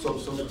 So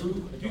who?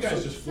 You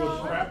guys just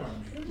forced crap on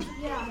me.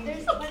 Yeah,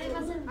 there's 20 of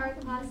us in our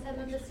class, and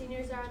then the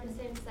seniors are on the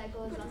same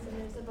cycle as us, and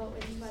there's about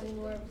like 20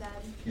 more of them.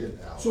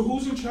 Get out. So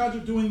who's in charge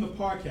of doing the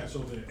podcast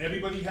over there?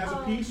 Everybody has a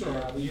piece, or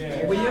are we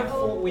Yeah,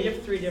 we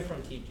have 3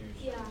 different teachers.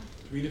 Yeah.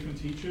 3 different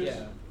teachers?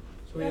 Yeah.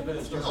 So we have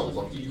a. You know how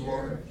lucky you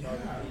are?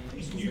 Yeah.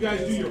 You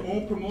guys do your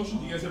own promotion?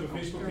 Do you guys have a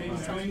Facebook page and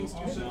everything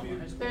all set for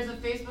you? There's a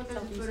Facebook,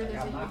 there's a Twitter,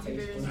 there's a YouTube,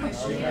 there's a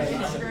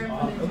Instagram.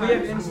 And we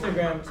have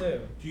Instagram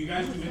too. Do you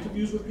guys do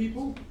interviews with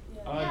people?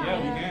 Yeah,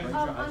 we can.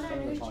 On our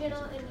news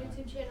channel and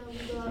YouTube channel, we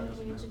go out and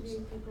we interview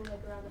people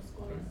like around the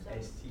school and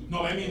stuff.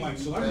 No, I mean like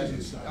celebrities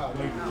and stuff.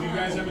 Like, do you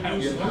guys ever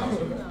do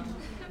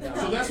celebrities?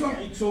 So that's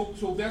what.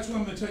 So that's what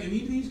I'm gonna tell you. And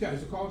even these guys,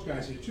 the college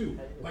guys here too.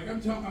 Like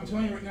I'm telling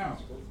you right now,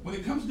 when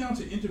it comes down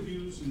to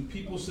interviews and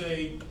people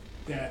say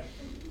that,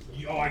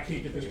 oh, I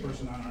can't get this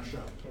person on our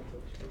show.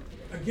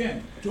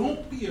 Again,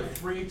 don't be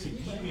afraid to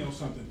email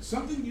something.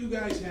 Something you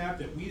guys have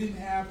that we didn't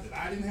have, that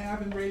I didn't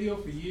have in radio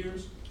for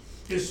years,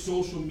 is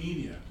social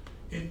media.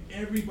 And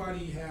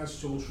everybody has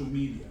social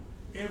media.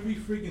 Every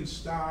friggin'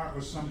 star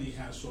or somebody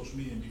has social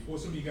media. And before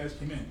some of you guys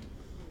came in,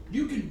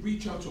 you can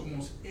reach out to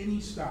almost any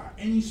star,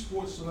 any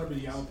sports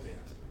celebrity out there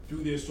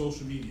through their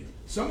social media.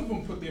 Some of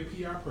them put their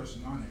PR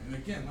person on it. And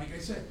again, like I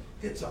said,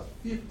 it's a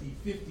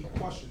 50-50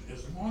 question.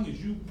 As long as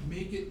you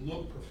make it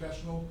look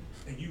professional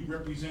and you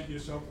represent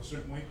yourself a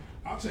certain way.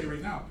 I'll tell you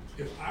right now,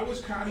 if I was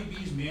Cardi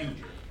B's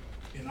manager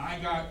and I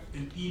got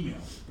an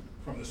email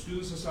from the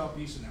students of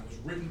Southeastern that was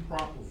written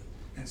properly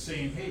and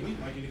saying, hey, we'd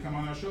like you to come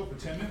on our show for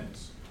 10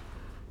 minutes.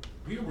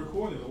 We can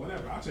record it or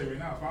whatever. I'll tell you right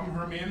now, if I'm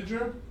her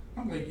manager,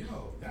 I'm like,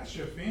 yo, that's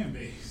your fan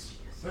base.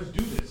 Let's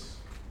do this.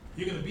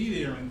 You're gonna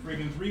be there in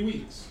friggin' 3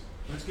 weeks.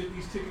 Let's get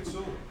these tickets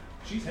sold.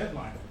 She's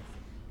headlining.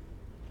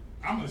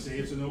 I'm gonna say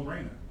it's a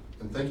no-brainer.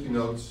 And thank you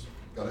notes,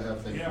 gotta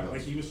have thank you Yeah, notes.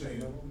 like he was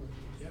saying.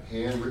 Yeah.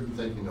 Handwritten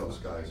thank you notes,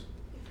 guys.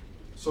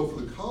 So for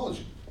the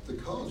college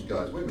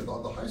guys, wait a minute,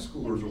 the high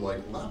schoolers are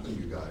like laughing at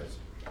you guys.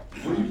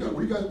 What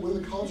are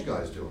the college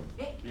guys doing?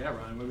 Yeah,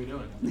 Ryan, what are we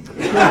doing? Thanks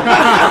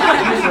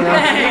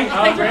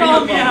for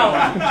calling me out.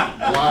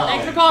 Wow.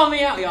 Thanks for calling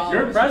me out, y'all.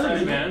 You're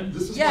president, man.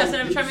 This is Yes, like-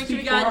 and I'm trying to make sure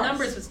we speak got for us.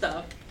 numbers and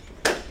stuff.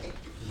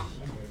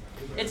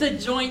 It's a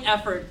joint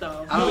effort,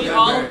 though.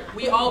 Okay.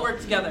 We all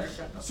work together.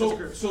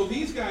 So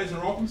these guys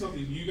are open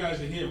something. You guys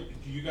are here.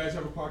 Do you guys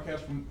have a podcast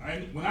from?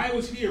 When I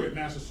was here at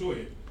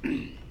Massasoit,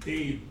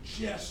 they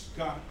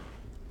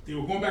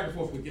were going back and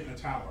forth with getting a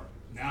tower.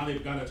 Now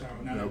they've got a tower.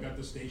 Now they've got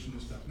the station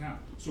and stuff. Now,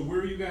 so where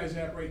are you guys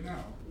at right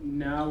now?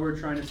 Now we're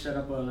trying to set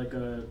up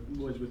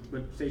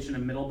with station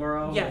in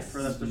Middleborough. Yes.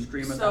 For us to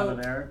stream us So, out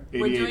of there.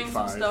 We're doing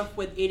some stuff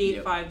with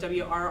 88.5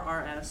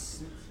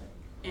 WRRS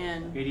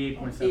and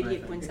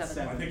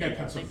 88.7. I think I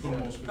cut some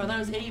promos. Oh, that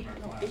was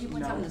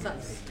 80.7 is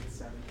us.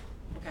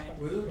 Okay.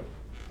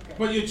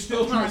 But you're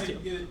still trying to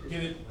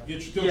get it. You're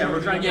still Yeah,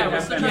 we're trying to get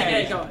we're still trying to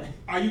get it going.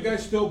 Are you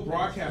guys still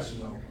broadcasting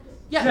though?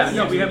 Yes.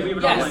 Yeah, no, we have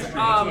an online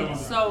stream.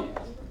 So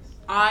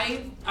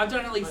I've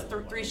done at least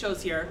 3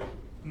 shows here.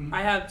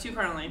 I have 2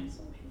 currently.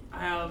 I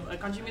have a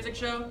country music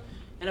show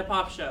and a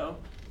pop show.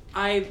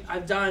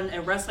 I've done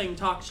a wrestling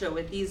talk show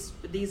with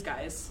these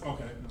guys.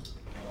 Okay.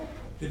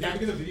 Did you ever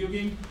get a video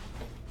game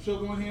show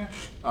going here?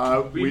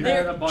 We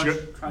had a bunch.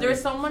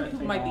 There's someone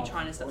who might be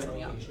trying to set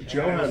something up.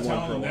 Joe had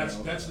one for a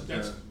while.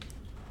 That's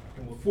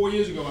 4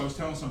 years ago I was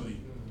telling somebody,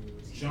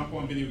 jump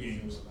on video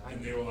games.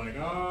 And they were like,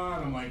 oh,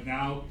 and I'm like,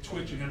 now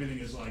Twitch and everything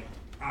is like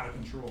out of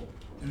control.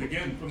 And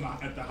again,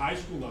 at the high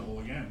school level,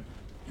 again,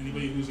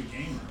 anybody who's a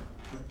gamer,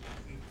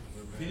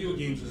 video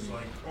games is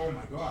like, oh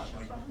my gosh,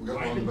 like We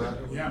got one back.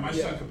 Yeah, my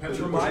son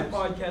competitive. For my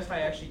podcast,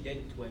 I actually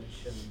did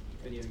Twitch and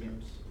video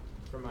games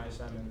for my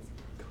assignment.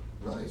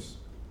 Nice.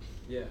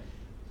 Yeah.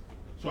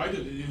 So I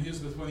did, and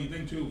here's the funny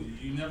thing too,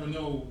 you never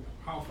know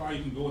how far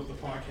you can go with the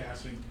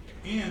podcasting.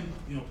 And,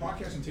 you know,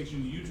 podcasting takes you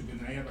into YouTube,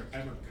 and I have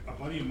a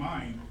buddy of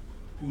mine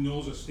who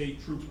knows a state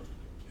trooper,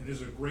 and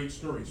there's a great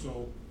story.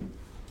 So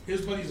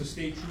his buddy's a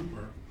state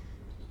trooper,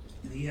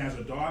 and he has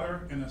a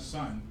daughter and a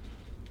son,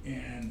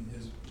 and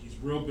he's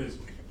real busy.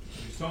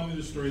 So he's telling me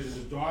the story that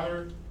his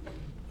daughter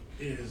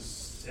is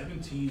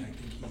 17, I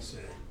think he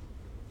said.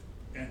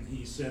 And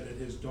he said that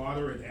his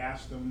daughter had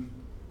asked him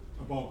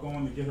about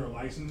going to get her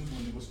license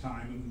when it was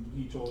time, and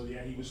he told her,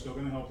 yeah, he was still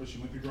gonna help her. She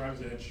went through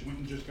driver's ed, she went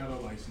and just got her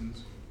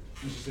license.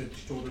 And she said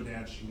she told her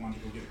dad she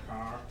wanted to go get a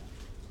car,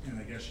 and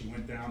I guess she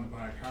went down to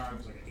buy a car. It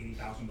was like an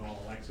 $80,000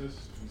 Lexus.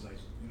 He's like,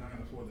 "You're not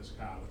gonna afford this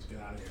car. Let's get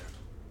out of here."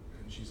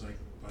 And she's like,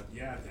 "But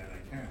yeah, Dad,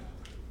 I can."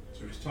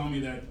 So he's telling me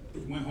that he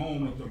went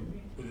home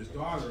with his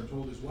daughter and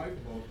told his wife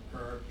about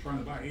her trying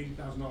to buy an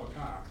 $80,000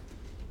 car,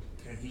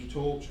 and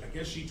I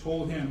guess she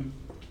told him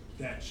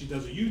that she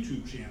does a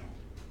YouTube channel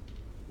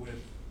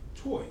with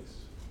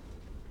toys.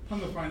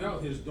 Come to find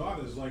out, his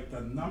daughter's like the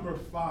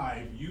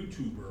 #5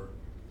 YouTuber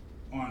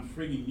on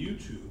friggin'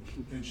 YouTube,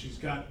 and she's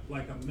got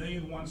like 1.1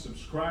 million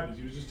subscribers.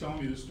 He was just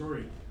telling me this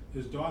story.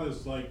 His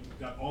daughter's like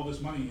got all this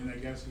money, and I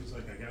guess he's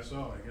like, I guess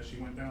so. I guess she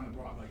went down and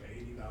bought like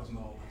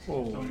 $80,000. He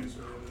was telling me this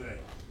story the other day.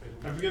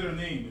 I forget her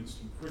name. It's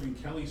friggin'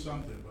 Kelly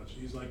something, but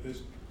she's like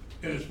this.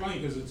 And it's funny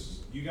because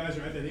you guys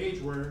are at that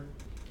age where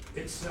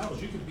it sells.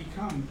 You could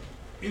become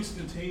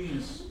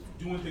instantaneous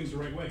doing things the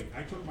right way.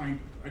 I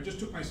just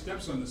took my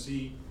stepson to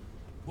see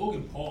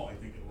Logan Paul, I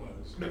think it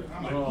was.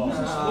 I'm like,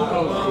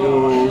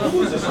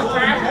 who's this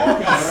Logan Paul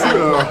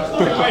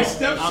guy? My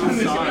stepson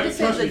is I just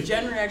said the me.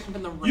 gen reaction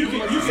from the room.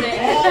 You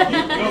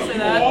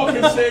all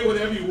can say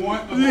whatever you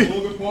want about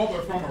Logan Paul,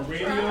 but from a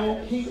radio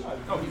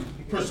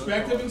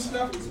perspective and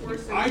stuff,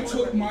 I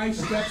took my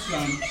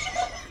stepson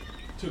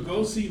to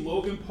go see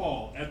Logan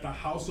Paul at the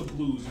House of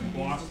Blues in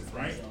Boston,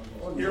 right?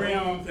 Here I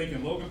am, I'm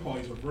thinking, Logan Paul,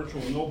 he's a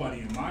virtual nobody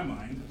in my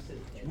mind.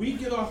 We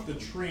get off the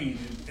train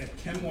at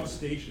Kenmore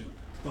Station.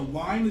 The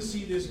line to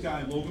see this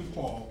guy, Logan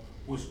Paul,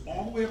 was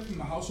all the way up from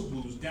the House of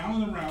Blues,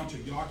 down and around to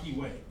Yawkey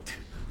Way.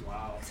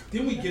 Wow.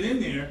 Then we get in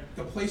there,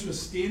 the place was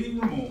standing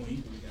room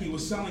only. He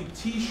was selling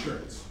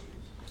t-shirts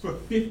for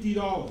 $50.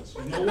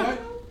 You know what?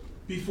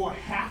 Before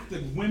half the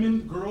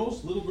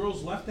little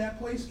girls left that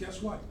place,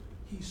 guess what?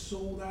 He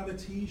sold out of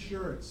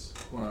t-shirts.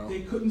 Wow.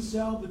 They couldn't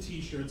sell the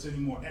t-shirts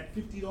anymore at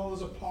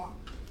 $50 a pop.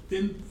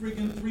 Then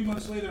friggin' 3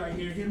 months later, I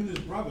hear him and his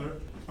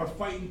brother are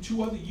fighting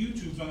 2 other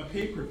YouTubes on a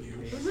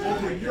pay-per-view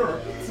over in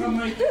Europe. And I'm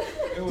like,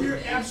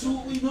 they're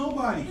absolutely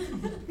nobody.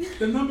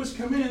 The numbers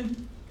come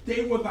in,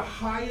 they were the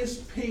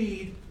highest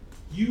paid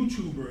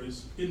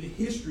YouTubers in the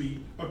history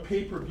of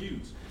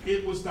pay-per-views.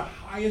 It was the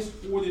highest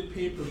ordered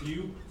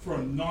pay-per-view for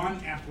a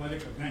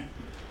non-athletic event.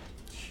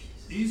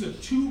 These are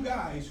 2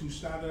 guys who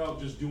started out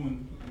just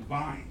doing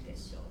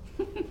vines.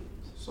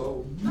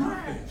 So,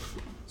 nothing. we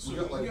So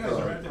got like, you guys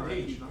are at the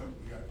age.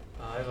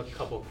 I have a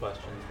couple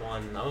questions.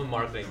 One, I'm a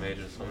marketing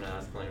major, so I'm gonna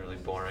ask something really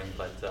boring.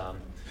 But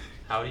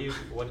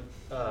what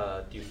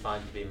do you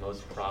find to be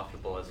most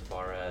profitable as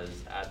far as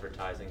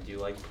advertising? Do you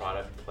like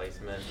product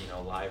placement? You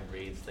know, live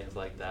reads, things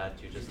like that.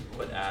 Do you just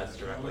put ads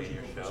directly in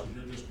your show?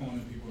 You're just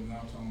calling people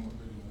now, telling them what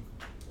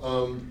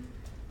they're doing.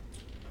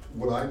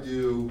 What I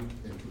do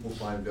and people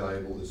find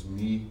valuable is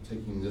me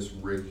taking this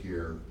rig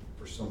here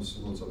for some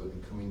semblance of it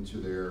and coming to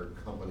their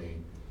company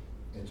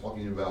and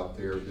talking about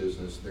their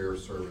business, their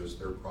service,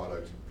 their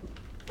product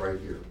right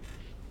here.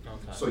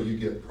 Okay. So you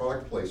get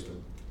product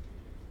placement.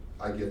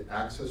 I get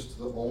access to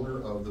the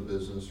owner of the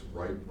business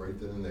right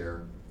then and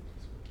there.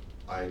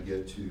 I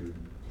get to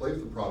play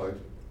with the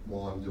product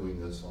while I'm doing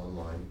this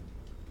online.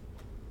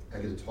 I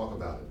get to talk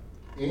about it.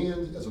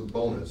 And as a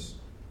bonus,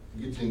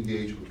 you get to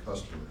engage with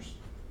customers.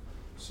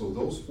 So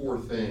those 4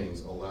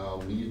 things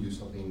allow me to do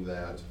something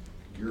that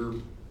your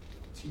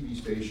TV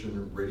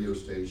station, radio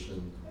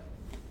station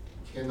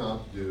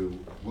cannot do,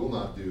 will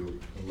not do,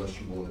 unless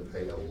you're willing to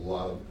pay a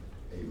lot of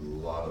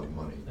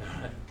money.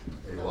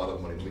 A lot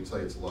of money. Let me tell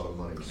you, it's a lot of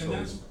money. And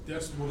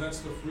that's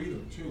the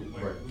freedom too.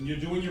 Like, Right. when you're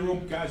doing your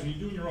own, guys, when you're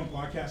doing your own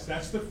podcast,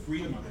 that's the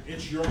freedom of it.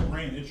 It's your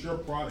brand, it's your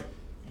product.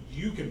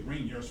 You can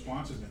bring your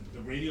sponsors in.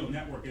 The radio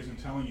network isn't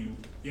telling you,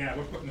 yeah,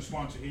 we're putting a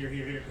sponsor here,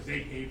 because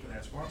they paid for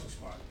that sponsor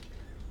spot.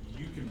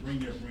 You can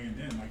bring your brand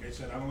in. Like I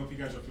said, I don't know if you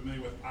guys are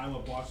familiar with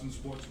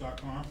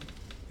ILoveBostonSports.com.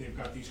 They've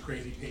got these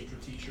crazy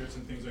Patriot t-shirts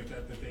and things like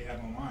that they have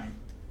online.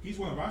 He's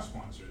one of our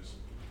sponsors.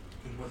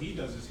 And what he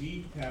does is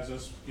he has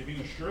us giving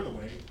a shirt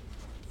away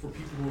for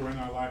people who are in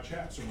our live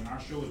chat. So when our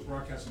show is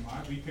broadcasting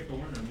live, we pick a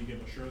winner and we give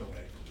a shirt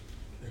away.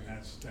 And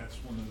that's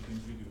one of the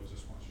things we do as a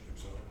sponsorship.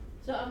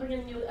 So I'm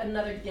bringing you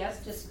another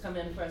guest, just to come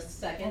in for a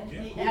second. Oh,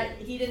 yeah,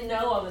 He didn't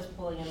know I was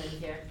pulling him in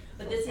here,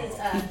 but this is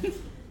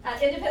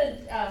an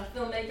independent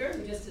filmmaker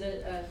who just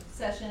did a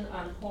session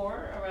on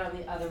horror around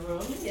the other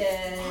room.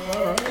 Yay!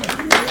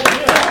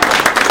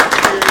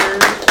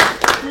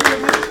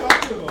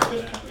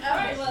 All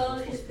right, well,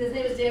 his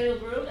name is Daniel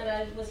Broom, and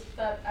I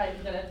thought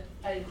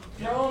I'd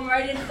throw him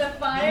right into the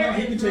fire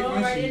and throw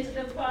him right into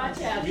the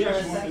podcast We for a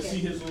actually wanted to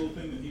see second. his little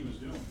thing that he was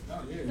doing.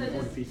 Oh, yeah. So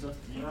this- Pizza.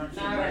 We're All right.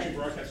 actually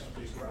broadcasting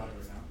on Facebook Live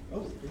right now.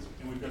 Oh,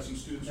 And we've got some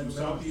students from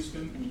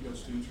Southeastern, and we've got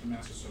students from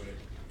Massasoit.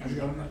 And we've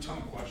got a ton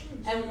of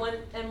questions. And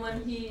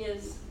when he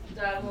is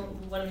done, will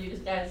one of you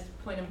guys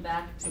point him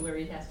back to where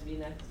he has to be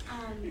next?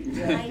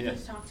 I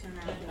just talked to him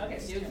after. Okay,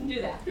 so you can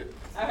do that.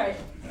 All right.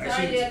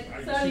 I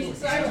see-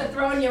 Sorry for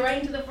throwing you right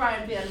into the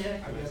frying pan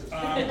there.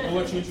 We'll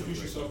let you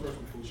introduce yourself first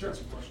before we get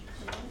some questions.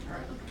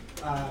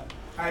 All right.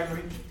 Hi,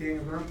 everybody.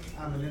 Daniel Broom.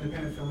 I'm an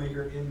independent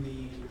filmmaker in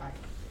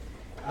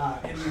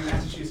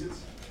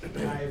Massachusetts.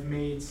 I've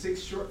made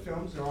 6 short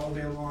films. They're all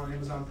available on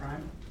Amazon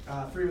Prime,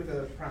 free with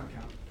a Prime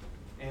account.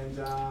 And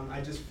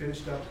I just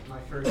finished up my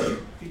first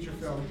feature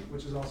film,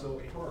 which is also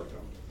a horror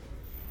film.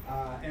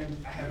 And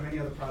I have many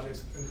other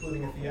projects,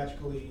 including a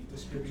theatrically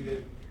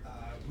distributed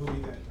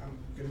movie that I'm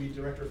going to be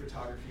director of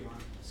photography on,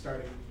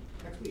 starting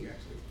next week,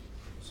 actually.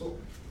 So,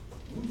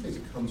 one of the things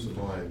that comes to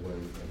mind when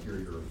I hear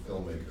you're a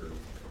filmmaker,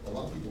 a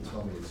lot of people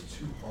tell me it's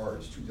too hard,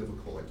 it's too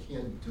difficult, I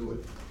can't do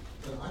it.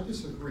 And I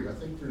disagree. I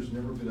think there's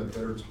never been a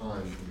better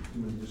time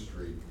in human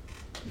history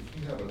if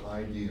you have an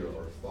idea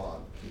or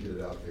thought to get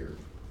it out there.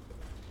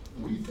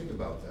 What do you think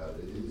about that?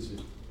 Is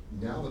it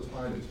now the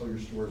time to tell your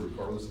story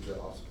regardless of the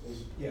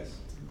obstacles? Yes,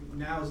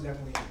 now is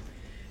definitely,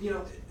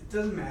 it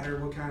doesn't matter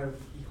what kind of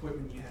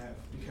equipment you have,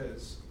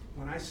 because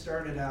when I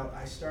started out,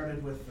 I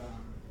started with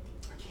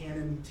a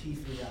Canon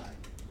T3i.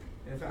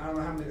 And I don't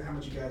know how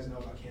much you guys know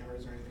about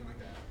cameras or anything like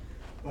that,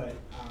 but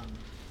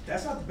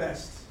that's not the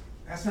best.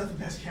 That's not the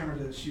best camera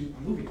to shoot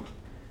a movie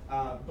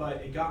on. But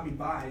it got me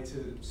by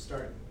to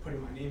start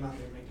putting my name out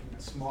there, making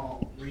a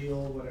small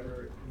reel,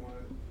 whatever you want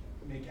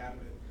to make out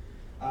of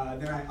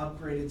it. Then I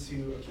upgraded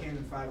to a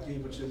Canon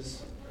 5D, which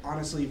is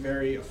honestly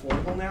very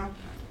affordable now.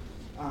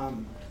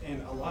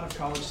 And a lot of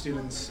college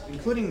students,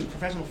 including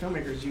professional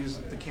filmmakers, use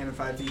the Canon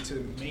 5D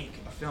to make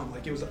a film.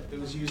 Like it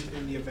was used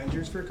in the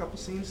Avengers for a couple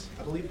scenes,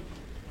 I believe.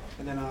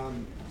 And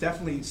then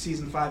definitely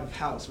season 5 of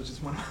House, which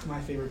is one of my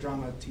favorite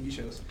drama TV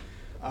shows.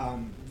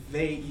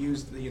 They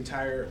used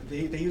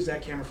they used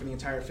that camera for the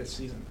entire 5th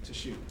season to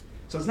shoot.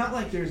 So it's not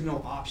like there's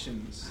no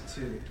options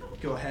to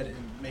go ahead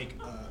and make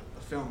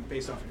a film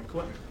based off of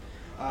equipment.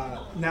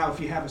 Now, if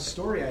you have a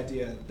story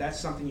idea, that's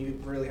something you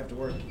really have to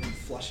work and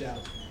flush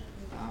out.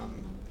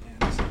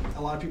 And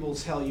a lot of people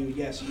tell you,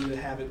 yes, you need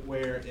to have it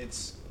where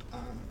it's,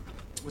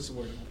 what's the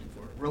word I'm looking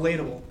for?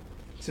 Relatable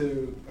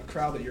to a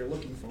crowd that you're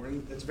looking for,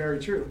 and it's very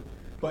true.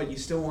 But you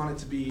still want it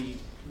to be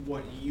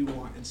what you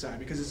want inside,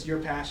 because it's your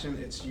passion,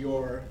 it's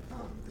your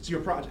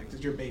project,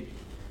 it's your baby.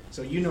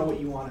 So you know what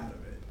you want out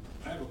of it.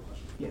 I have a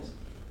question. Yes.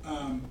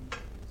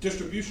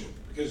 Distribution,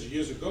 because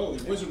years ago,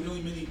 there wasn't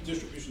really many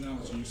distribution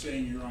outlets, and you're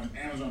saying you're on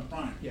Amazon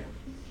Prime. Yeah.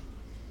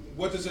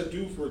 What does that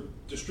do for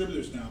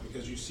distributors now?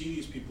 Because you see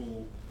these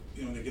people,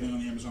 they're getting on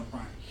the Amazon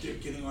Prime, they're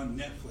getting on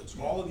Netflix.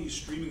 All of these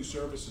streaming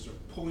services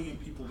are pulling in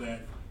people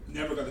that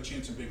never got a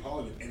chance in big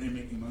Hollywood, and they're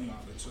making money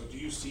off it. So do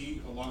you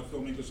see a lot of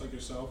filmmakers like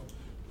yourself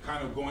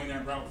kind of going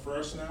that route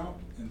first now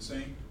and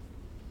saying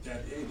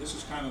that, hey, this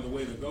is kind of the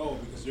way to go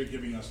because they're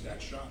giving us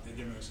that shot, they're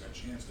giving us that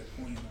chance, they're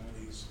pulling in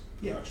all these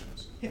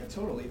productions? Yeah,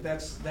 totally.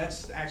 That's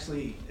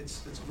actually,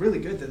 it's really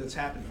good that it's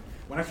happening.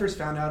 When I first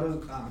found out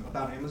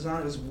about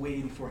Amazon, it was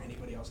way before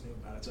anybody else knew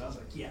about it. So I was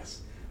like,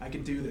 yes, I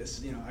can do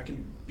this. I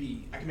can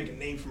make a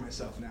name for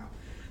myself now.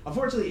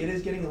 Unfortunately, it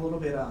is getting a little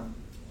bit,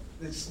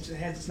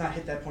 it's not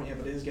hit that point yet,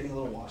 but it is getting a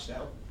little washed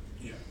out.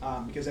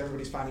 Yeah. Because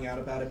everybody's finding out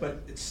about it.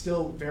 But it's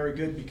still very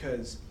good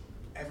because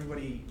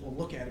everybody will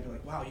look at it and be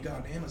like, wow, you got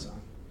on Amazon.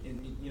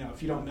 And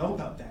if you don't know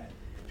about that,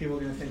 people are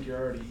going to think you're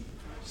already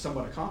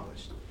somewhat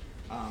accomplished.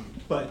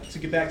 But to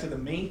get back to the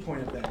main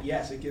point of that,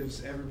 yes, it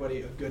gives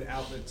everybody a good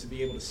outlet to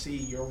be able to see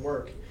your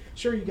work.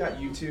 Sure, you got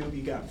YouTube,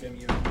 you got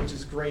Vimeo, which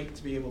is great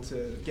to be able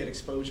to get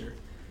exposure.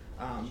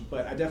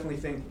 But I definitely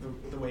think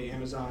the way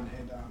Amazon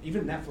and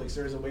even Netflix,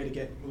 there's a way to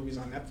get movies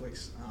on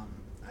Netflix.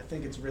 I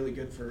think it's really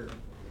good for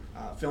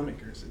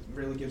filmmakers. It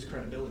really gives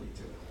credibility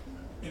to it.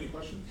 Any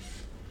questions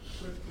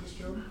with this,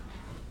 Joe?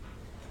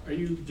 Are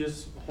you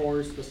just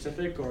horror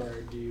specific,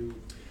 or do you?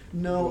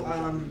 No,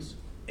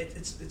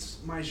 it's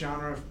my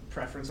genre of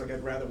preference. Like,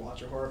 I'd rather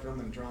watch a horror film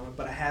than a drama,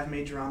 but I have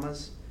made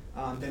dramas.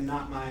 They're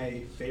not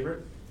my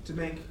favorite to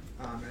make.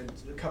 And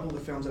a couple of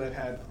the films that I've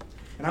had,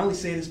 and I only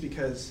say this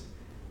because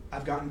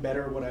I've gotten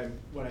better at what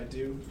I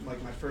do.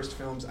 Like, my first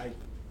films, I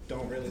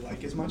don't really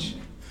like as much,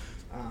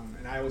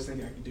 and I always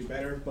think I could do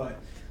better. But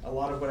a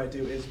lot of what I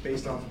do is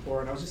based off of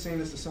horror. And I was just saying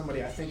this to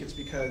somebody. I think it's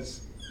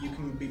because you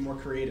can be more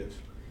creative.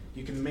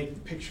 You can make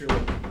the picture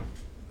look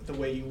the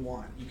way you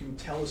want. You can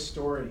tell a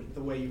story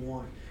the way you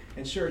want.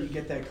 And sure, you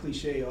get that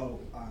cliche,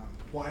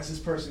 why is this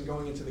person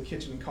going into the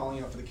kitchen and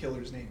calling out for the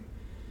killer's name?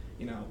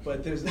 You know,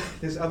 but there's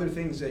other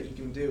things that you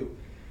can do.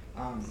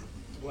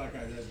 The black guy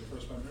that has the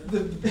first one,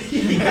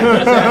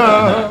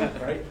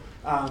 right?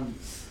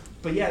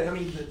 But yeah, I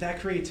mean, that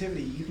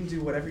creativity, you can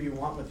do whatever you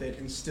want with it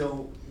and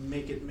still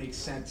make it make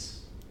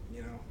sense,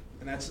 you know?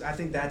 And I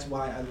think that's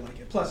why I like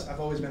it. Plus, I've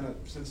always been,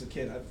 since a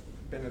kid, I've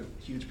been a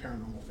huge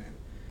paranormal fan.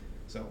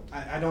 So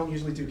I don't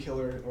usually do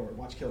killer or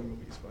watch killer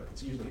movies, but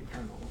it's usually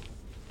paranormal.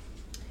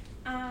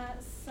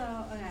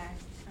 Okay,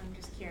 I'm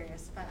just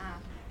curious, but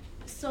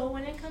so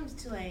when it comes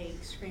to like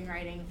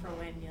screenwriting for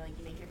when you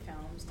make your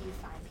films, do you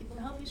find people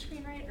to help you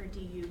screenwrite, or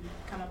do you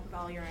come up with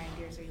all your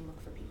ideas, or you look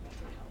for people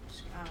to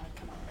help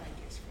come up with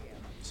ideas for you?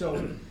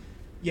 So,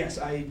 yes,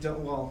 I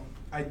don't. Well,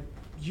 I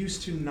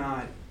used to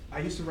not. I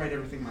used to write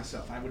everything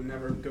myself. I would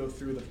never go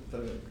through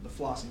the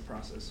flossing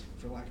process,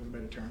 for lack of a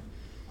better term.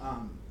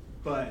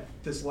 But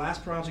this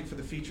last project for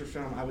the feature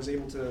film, I was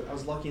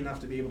lucky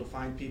enough to be able to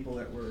find people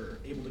that were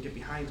able to get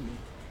behind me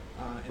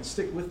and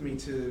stick with me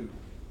to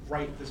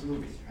write this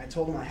movie. I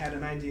told them I had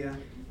an idea,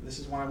 this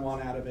is what I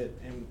want out of it,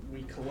 and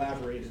we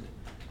collaborated.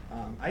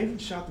 I even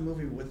shot the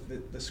movie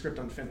with the script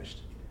unfinished.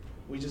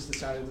 We just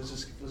decided let's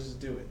just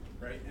do it,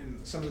 right?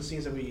 And some of the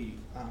scenes that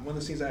one of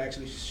the scenes I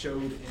actually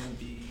showed in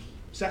the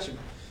session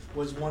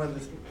was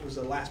was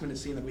the last minute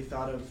scene that we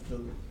thought of the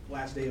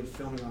last day of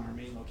filming on our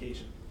main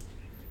location.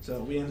 So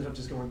we ended up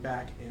just going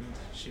back and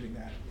shooting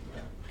that.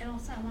 Yeah. And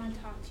also, I want to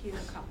talk to you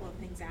a couple of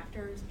things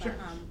after, but Sure.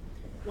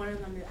 One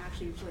of them is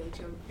actually related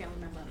to a family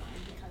member of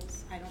mine,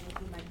 because I don't know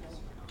if you might know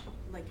him or not,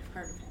 like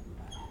heard of him,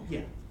 but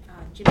Yeah.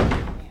 Jimmy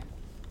Callahan.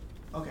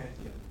 Okay.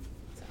 Yeah.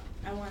 So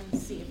I wanted to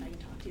see if I can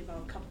talk to you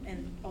about a couple,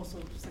 and also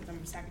since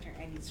I'm a secretary,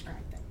 I need to scribe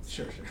things.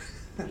 Sure.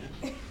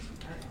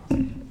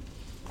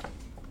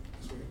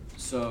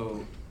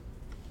 So,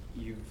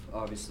 you've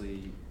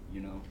obviously,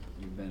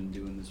 you've been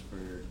doing this for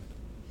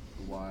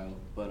a while,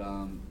 but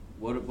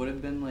what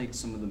have been like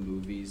some of the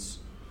movies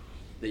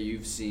that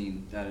you've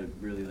seen that have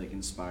really like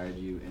inspired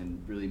you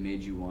and really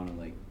made you want to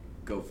like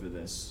go for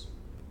this?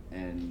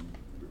 And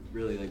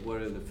really, like,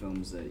 what are the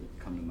films that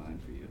come to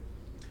mind for you?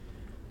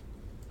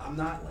 I'm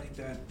not like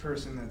that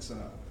person that's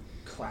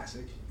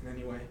classic in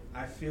any way.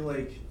 I feel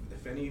like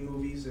if any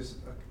movies, there's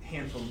a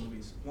handful of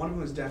movies. One of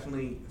them is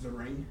definitely The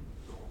Ring.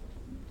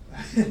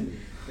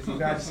 If you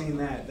guys have seen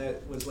that,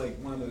 that was like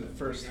one of the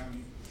first.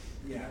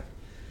 Yeah,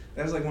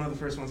 that was like one of the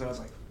first ones I was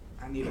like,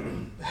 I need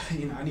to,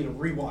 I need to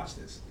rewatch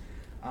this.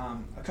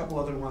 A couple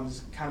other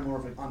ones, kind of more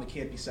of on the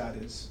campy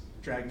side, is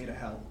Drag Me to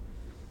Hell.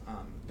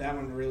 That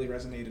one really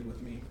resonated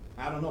with me.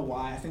 I don't know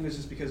why. I think it was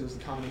just because it was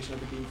the combination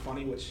of it being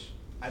funny, which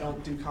I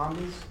don't do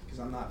comedies because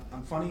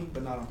I'm funny,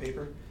 but not on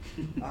paper.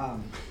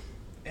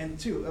 And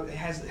two, it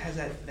has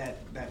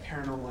that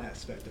paranormal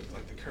aspect of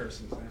like the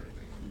curses and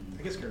everything.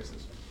 I guess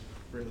curses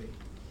really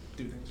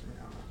do things for me.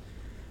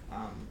 I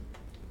don't know.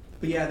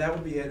 But yeah, that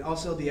would be it.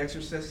 Also, The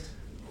Exorcist.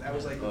 That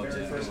was like the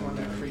very first one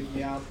that freaked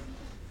me out.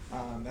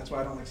 That's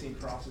why I don't like seeing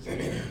crosses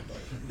anymore.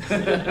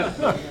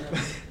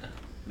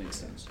 Makes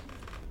sense.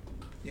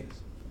 Yes.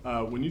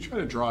 When you try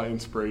to draw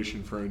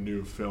inspiration for a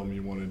new film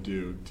you want to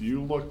do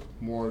you look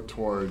more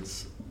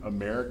towards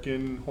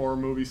American horror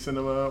movie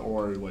cinema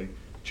or like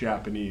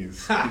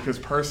Japanese? Because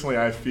personally,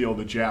 I feel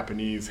the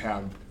Japanese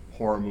have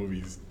horror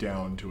movies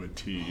down to a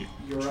T.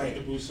 You're right.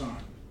 Train to Busan.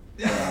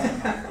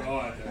 Oh my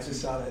God, I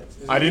just saw that.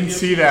 I didn't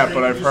see that,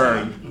 but I've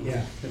heard.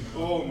 Yeah.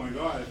 Oh my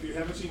God! If you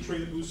haven't seen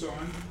Train to Busan,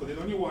 put it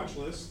on your watch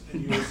list,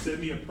 and you will send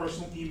me a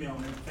personal email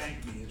and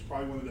thank me. It's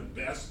probably one of the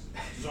best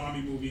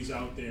zombie movies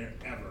out there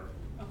ever.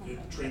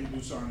 Train to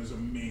Busan is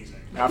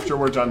amazing. After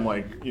we're done,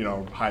 like,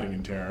 Hiding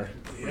in Terror.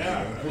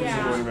 Yeah.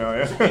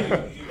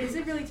 Is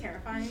it really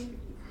terrifying?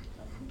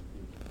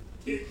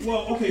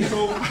 Well, okay,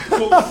 so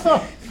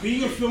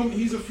being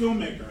he's a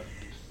filmmaker.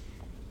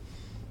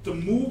 The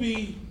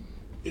movie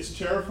is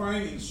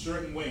terrifying in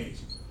certain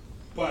ways,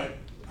 but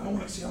I don't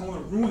want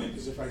to ruin it,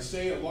 because if I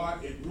say a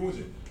lot, it ruins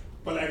it.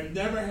 But I've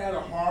never had a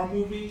horror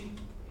movie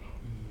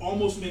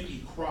almost make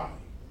me cry.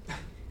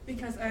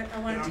 Because I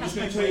And want to I'm test just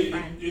my gonna tell you,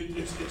 boyfriend.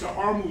 it's a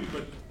horror movie,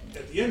 but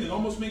at the end, it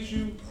almost makes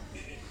you,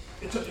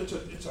 it's a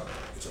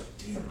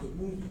damn good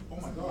movie. Oh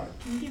my God.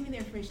 Can you give me the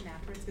information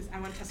afterwards? Because I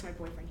want to test my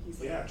boyfriend. He's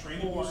like Yeah, Train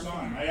to 4.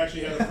 Busan. I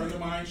actually had a friend of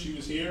mine, she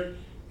was here,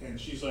 and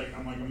she's like,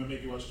 I'm gonna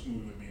make you watch this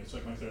movie with me. It's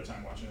like my third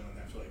time watching it on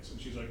Netflix. And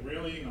she's like,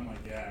 really? And I'm like,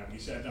 yeah. And we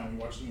sat down,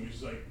 we watched the movie.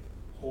 She's like,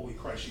 holy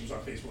Christ. She was on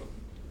Facebook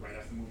right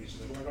after the movie.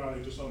 She's like, oh my God,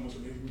 I just saw the most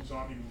amazing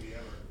zombie movie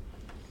ever.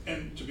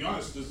 And to be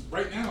honest,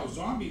 right now,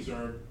 zombies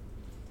are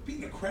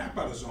beating the crap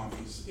out of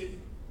zombies.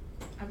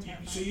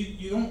 So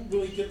you don't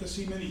really get to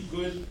see many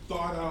good,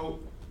 thought out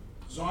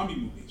zombie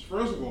movies.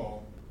 First of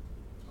all,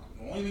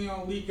 the only thing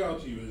I'll leak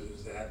out to you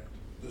is that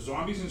the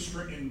zombies in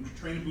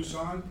Train to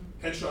Busan,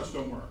 headshots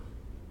don't work.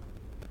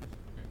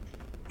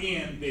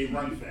 And they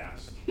run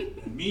fast.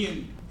 And me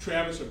and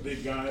Travis are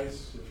big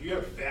guys. If you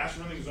have fast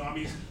running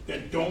zombies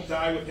that don't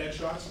die with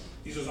headshots,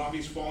 these are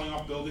zombies falling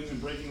off buildings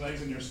and breaking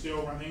legs and they're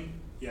still running,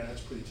 yeah,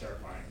 that's pretty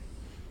terrifying.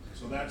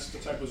 So that's the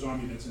type of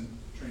zombie that's in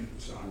Train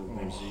to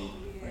Busan.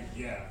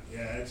 Yeah,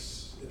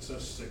 it's a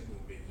sick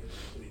movie. It's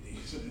pretty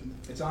decent.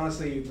 It's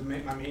honestly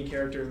my main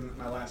character in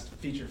my last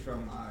feature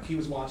film. He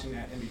was watching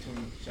that in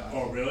between shots.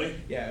 Oh, really?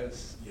 Yeah,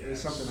 it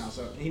was something else.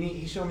 So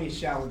he showed me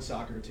Shaolin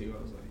Soccer too.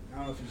 I was like, I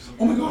don't know if you've seen.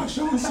 Oh my God,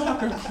 Shaolin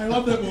Soccer! I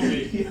love that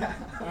movie. Yeah.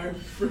 I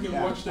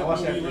freaking watched that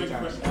movie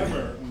like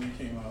forever when it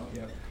came out.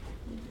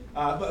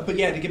 Yep. But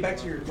yeah, to get back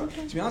to your, to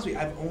be honest with you,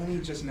 I've only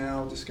just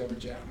now discovered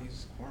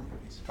Japanese horror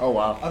movies. Oh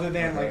wow. Other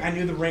than like, I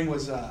knew The Ring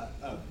was a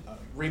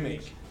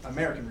remake,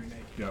 American remake.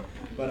 Yep.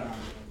 But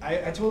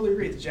I totally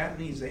agree. The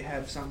Japanese, they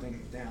have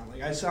something down.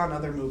 Like I saw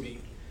another movie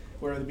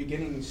where the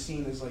beginning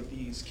scene is like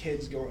these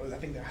kids go, I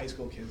think they're high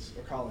school kids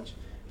or college.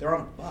 They're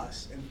on a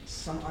bus and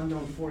some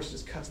unknown force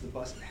just cuts the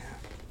bus in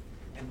half,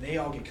 and they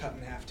all get cut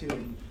in half too.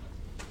 And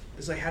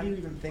it's like, how do you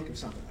even think of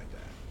something like that?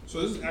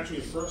 So this is actually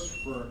a first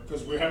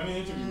because we're having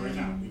an interview right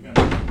now. We've got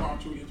an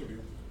impromptu interview.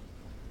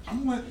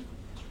 I'm gonna let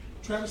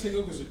Travis take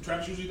over because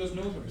Travis usually does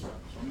military stuff.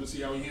 So I'm gonna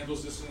see how he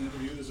handles this in an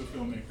interview as a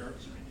filmmaker,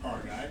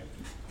 horror guy.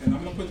 And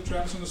I'm gonna put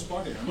Travis on the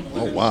spot here. I'm gonna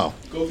let him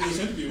go through this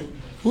interview.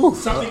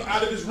 Something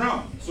out of his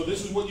realm. So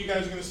this is what you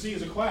guys are gonna see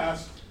as a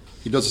class.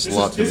 He does this a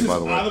lot to me, by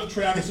the way. This is out of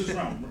Travis's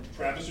realm.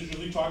 Travis is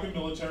usually talking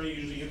military,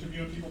 usually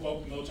interviewing people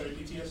about military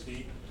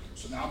PTSD.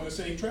 So now I'm gonna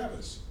say,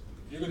 Travis,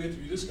 you're gonna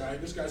interview this guy.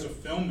 This guy's a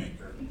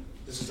filmmaker.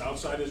 This is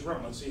outside his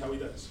realm. Let's see how he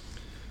does.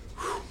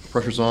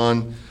 Pressure's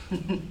on.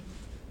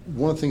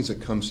 One of the things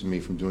that comes to me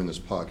from doing this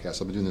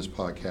podcast, I've been doing this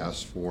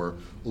podcast for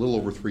a little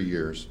over 3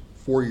 years.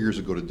 4 years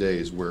ago today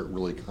is where it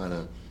really kind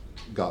of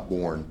got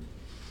born.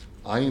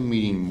 I am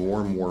meeting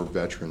more and more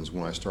veterans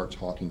when I start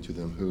talking to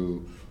them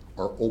who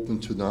are open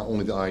to not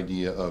only the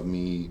idea of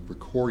me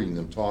recording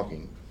them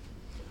talking,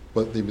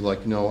 but they'd be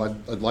like,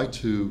 I'd like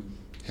to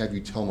have you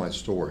tell my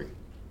story.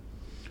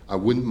 I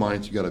wouldn't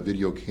mind if you got a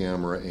video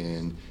camera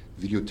and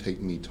videotape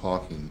me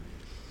talking.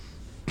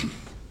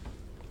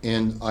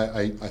 And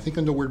I think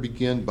I know where to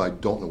begin, but I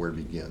don't know where to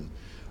begin.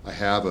 I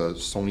have a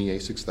Sony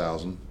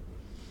a6000.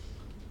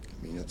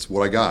 I mean, that's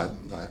what I got.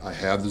 I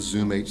have the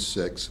Zoom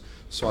H6,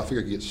 so I figured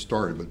I could get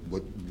started.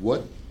 But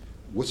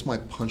what's my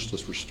punch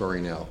list for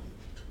starting out?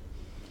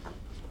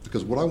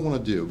 Because what I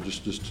want to do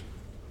just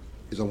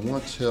is I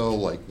want to tell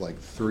like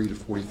 30 to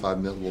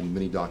 45-minute little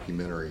mini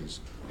documentaries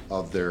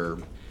of their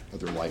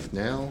life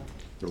now,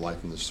 their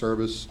life in the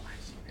service,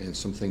 and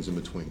some things in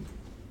between.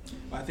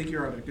 Well, I think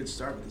you're on a good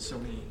start with the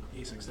Sony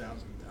a6000.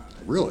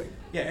 Really?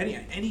 Yeah,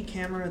 any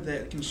camera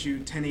that can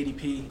shoot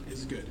 1080p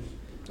is good.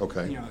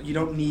 Okay. You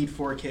don't need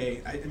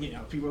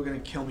 4K. People are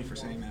going to kill me for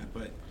saying that,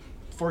 but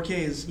 4K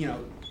is,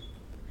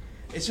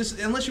 it's just,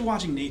 unless you're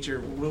watching nature,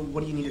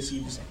 what do you need to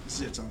see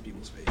zits on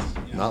people's face?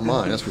 Not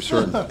mine, that's for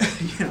certain. A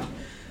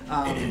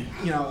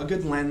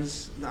good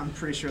lens. I'm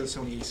pretty sure the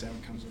Sony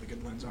A7 comes with a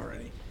good lens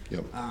already.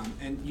 Yep.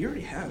 And you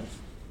already have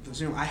the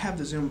zoom. I have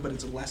the zoom, but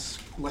it's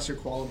a lesser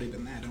quality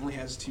than that. It only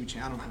has 2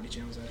 channels. I don't know how many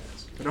channels that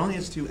has, but it only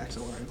has 2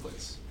 XLR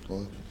inputs.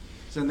 Well,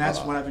 so that's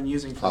what I've been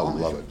using for all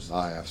my films.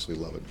 I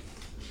absolutely love it.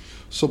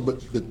 So,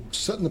 but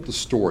setting up the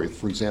story,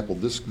 for example,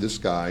 this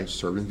guy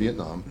served in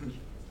Vietnam,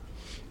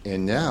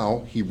 and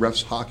now he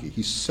refs hockey.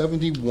 He's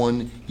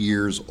 71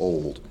 years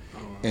old,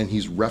 and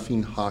he's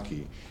reffing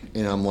hockey.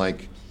 And I'm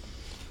like,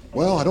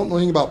 well, I don't know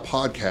anything about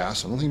podcasts,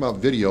 I don't know anything about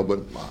video,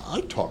 but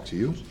I'd talk to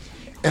you,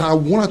 and I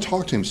want to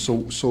talk to him.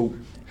 So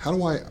how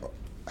do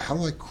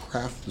I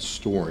craft the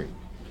story?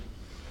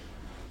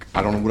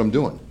 I don't know what I'm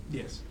doing.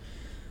 Yes.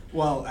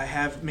 Well, I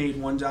have made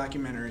one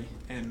documentary,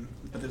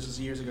 but this was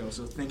years ago.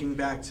 So thinking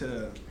back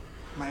to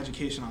my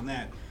education on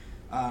that,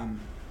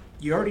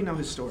 you already know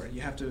his story.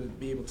 You have to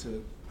be able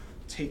to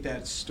take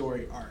that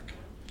story arc.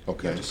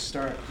 Okay. You have to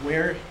start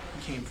where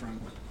he came from,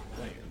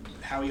 like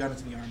how he got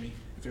into the Army,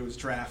 if it was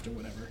draft or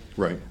whatever.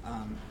 Right.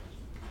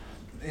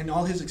 And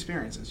all his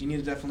experiences. You need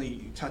to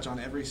definitely touch on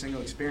every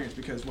single experience,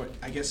 because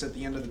I guess at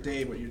the end of the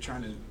day, what you're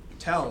trying to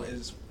tell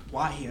is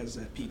why he has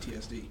that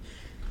PTSD.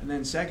 And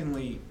then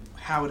secondly,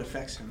 how it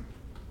affects him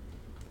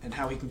and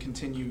how he can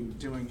continue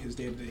doing his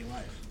day-to-day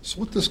life. So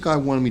what this guy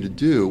wanted me to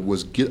do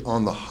was get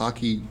on the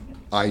hockey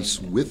ice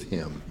with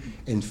him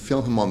and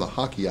film him on the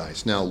hockey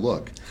ice. Now,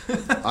 look,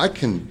 I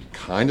can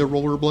kind of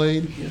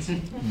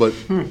rollerblade, but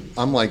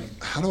I'm like,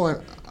 how do I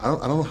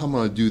don't know how I'm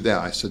going to do that.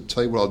 I said,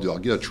 tell you what I'll do. I'll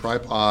get a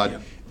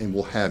tripod and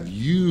we'll have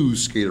you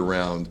skate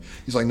around.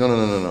 He's like,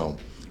 no.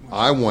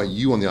 I want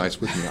you on the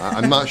ice with me.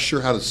 I'm not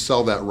sure how to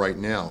sell that right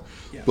now,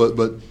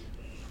 but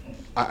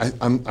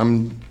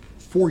I'm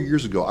 4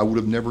 years ago, I would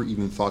have never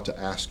even thought to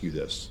ask you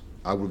this.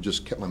 I would have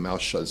just kept my mouth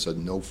shut and said,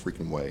 no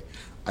freaking way.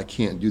 I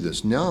can't do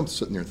this. Now I'm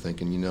sitting there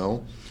thinking,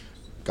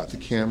 got the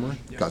camera,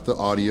 got the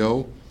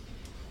audio,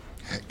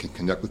 can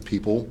connect with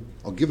people.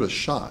 I'll give it a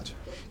shot.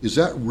 Is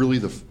that really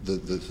the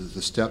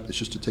step? It's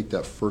just to take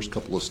that first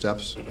couple of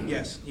steps?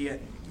 Yes. You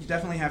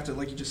definitely have to,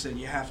 like you just said,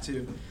 you have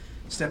to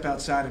step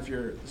outside of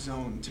your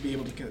zone to be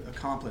able to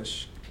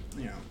accomplish,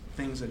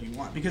 things that you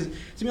want. Because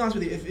to be honest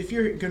with you, if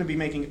you're going to be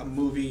making a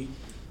movie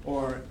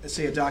or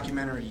say a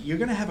documentary, you're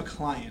going to have a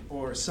client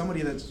or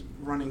somebody that's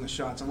running the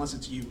shots, unless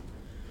it's you.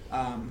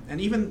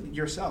 And even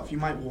yourself, you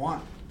might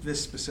want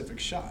this specific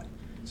shot.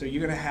 So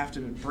you're going to have to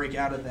break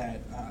out of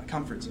that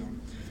comfort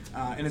zone.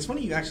 And it's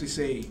funny you actually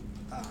say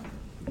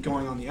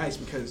going on the ice,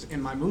 because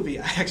in my movie,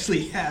 I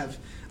actually have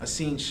a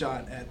scene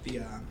shot at the,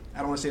 I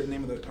don't want to say the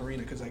name of the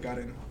arena because I got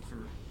in for...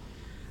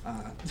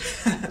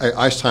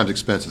 Ice time's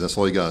expensive, that's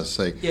all you got to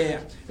say. Yeah.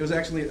 It was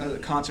actually a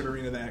concert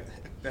arena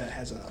that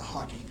has a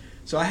hockey.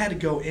 So I had to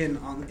go in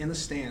the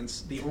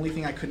stands. The only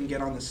thing I couldn't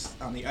get on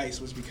the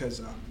ice was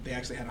because they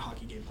actually had a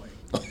hockey game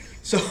playing.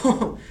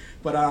 So,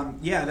 but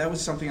that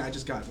was something I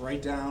just got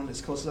right down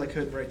as close as I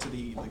could, right to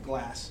the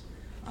glass,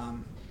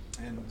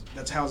 and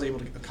that's how I was able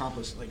to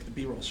accomplish the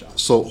B-roll shot.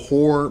 So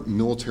horror,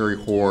 military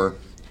horror.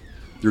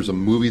 There's a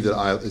movie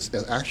that it's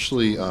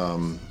actually I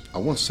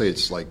want to say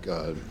it's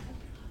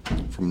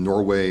from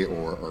Norway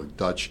or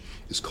Dutch.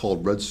 It's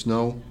called Red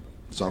Snow,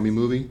 zombie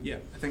movie. Yeah,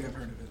 I think I've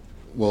heard of it.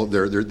 Well,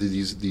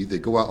 they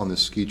go out on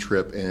this ski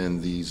trip,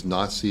 and these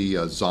Nazi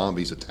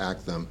zombies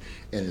attack them,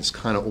 and it's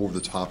kind of over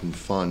the top and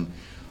fun.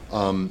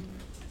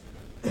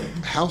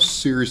 How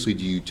seriously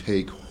do you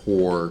take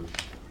horror,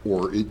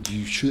 or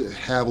you should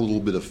have a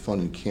little bit of fun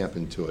and camp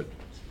into it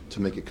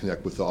to make it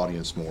connect with the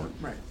audience more?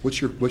 Right.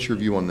 What's your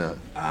view on that?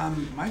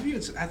 My view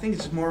is I think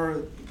it's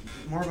more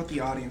about the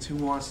audience, who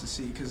wants to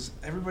see, because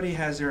everybody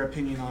has their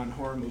opinion on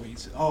horror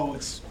movies. Oh,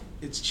 it's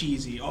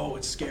cheesy. Oh,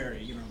 it's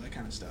scary. That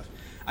kind of stuff.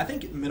 I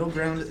think middle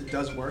ground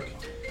does work.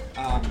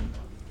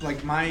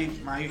 Like my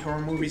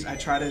horror movies, I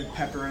try to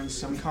pepper in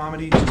some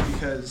comedy just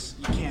because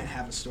you can't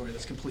have a story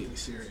that's completely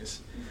serious.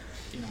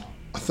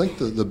 I think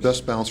the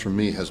best balance for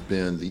me has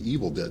been the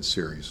Evil Dead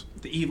series.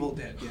 The Evil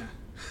Dead, yeah.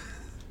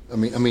 I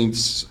mean,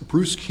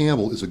 Bruce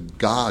Campbell is a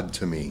god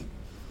to me.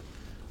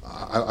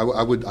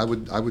 I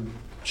would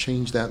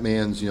change that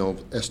man's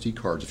SD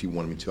cards if you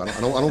wanted me to. I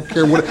don't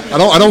care what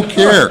I don't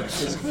care.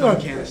 It's a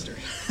phone canister.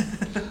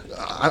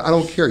 I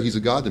don't care. He's a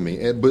god to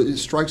me. But it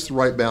strikes the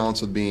right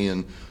balance of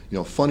being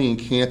funny and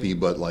campy,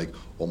 but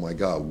oh my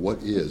God,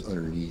 what is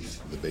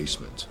underneath the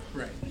basement?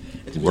 Right.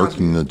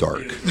 Lurking in the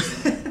dark.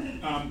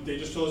 They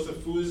just told us the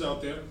food is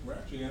out there. We're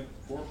actually at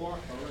 4 o'clock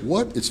already.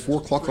 What? It's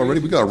 4 o'clock already?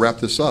 We got to wrap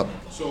this up.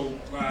 So,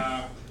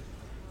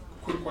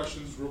 quick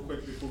questions real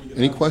quick before we get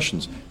Any out.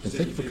 questions? And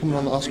thank you for coming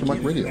on the Oscar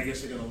Mike Radio. I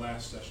guess I got a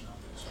last session out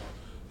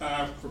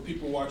there. So, for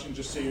people watching,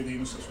 just say your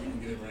name so we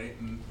can get it right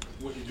and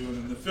what you're doing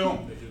in the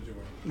film that you're doing.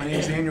 My name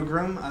is Daniel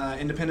Groom,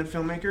 independent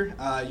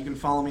filmmaker. You can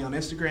follow me on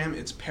Instagram.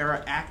 It's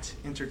Para-Act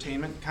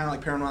Entertainment, kind of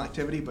like Paranormal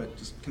Activity, but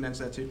just condense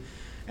that too.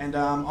 And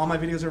all my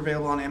videos are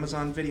available on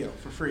Amazon Video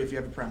for free if you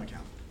have a Prime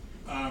account.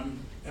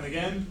 And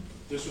again,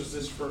 this was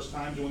his first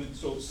time doing it.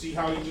 So see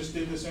how he just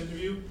did this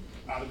interview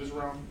out of his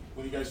realm.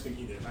 What do you guys think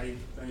he did? How you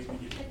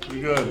think he did?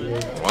 Pretty good.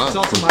 Wow. It's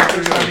also my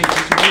first time being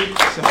interviewed.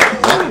 So.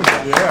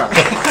 Yeah.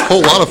 A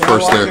whole lot of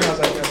firsts there. I was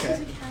like,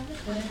 okay.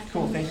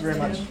 Cool. Thank you very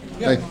much.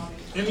 Hey.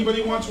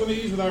 Anybody wants one of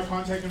these with our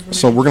contact information?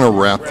 So we're going to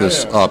wrap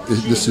this up.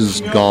 This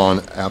has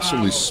gone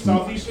absolutely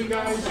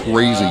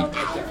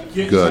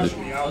crazy good.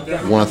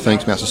 I want to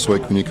thank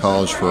Massasoit Community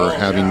College for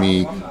having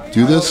me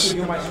do this.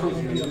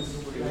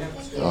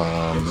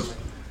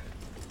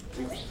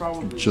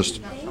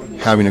 Just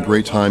having a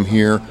great time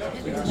here.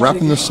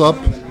 Wrapping this up,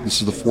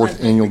 this is the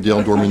 4th annual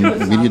Dale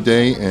Dorman Media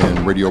Day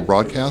and radio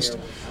broadcast.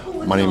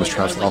 My name is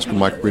Travis Oscar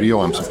Mike Radio.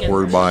 I'm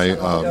supported by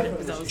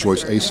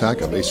Joyce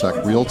Asak of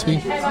Asak Realty.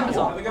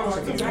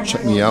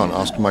 Check me out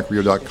on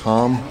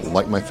OscarMikeRadio.com.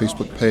 Like my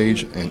Facebook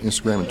page and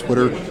Instagram and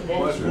Twitter.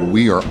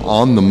 We are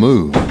on the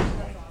move.